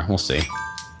aggressive they are. We'll see.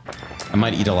 I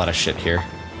might eat a lot of shit here.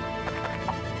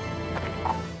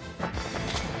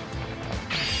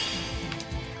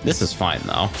 This is fine,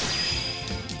 though.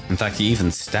 In fact, he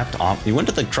even stepped off. He went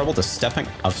to the trouble to stepping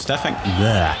off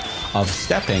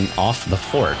the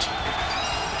fort.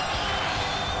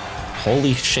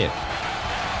 Holy shit!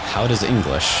 How does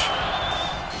English?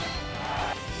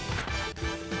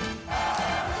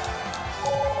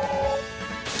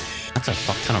 That's a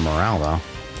fuck ton of morale, though.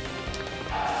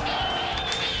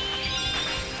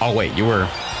 Oh wait, you were.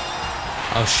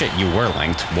 Oh shit, you were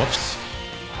linked. Whoops.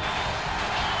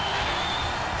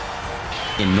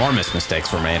 Enormous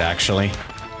mistakes were made, actually.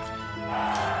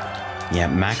 Yeah,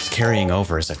 max carrying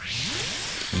over is a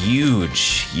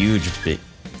huge, big,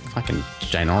 fucking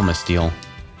ginormous deal.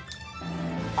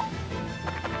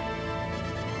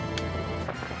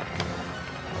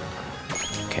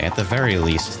 Okay, at the very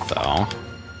least, though,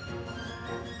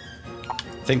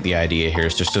 I think the idea here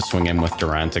is just to swing in with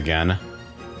Durant again.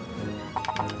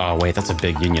 Oh wait, that's a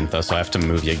big union, though, so I have to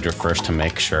move Yggdra first to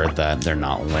make sure that they're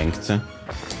not linked.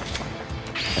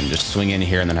 And just swing in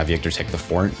here and then have Yggdra take the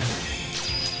fort.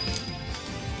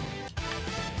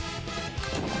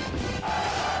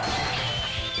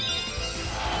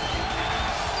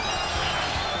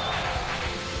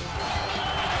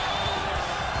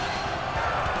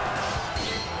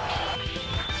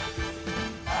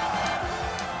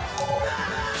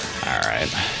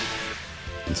 Alright.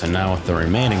 And so now with the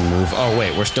remaining move... Oh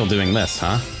wait, we're still doing this,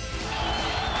 huh?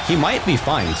 He might be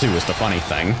fine too, is the funny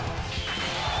thing.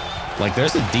 Like,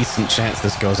 there's a decent chance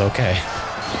this goes okay.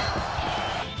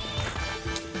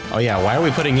 Oh yeah, why are we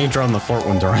putting Yggdra on the fort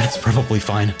when Durant's probably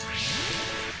fine?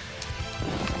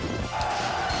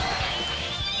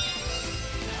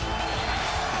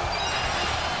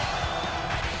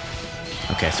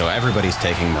 Okay, so everybody's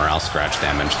taking morale scratch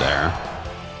damage there.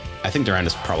 I think Durant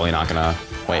is probably not gonna...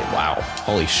 Wait, wow.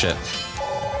 Holy shit.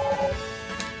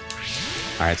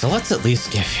 Alright, so let's at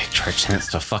least give Yggdra a chance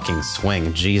to fucking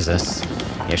swing. Jesus.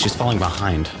 Yeah, she's falling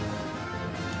behind.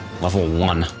 Level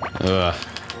 1. Ugh.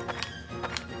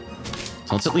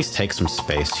 So let's at least take some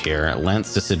space here.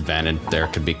 Lance disadvantage there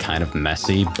could be kind of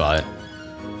messy, but...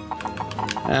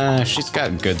 she's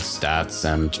got good stats,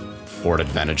 and fort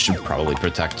advantage should probably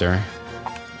protect her.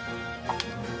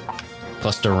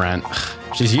 Plus Durant...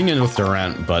 She's unioned with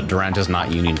Durant, but Durant is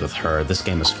not unioned with her. This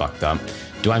game is fucked up.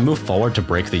 Do I move forward to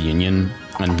break the union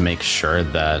and make sure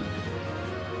that...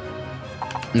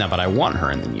 No, but I want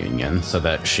her in the union so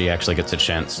that she actually gets a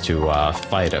chance to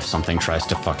fight if something tries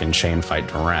to fucking chain fight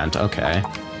Durant. Okay.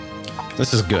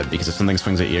 This is good, because if something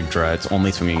swings at Yggdra, it's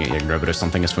only swinging at Yggdra, but if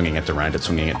something is swinging at Durant, it's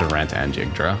swinging at Durant and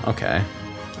Yggdra. Okay.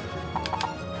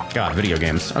 God, video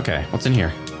games. Okay, what's in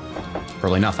here?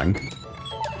 Probably nothing.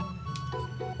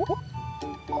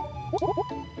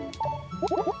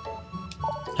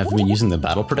 Have you been using the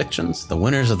battle predictions? The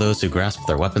winners are those who grasp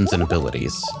their weapons and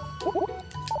abilities.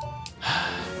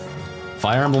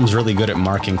 Fire Emblem's really good at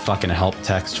marking fucking help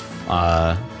text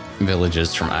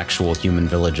villages from actual human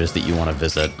villages that you want to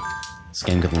visit. This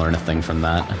game could learn a thing from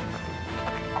that.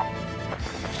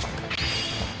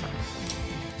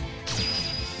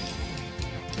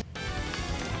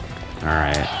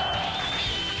 Alright.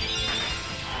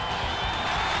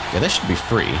 Yeah, this should be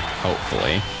free,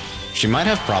 hopefully. She might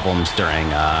have problems during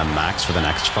Max for the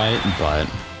next fight, but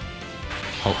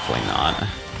hopefully not.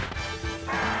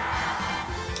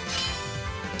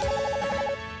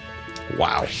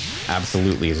 Wow.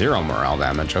 Absolutely zero morale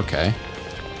damage, okay.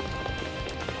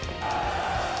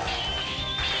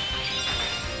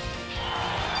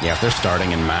 Yeah, if they're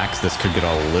starting in Max, this could get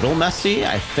a little messy.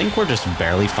 I think we're just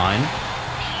barely fine.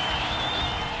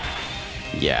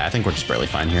 Yeah, I think we're just barely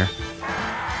fine here.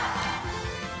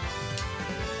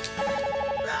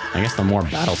 I guess the more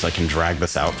battles I can drag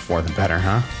this out for, the better,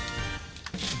 huh?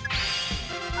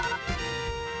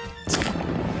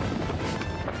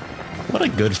 What a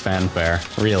good fanfare,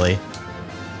 really.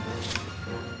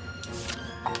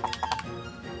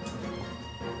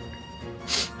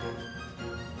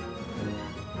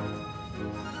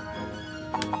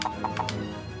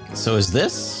 So is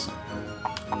this...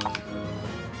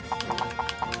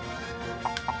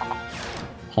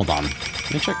 Hold on.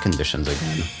 Let me check conditions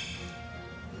again.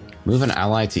 Move an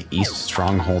ally to East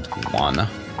Stronghold 1.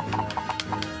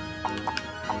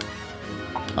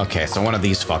 Okay, so one of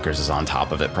these fuckers is on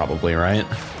top of it probably, right?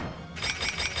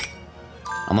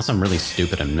 Unless I'm really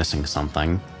stupid and missing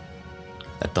something.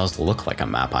 That does look like a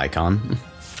map icon.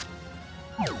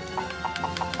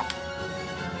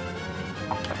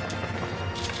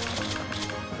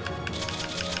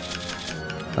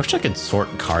 I wish I could sort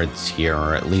cards here,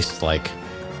 or at least, like,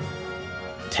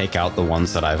 take out the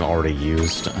ones that I've already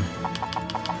used.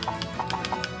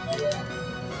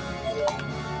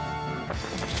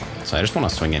 So I just want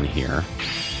to swing in here,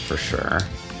 for sure.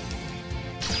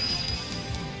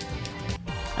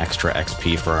 Extra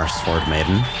XP for our Sword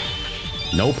Maiden.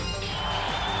 Nope.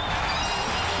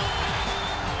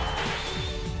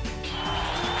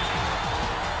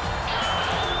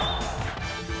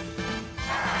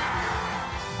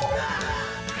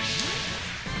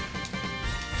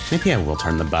 Maybe I will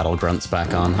turn the battle grunts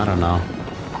back on, I don't know.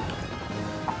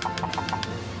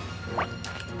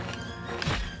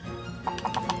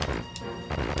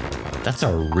 That's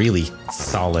a really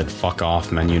solid fuck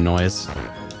off menu noise.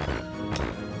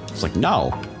 It's like,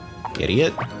 no,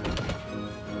 idiot.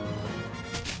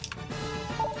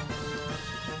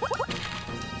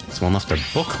 Someone left their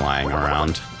book lying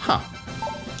around. Huh.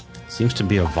 Seems to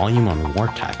be a volume on war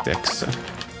tactics.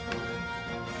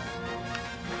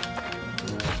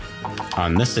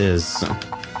 And this is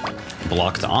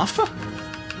blocked off?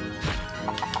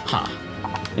 Huh.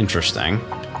 Interesting.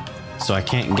 So I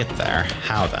can't get there.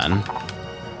 How then?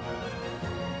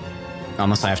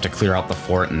 Unless I have to clear out the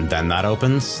fort and then that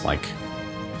opens? Like,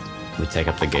 we take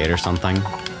up the gate or something?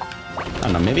 I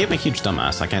don't know, maybe I'm a huge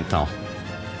dumbass, I can't tell.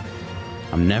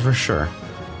 I'm never sure.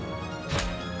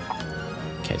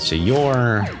 Okay, so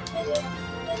you're...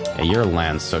 Yeah, you're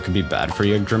land, so it could be bad for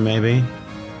Yggdra, maybe?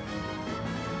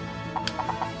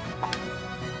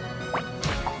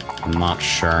 I'm not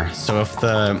sure. So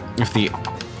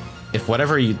if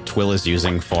whatever Twill is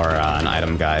using for an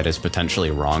item guide is potentially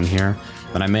wrong here,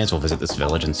 then I may as well visit this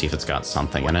village and see if it's got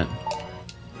something in it.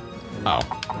 Oh,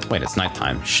 wait, it's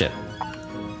nighttime. Shit.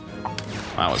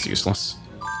 That was useless.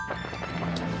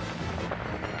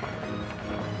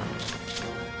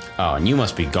 Oh, and you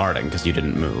must be guarding because you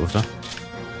didn't move.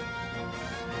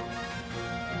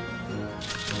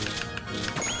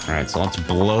 Alright, so let's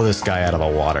blow this guy out of the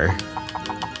water.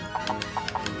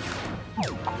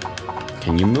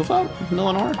 Can you move up,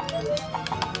 Millenor?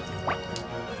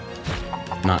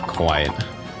 Not quite.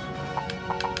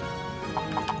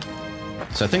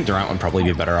 So I think Durant would probably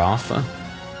be better off.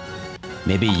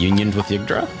 Maybe unioned with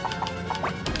Yggdra?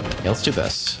 Yeah, let's do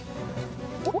this.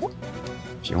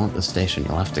 If you want the station,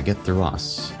 you'll have to get through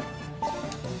us.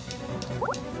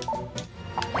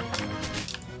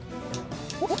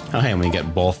 Oh hey, and we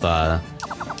get both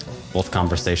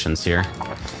conversations here.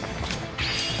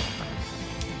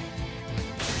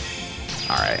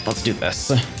 Alright, let's do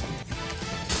this.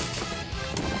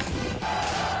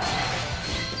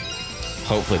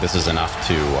 Hopefully this is enough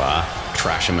to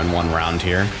trash him in one round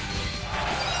here.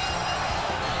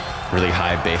 Really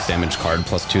high base damage card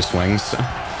plus 2 swings.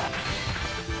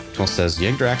 Twill says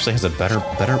Yggdra actually has a better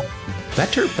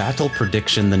battle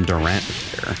prediction than Durant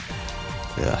here.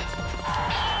 Yeah.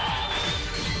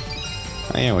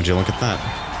 Oh yeah, would you look at that?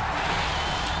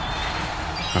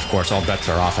 Of course, all bets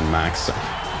are off in Max.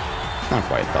 Not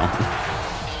quite, though.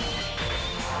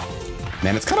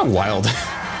 Man, it's kind of wild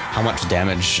how much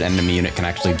damage an enemy unit can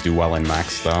actually do well in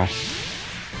Max, though.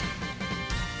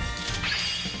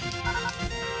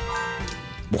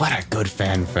 What a good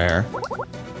fanfare.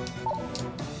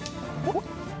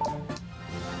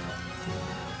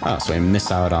 Oh, so we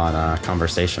miss out on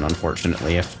conversation,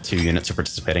 unfortunately, if 2 units are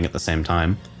participating at the same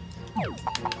time.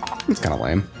 It's kind of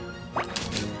lame.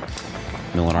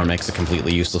 Milinar makes a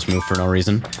completely useless move for no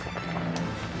reason.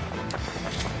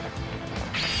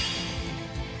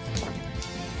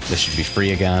 This should be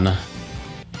free again.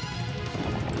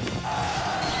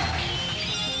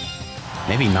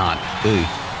 Maybe not. Ooh.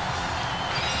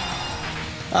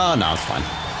 Oh, no, it's fine.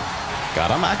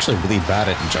 God, I'm actually really bad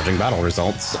at judging battle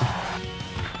results.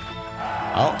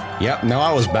 Oh, yep, no,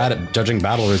 I was bad at judging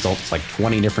battle results like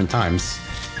 20 different times.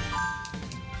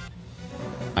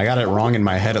 I got it wrong in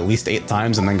my head at least 8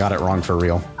 times and then got it wrong for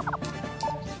real.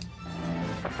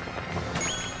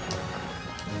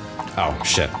 Oh,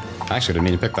 shit. I actually didn't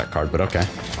mean to pick that card, but okay.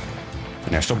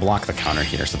 And I still block the counter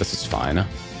here, so this is fine.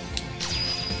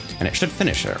 And it should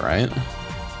finish it, right?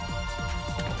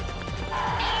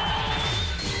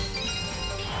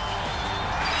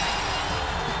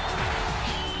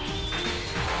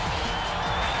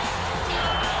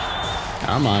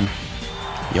 Come on.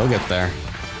 You'll get there.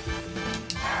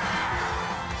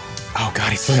 Oh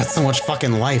god, he's still got so much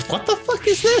fucking life. What the fuck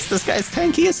is this? This guy's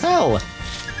tanky as hell.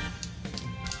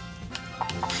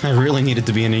 I really needed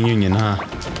to be in a union, huh?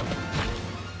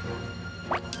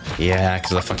 Yeah,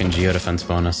 because of the fucking geo defense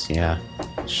bonus. Yeah.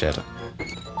 Shit.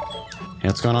 Hey,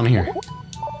 what's going on here?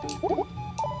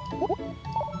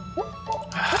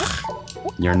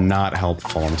 You're not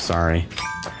helpful, I'm sorry.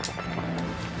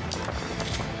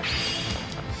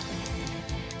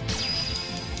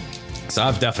 So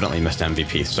I've definitely missed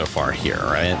MVP so far here,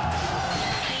 right?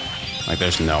 Like,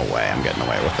 there's no way I'm getting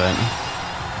away with it.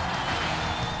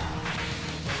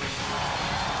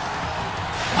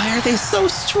 Why are they so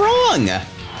strong?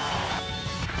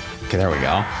 Okay, there we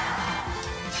go.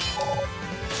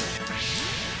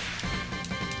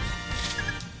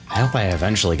 I hope I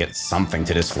eventually get something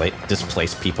to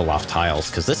displace people off tiles,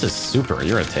 because this is super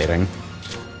irritating.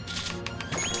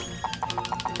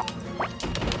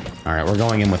 Alright, we're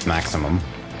going in with maximum.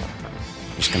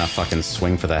 Just gonna fucking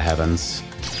swing for the heavens.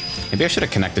 Maybe I should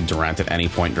have connected Durant at any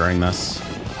point during this.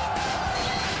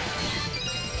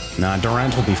 Nah,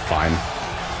 Durant will be fine.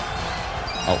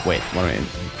 Oh, wait, what do I mean?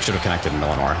 Should have connected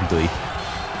Milinar.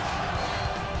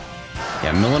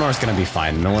 Yeah, Milinor's gonna be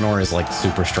fine. Milinar is, like,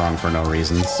 super strong for no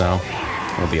reason, so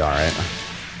we'll be alright.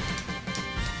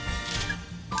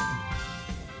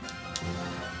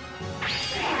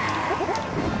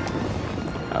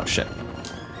 Oh, shit.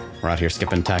 We're out here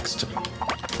skipping text.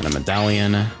 And a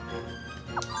medallion.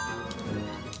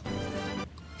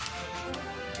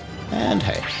 And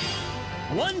hey.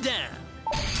 One down!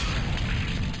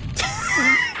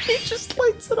 He just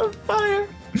lights it on fire.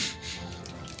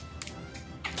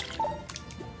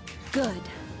 Good.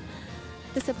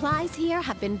 The supplies here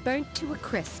have been burnt to a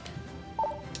crisp.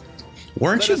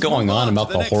 Weren't you going on about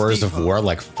the horrors of war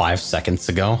like 5 seconds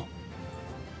ago?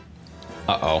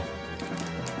 Uh-oh.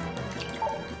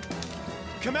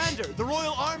 Commander, the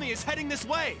Royal Army is heading this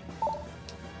way!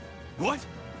 What?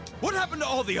 What happened to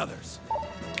all the others?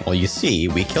 Well, you see,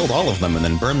 we killed all of them and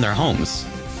then burned their homes.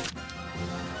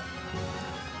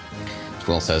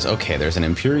 Will says, okay, there's an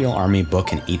Imperial Army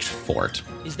book in each fort.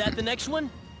 Is that the next one?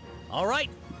 All right,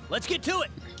 let's get to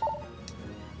it.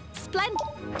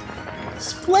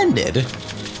 Splendid?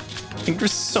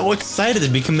 Yggdra's so excited to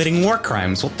be committing war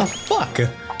crimes. What the fuck?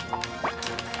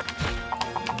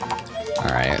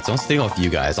 Alright, so let's deal with you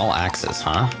guys. All axes,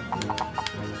 huh?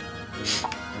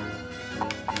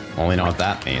 Well, we know what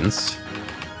that means.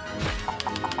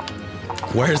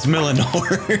 Where's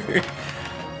Milinar?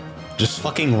 Just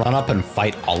fucking run up and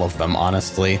fight all of them,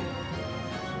 honestly.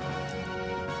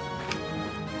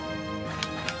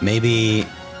 Maybe...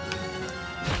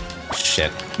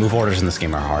 Shit. Move orders in this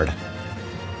game are hard.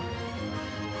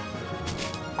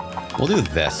 We'll do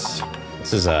this.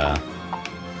 This is a...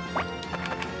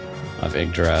 of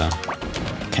Yggdra.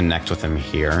 Connect with him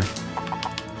here.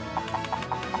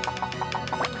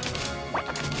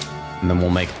 And then we'll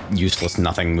make useless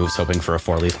nothing moves hoping for a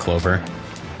 4-leaf clover.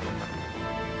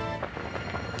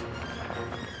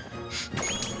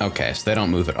 Okay, so they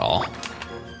don't move at all.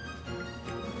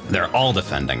 They're all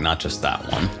defending, not just that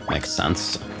one. Makes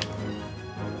sense.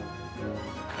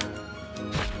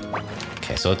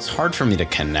 Okay, so it's hard for me to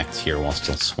connect here while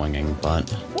still swinging,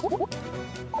 but...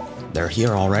 They're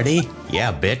here already?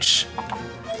 Yeah, bitch.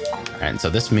 Alright,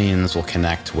 so this means we'll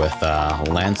connect with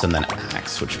Lance and then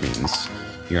Axe, which means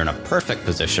you're in a perfect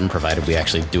position, provided we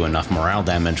actually do enough morale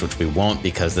damage, which we won't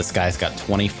because this guy's got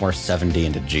 2470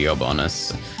 into Geo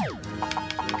bonus.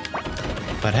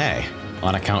 But hey,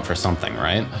 on account for something,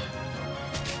 right?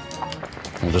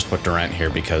 We'll just put Durant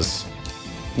here because,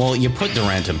 well, you put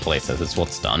Durant in places, it's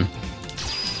what's done.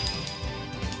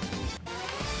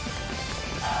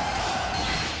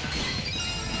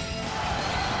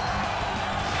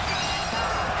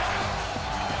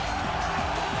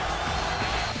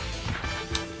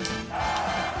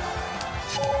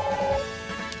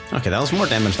 Okay, that was more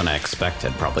damage than I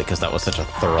expected, probably because that was such a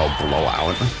thorough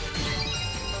blowout.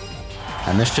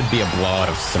 And this should be a blowout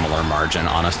of similar margin,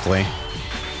 honestly.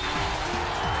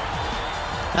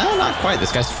 Not quite.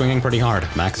 This guy's swinging pretty hard.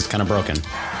 Max is kind of broken.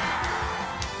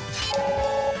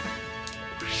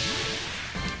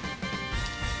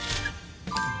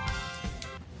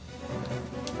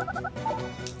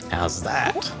 How's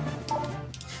that?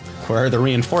 Where are the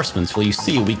reinforcements? Well, you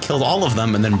see, we killed all of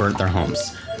them and then burnt their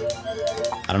homes.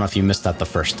 I don't know if you missed that the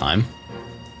first time,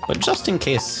 but just in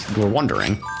case you were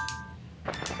wondering.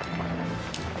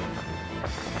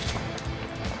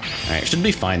 Alright, should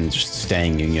be fine just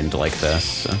staying unioned like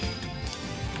this.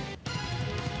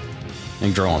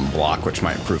 Yggdra on block, which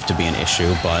might prove to be an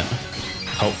issue, but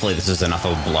hopefully this is enough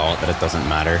of a blowout that it doesn't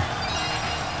matter.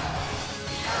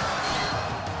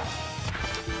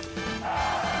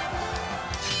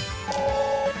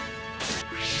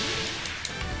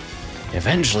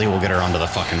 Eventually we'll get her onto the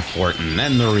fucking fort, and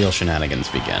then the real shenanigans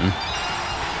begin.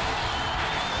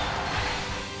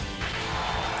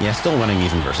 Yeah, still winning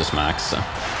even versus Max.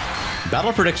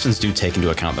 Battle predictions do take into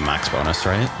account the Max bonus,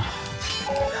 right?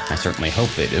 I certainly hope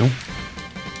they do.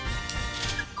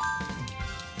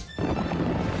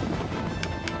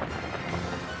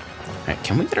 Alright,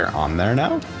 can we get her on there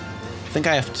now? I think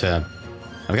I have to...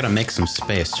 I've got to make some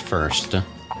space first.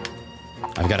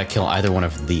 I've got to kill either one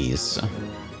of these.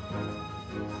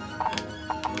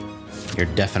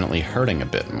 You're definitely hurting a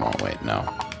bit more. Wait, no.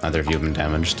 Neither of you have been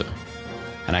damaged.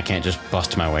 And I can't just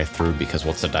bust my way through because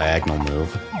what's a diagonal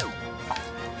move?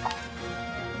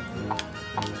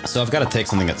 So I've got to take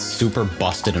something that's super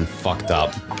busted and fucked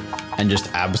up and just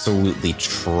absolutely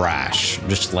trash.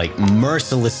 Just like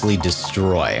mercilessly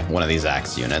destroy one of these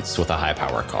axe units with a high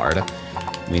power card.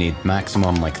 We need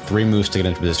maximum like 3 moves to get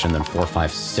into position, then 4,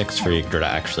 5, 6 for Yggdra to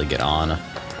actually get on.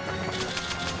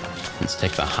 Let's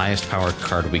take the highest powered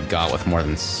card we got with more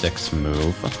than 6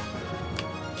 move.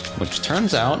 Which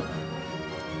turns out...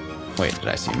 Wait, did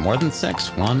I see more than 6?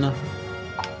 1,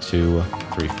 2,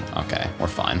 3... Okay, we're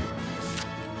fine.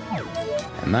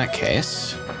 In that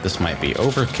case, this might be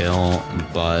overkill,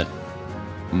 but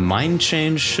Mind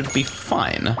Change should be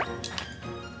fine.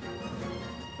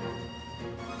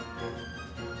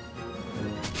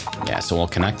 Yeah, so we'll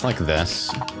connect like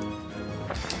this.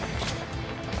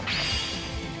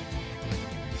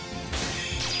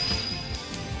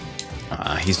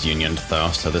 He's unioned though,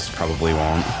 so this probably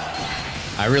won't.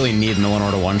 I really need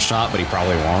Millinor to one-shot, but he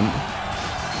probably won't.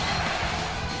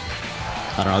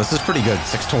 I don't know, this is pretty good.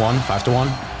 6 to 1, 5 to 1.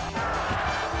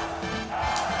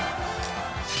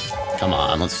 Come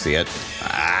on, let's see it.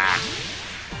 Ah.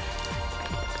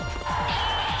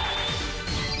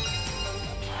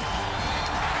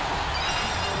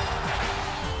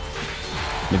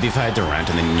 Maybe if I had Durant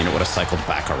and then unit would have cycled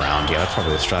back around. Yeah, that's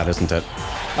probably the strat, isn't it?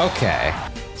 Okay.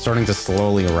 Starting to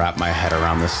slowly wrap my head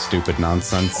around this stupid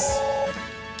nonsense.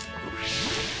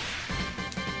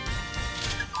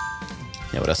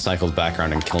 Yeah, would have cycled back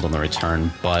around and killed on the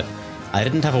return, but I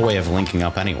didn't have a way of linking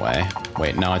up anyway.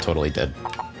 Wait, no, I totally did.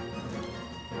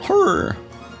 Horror!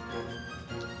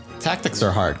 Tactics are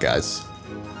hard, guys.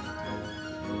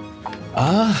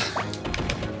 I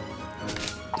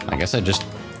guess I just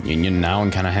union now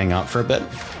and kind of hang out for a bit.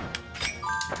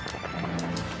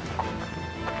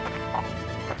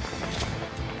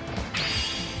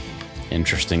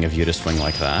 Interesting of you to swing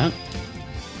like that.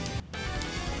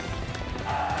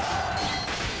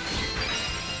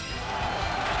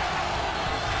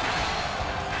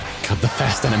 God, the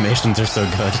fast animations are so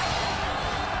good.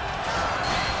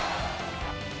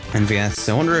 And VS,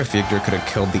 I wonder if Yggdra could have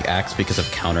killed the axe because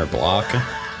of counter block.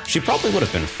 She probably would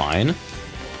have been fine.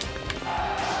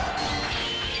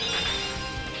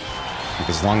 Like,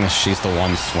 as long as she's the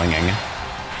one swinging.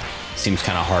 Seems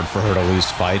kind of hard for her to lose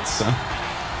fights.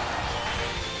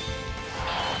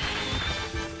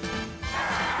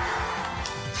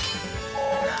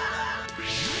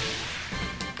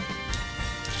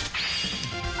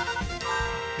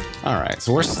 Alright,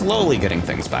 so we're slowly getting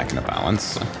things back into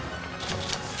balance.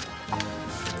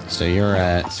 So you're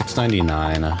at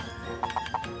 699.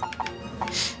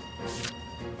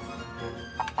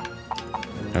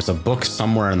 There's a book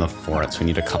somewhere in the forest. We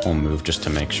need a couple move just to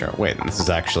make sure. Wait, this is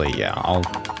actually, yeah,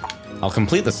 I'll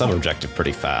complete the sub-objective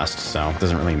pretty fast, so it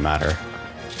doesn't really matter.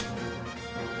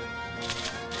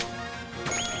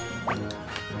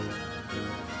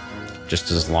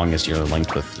 Just as long as you're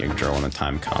linked with Yggdra when the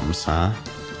time comes, huh?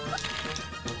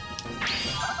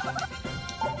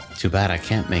 Too bad I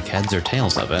can't make heads or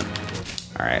tails of it.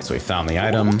 Alright, so we found the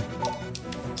item.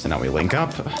 So now we link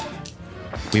up.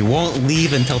 We won't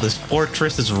leave until this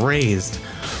fortress is razed.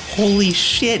 Holy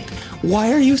shit!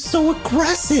 Why are you so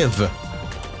aggressive?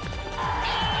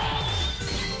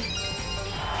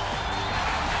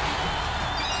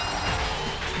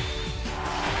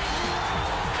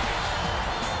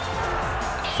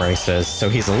 Frey says, so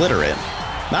he's illiterate.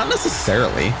 Not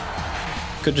necessarily.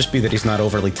 Could just be that he's not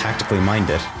overly tactically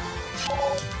minded.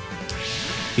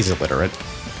 He's illiterate.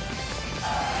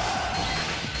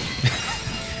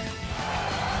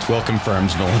 Well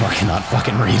confirmed, Nolanor cannot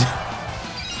fucking read.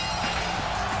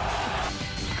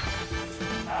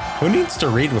 Who needs to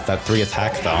read with that 3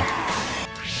 attack, though?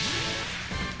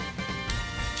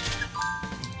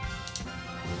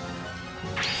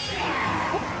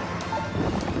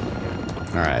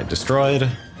 Alright, destroyed.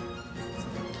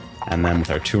 And then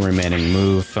with our 2 remaining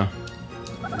move,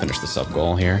 finish the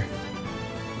sub-goal here.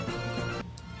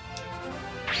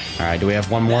 Alright, do we have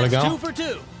one more to go? 2 for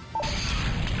 2.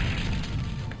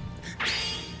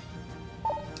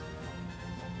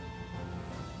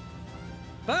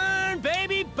 Burn,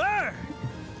 baby, burn!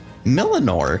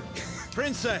 Millinor!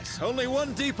 Princess, only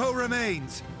 1 depot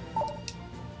remains.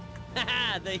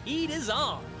 Haha, the heat is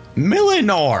on.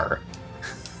 Millinor!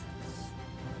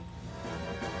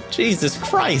 Jesus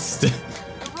Christ! The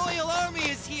Royal Army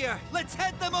is here! Let's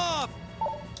head them off!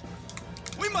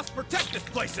 We must protect this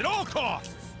place at all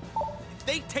costs! If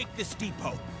they take this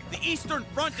depot, the Eastern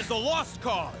Front is a lost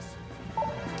cause!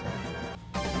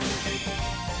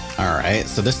 Alright,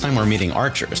 so this time we're meeting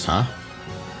archers, huh?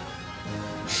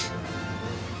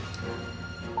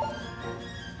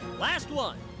 Last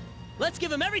one. Let's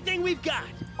give him everything we've got.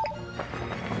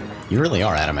 You really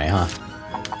are anime, huh?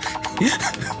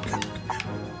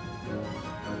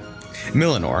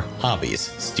 Millinor, hobbies,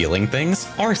 stealing things,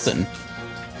 arson.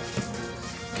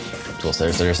 Cool,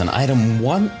 so there's an item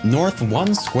north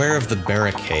 1 square of the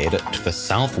barricade to the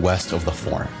southwest of the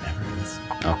fort.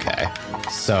 Okay,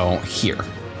 so here.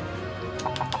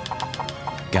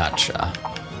 Gotcha.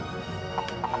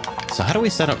 So how do we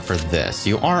set up for this?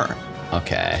 You are...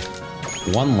 Okay.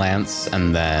 1 lance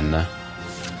and then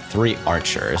 3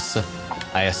 archers.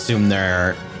 I assume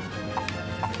they're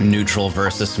neutral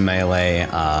versus melee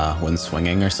when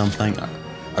swinging or something.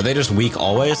 Are they just weak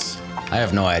always? I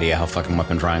have no idea how fucking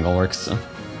weapon triangle works.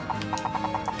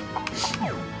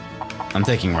 I'm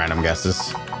taking random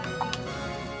guesses.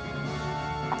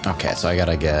 Okay, so I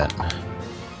gotta get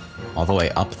all the way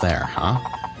up there, huh?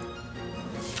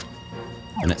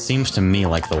 And it seems to me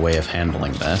like the way of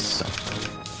handling this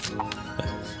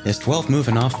is 12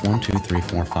 moving off. 1, 2, 3,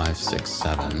 4, 5, 6,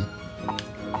 7.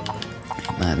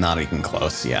 Not even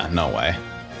close. Yeah, no way.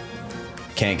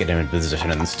 Can't get him in position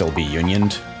and still be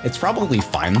unioned. It's probably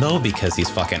fine though, because he's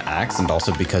fucking axe, and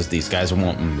also because these guys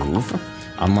won't move.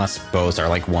 Unless bows are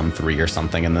like 1-3 or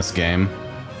something in this game.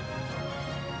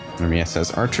 It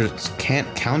says archers can't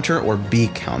counter or be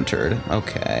countered.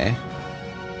 Okay.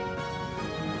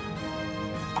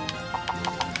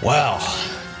 Wow.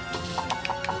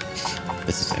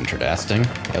 This is interesting.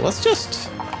 Okay, let's just...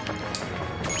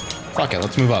 Fuck it,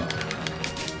 let's move up.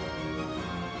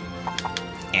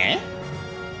 Eh?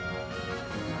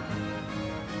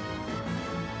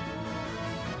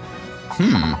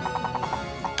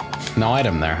 No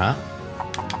item there, huh?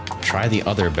 Try the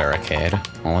other barricade.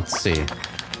 Well, let's see.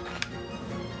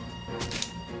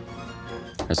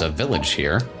 There's a village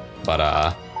here, but,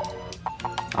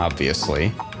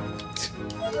 obviously.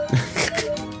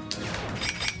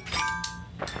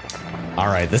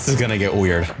 Alright, this is gonna get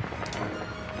weird.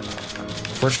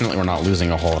 Fortunately, we're not losing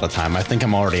a whole lot of time. I think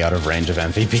I'm already out of range of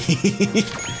MVP.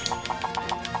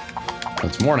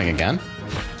 It's morning again.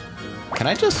 Can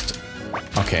I just...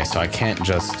 Okay, so I can't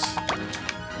just...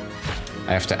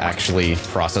 I have to actually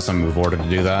process a move order to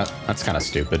do that. That's kind of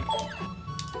stupid.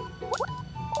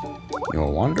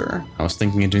 You'll wonder. I was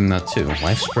thinking of doing that too.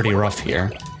 Life's pretty rough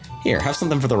here. Here, have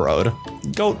something for the road.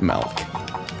 Goat milk.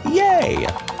 Yay!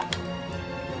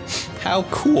 How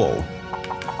cool.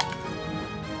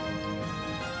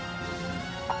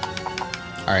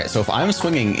 Alright, so if I'm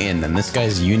swinging in, then this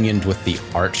guy's unioned with the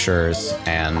archers,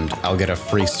 and I'll get a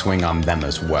free swing on them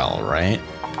as well, right?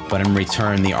 But in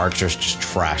return, the archers just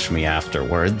trash me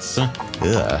afterwards.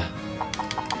 Ugh.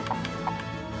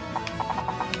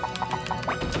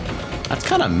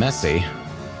 kind of messy.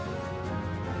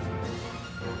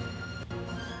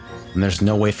 And there's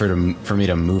no way for me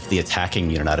to move the attacking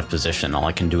unit out of position. All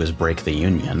I can do is break the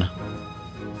Union.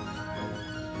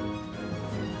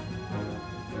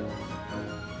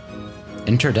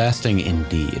 Interdasting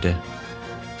indeed.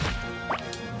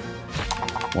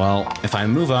 Well, if I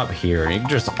move up here,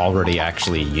 Yggdra's already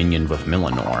actually unioned with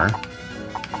Millenor,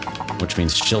 which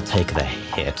means she'll take the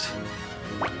hit,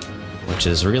 which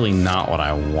is really not what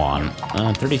I want.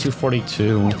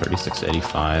 3242,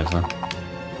 3685.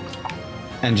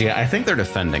 And yeah, I think they're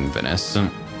defending Venice.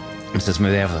 It says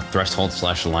maybe they have a threshold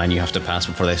 / line you have to pass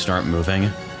before they start moving.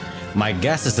 My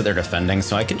guess is that they're defending,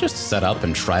 so I can just set up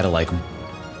and try to like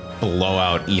blow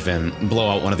out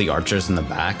one of the archers in the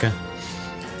back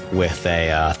with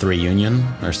a 3 Union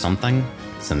or something.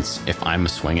 Since if I'm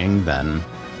swinging, then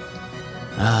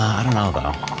I don't know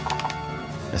though.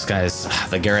 This guy's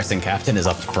the garrison captain is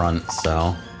up front,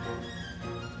 so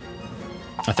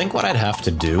I think what I'd have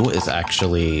to do is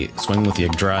actually swing with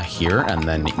Yggdra here and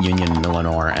then Union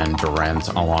Millenor and Durant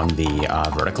along the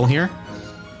vertical here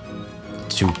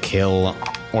to kill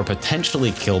or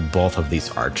potentially kill both of these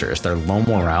archers. They're low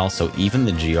morale, so even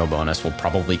the Geo bonus will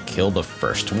probably kill the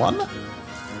first one.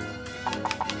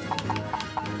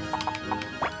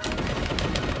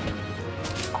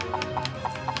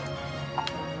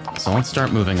 So let's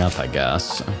start moving up, I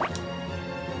guess.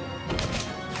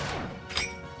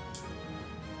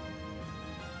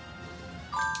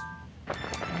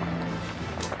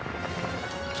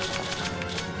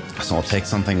 So I'll take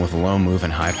something with low move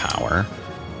and high power.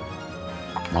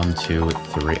 1, 2,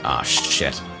 3. Ah,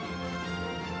 shit.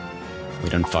 We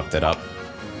done fucked it up.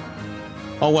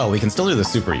 Oh well, we can still do the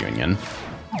Super Union.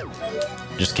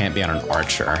 Just can't be on an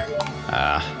archer.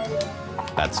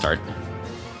 Bad start.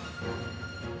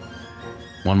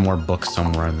 One more book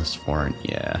somewhere in this fort.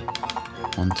 Yeah.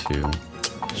 1, 2.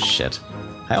 Shit.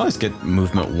 I always get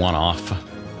movement 1 off.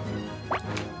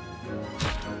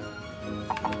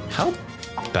 How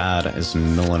bad is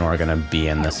Millenor gonna be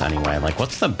in this anyway? Like,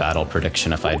 what's the battle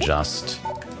prediction if I just...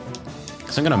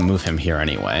 Because I'm gonna move him here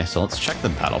anyway, so let's check the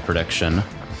battle prediction.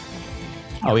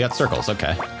 Oh, we got circles,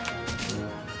 okay.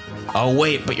 Oh,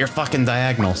 wait, but you're fucking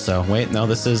diagonal, so... Wait, no,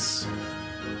 this is...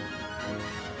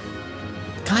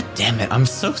 God damn it, I'm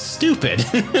so stupid!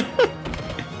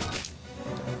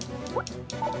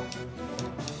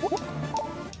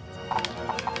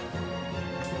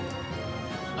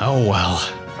 Oh,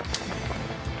 well.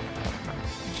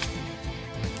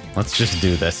 Let's just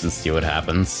do this and see what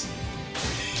happens.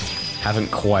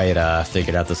 Haven't quite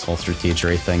figured out this whole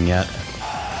strategery thing yet.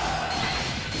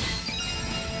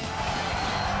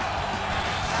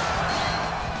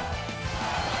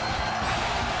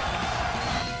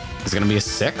 Is it gonna be a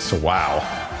 6? Wow.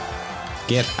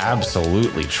 Get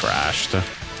absolutely trashed.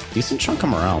 Decent chunk of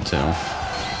morale, too.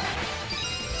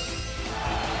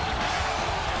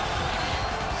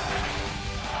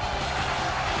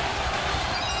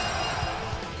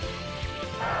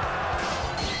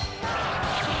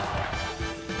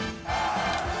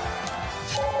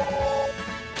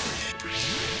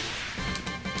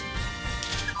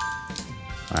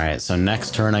 Alright, so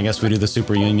next turn, I guess we do the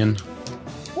Super Union.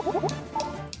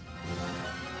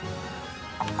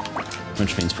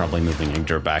 Which means probably moving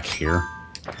Yggdra back here.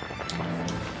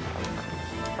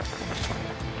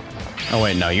 Oh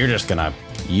wait, no, you're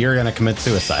gonna commit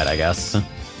suicide, I guess.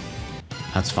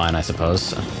 That's fine, I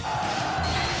suppose.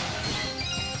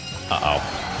 Uh-oh.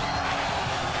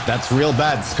 That's real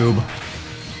bad, Scoob.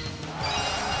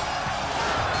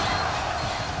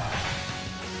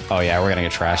 Oh yeah, we're gonna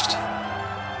get trashed.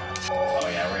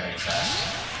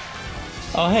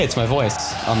 Oh hey, it's my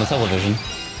voice on the television.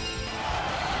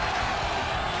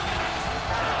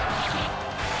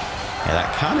 Yeah,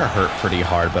 that counter hurt pretty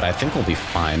hard, but I think we'll be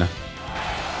fine.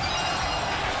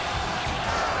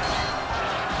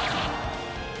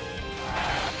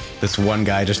 This one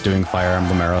guy just doing Fire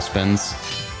Emblem arrow spins.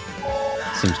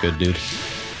 Seems good, dude.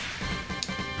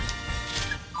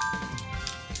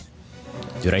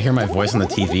 Dude, I hear my voice on the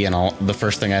TV and the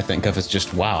first thing I think of is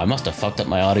just, wow, I must have fucked up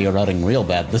my audio routing real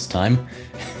bad this time.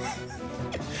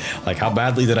 Like, how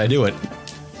badly did I do it?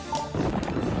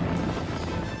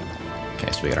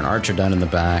 Okay, so we got an archer down in the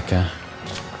back.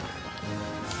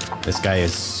 This guy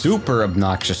is super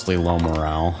obnoxiously low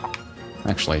morale.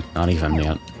 Actually, not even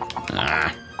yet.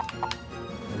 Ah.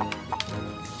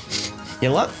 Yeah,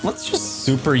 let's just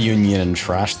Super Union and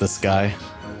trash this guy.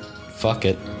 Fuck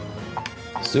it.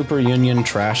 Super Union,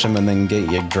 trash him, and then get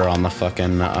Yggdra on the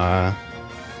fucking,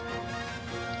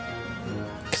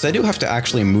 Because I do have to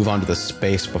actually move onto the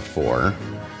space before.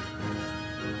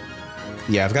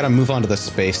 Yeah, I've got to move on to the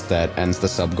space that ends the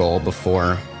sub-goal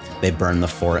before they burn the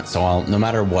fort, so no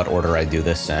matter what order I do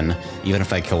this in, even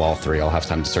if I kill all three, I'll have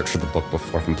time to search for the book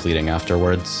before completing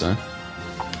afterwards.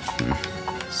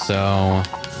 So...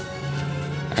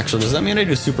 Actually, does that mean I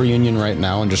do Super Union right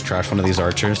now and just trash one of these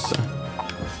archers?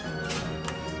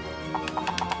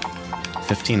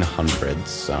 1500,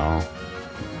 so...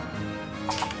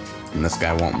 And this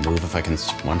guy won't move if I can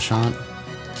one-shot?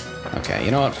 Okay,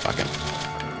 you know what? Fuck it.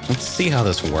 Let's see how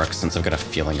this works since I've got a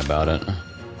feeling about it.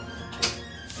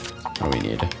 What do we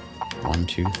need? 1,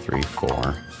 2, 3,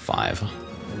 4, 5.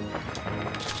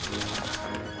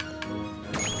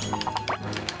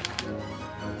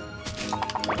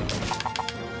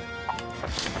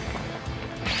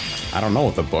 I don't know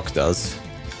what the book does,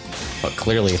 but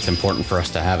clearly it's important for us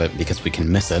to have it because we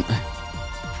can miss it.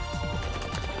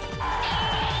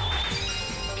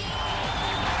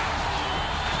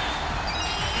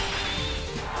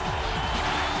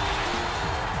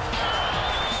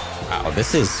 Wow,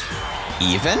 this is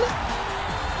even?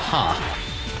 Huh.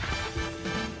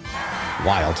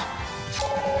 Wild.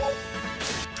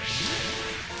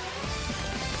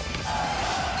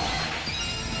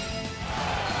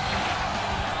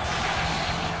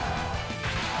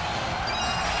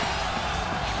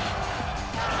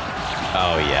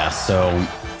 Oh yeah, so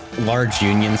large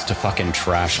unions to fucking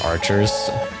trash archers.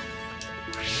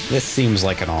 This seems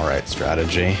like an alright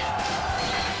strategy.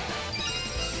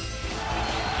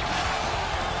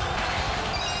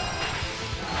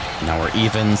 Now we're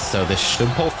even, so this should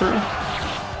pull through?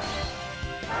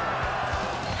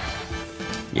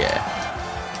 Yeah.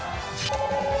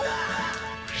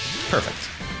 Perfect.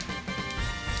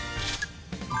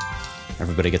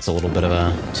 Everybody gets a little bit of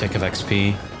a tick of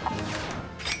XP.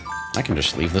 I can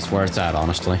just leave this where it's at,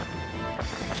 honestly.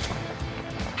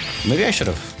 Maybe I should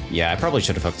have... Yeah, I probably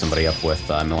should have hooked somebody up with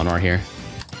Millenor here.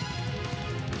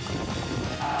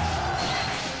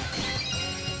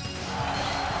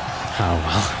 Oh,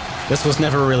 well. This was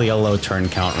never really a low turn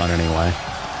count run anyway.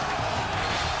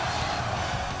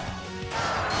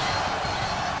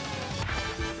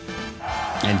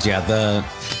 And yeah, the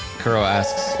Kuro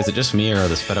asks, is it just me or are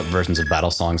the sped up versions of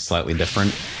battle songs slightly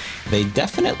different? They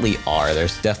definitely are.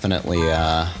 There's definitely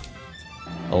a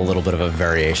little bit of a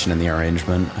variation in the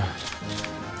arrangement.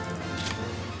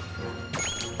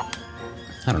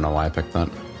 I don't know why I picked that.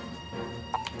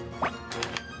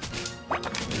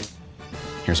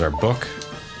 Here's our book.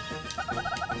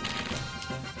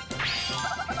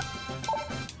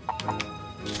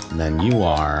 And then you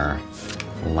are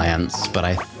Lance, but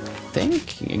I think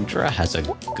Yggdra has a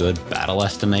good battle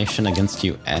estimation against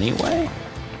you anyway?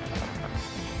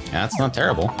 Yeah, that's not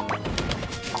terrible.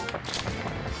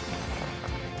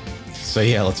 So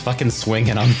yeah, let's fucking swing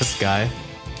in on this guy.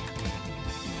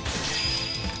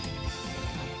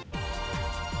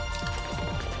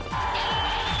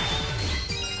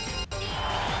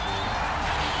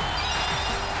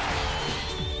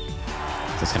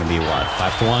 Is this gonna be what,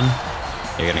 5-1?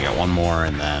 You're gonna get one more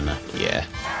and then, yeah.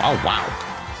 Oh wow,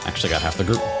 actually got half the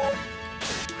group.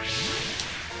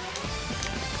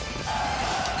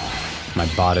 My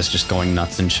bot is just going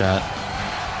nuts in chat.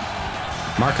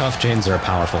 Markov chains are a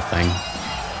powerful thing.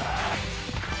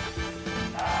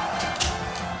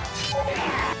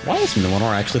 Why is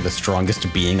Millenor actually the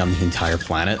strongest being on the entire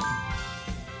planet?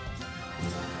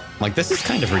 Like, this is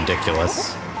kind of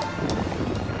ridiculous.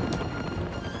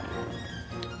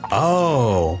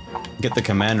 Oh, get the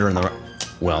commander in the...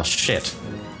 Well, shit.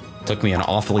 Took me an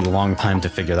awfully long time to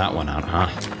figure that one out, huh?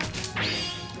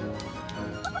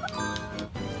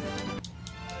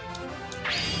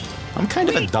 I'm kind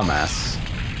of a dumbass.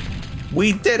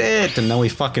 We did it! And now we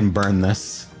fucking burn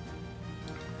this.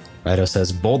 Rido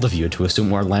says, bold of you to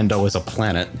assume Orlando is a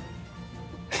planet.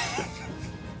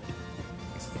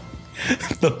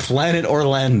 The planet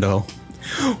Orlando.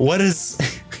 What is...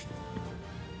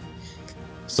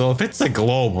 So if it's a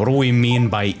globe, what do we mean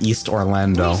by East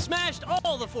Orlando? We smashed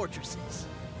all the fortresses.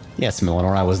 Yes,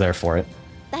 Millenor, I was there for it.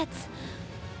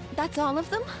 That's all of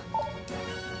them?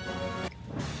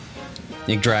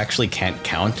 Yggdra actually can't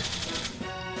count.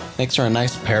 Makes her a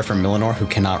nice pair for Millenor who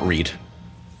cannot read.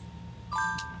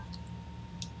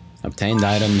 Obtained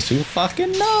items, who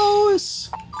fucking knows?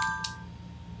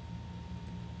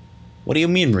 What do you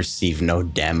mean receive no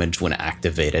damage when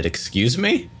activated? Excuse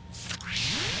me?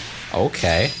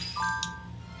 Okay.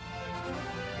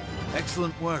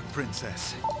 Excellent work,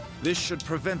 Princess. This should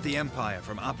prevent the Empire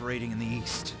from operating in the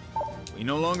East. We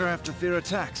no longer have to fear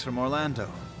attacks from Orlando.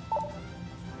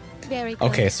 Very good.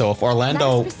 Okay, so if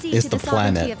Orlando is the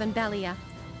planet, of Enbelia.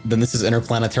 then this is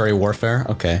interplanetary warfare?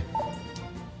 Okay.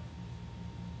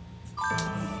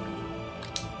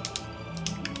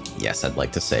 Yes, I'd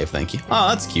like to save, thank you. Oh,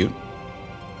 that's cute.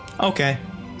 Okay.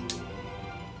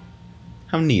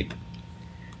 How neat.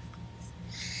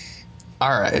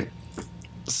 Alright.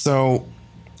 So,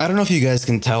 I don't know if you guys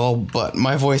can tell, but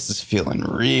my voice is feeling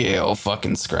real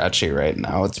fucking scratchy right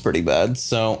now. It's pretty bad,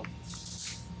 so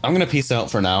I'm gonna peace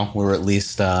out for now. We're at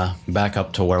least back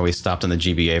up to where we stopped in the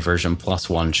GBA version plus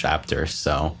 1 chapter,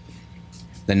 so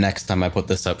the next time I put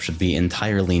this up should be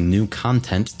entirely new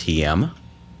content, TM.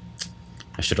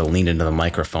 I should have leaned into the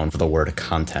microphone for the word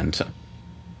content.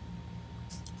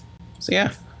 So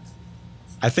yeah.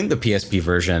 I think the PSP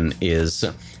version is,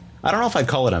 I don't know if I'd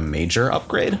call it a major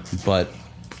upgrade, but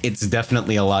it's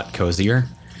definitely a lot cozier,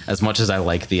 as much as I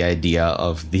like the idea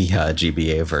of the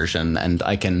GBA version, and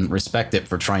I can respect it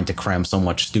for trying to cram so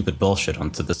much stupid bullshit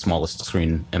onto the smallest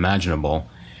screen imaginable.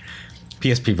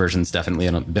 PSP version's definitely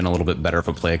been a little bit better of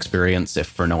a play experience, if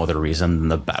for no other reason than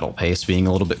the battle pace being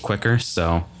a little bit quicker,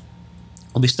 so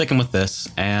I'll be sticking with this,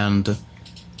 and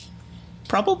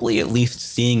probably at least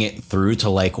seeing it through to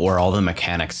like where all the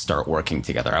mechanics start working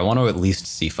together. I want to at least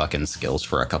see fucking skills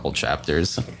for a couple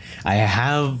chapters. I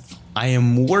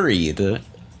am worried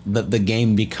that the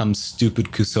game becomes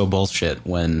stupid Kuso bullshit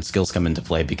when skills come into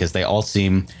play, because they all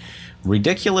seem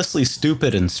ridiculously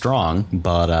stupid and strong,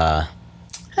 but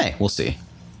hey, we'll see.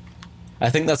 I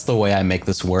think that's the way I make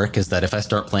this work, is that if I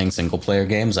start playing single player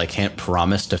games, I can't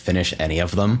promise to finish any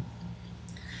of them,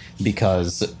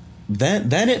 because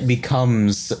then it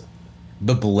becomes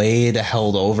the blade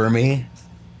held over me.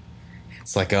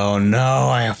 It's like, oh no,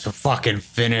 I have to fucking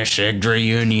finish Yggdra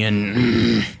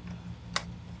Union.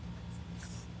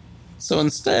 So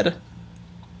instead,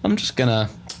 I'm just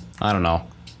gonna, I don't know.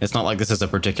 It's not like this is a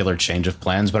particular change of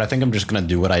plans, but I think I'm just gonna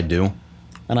do what I do.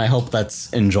 And I hope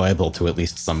that's enjoyable to at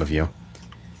least some of you.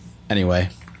 Anyway,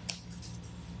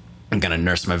 I'm gonna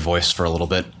nurse my voice for a little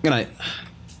bit. Good night.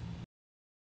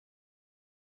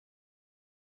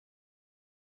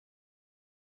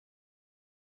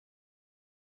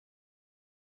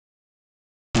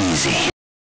 Easy.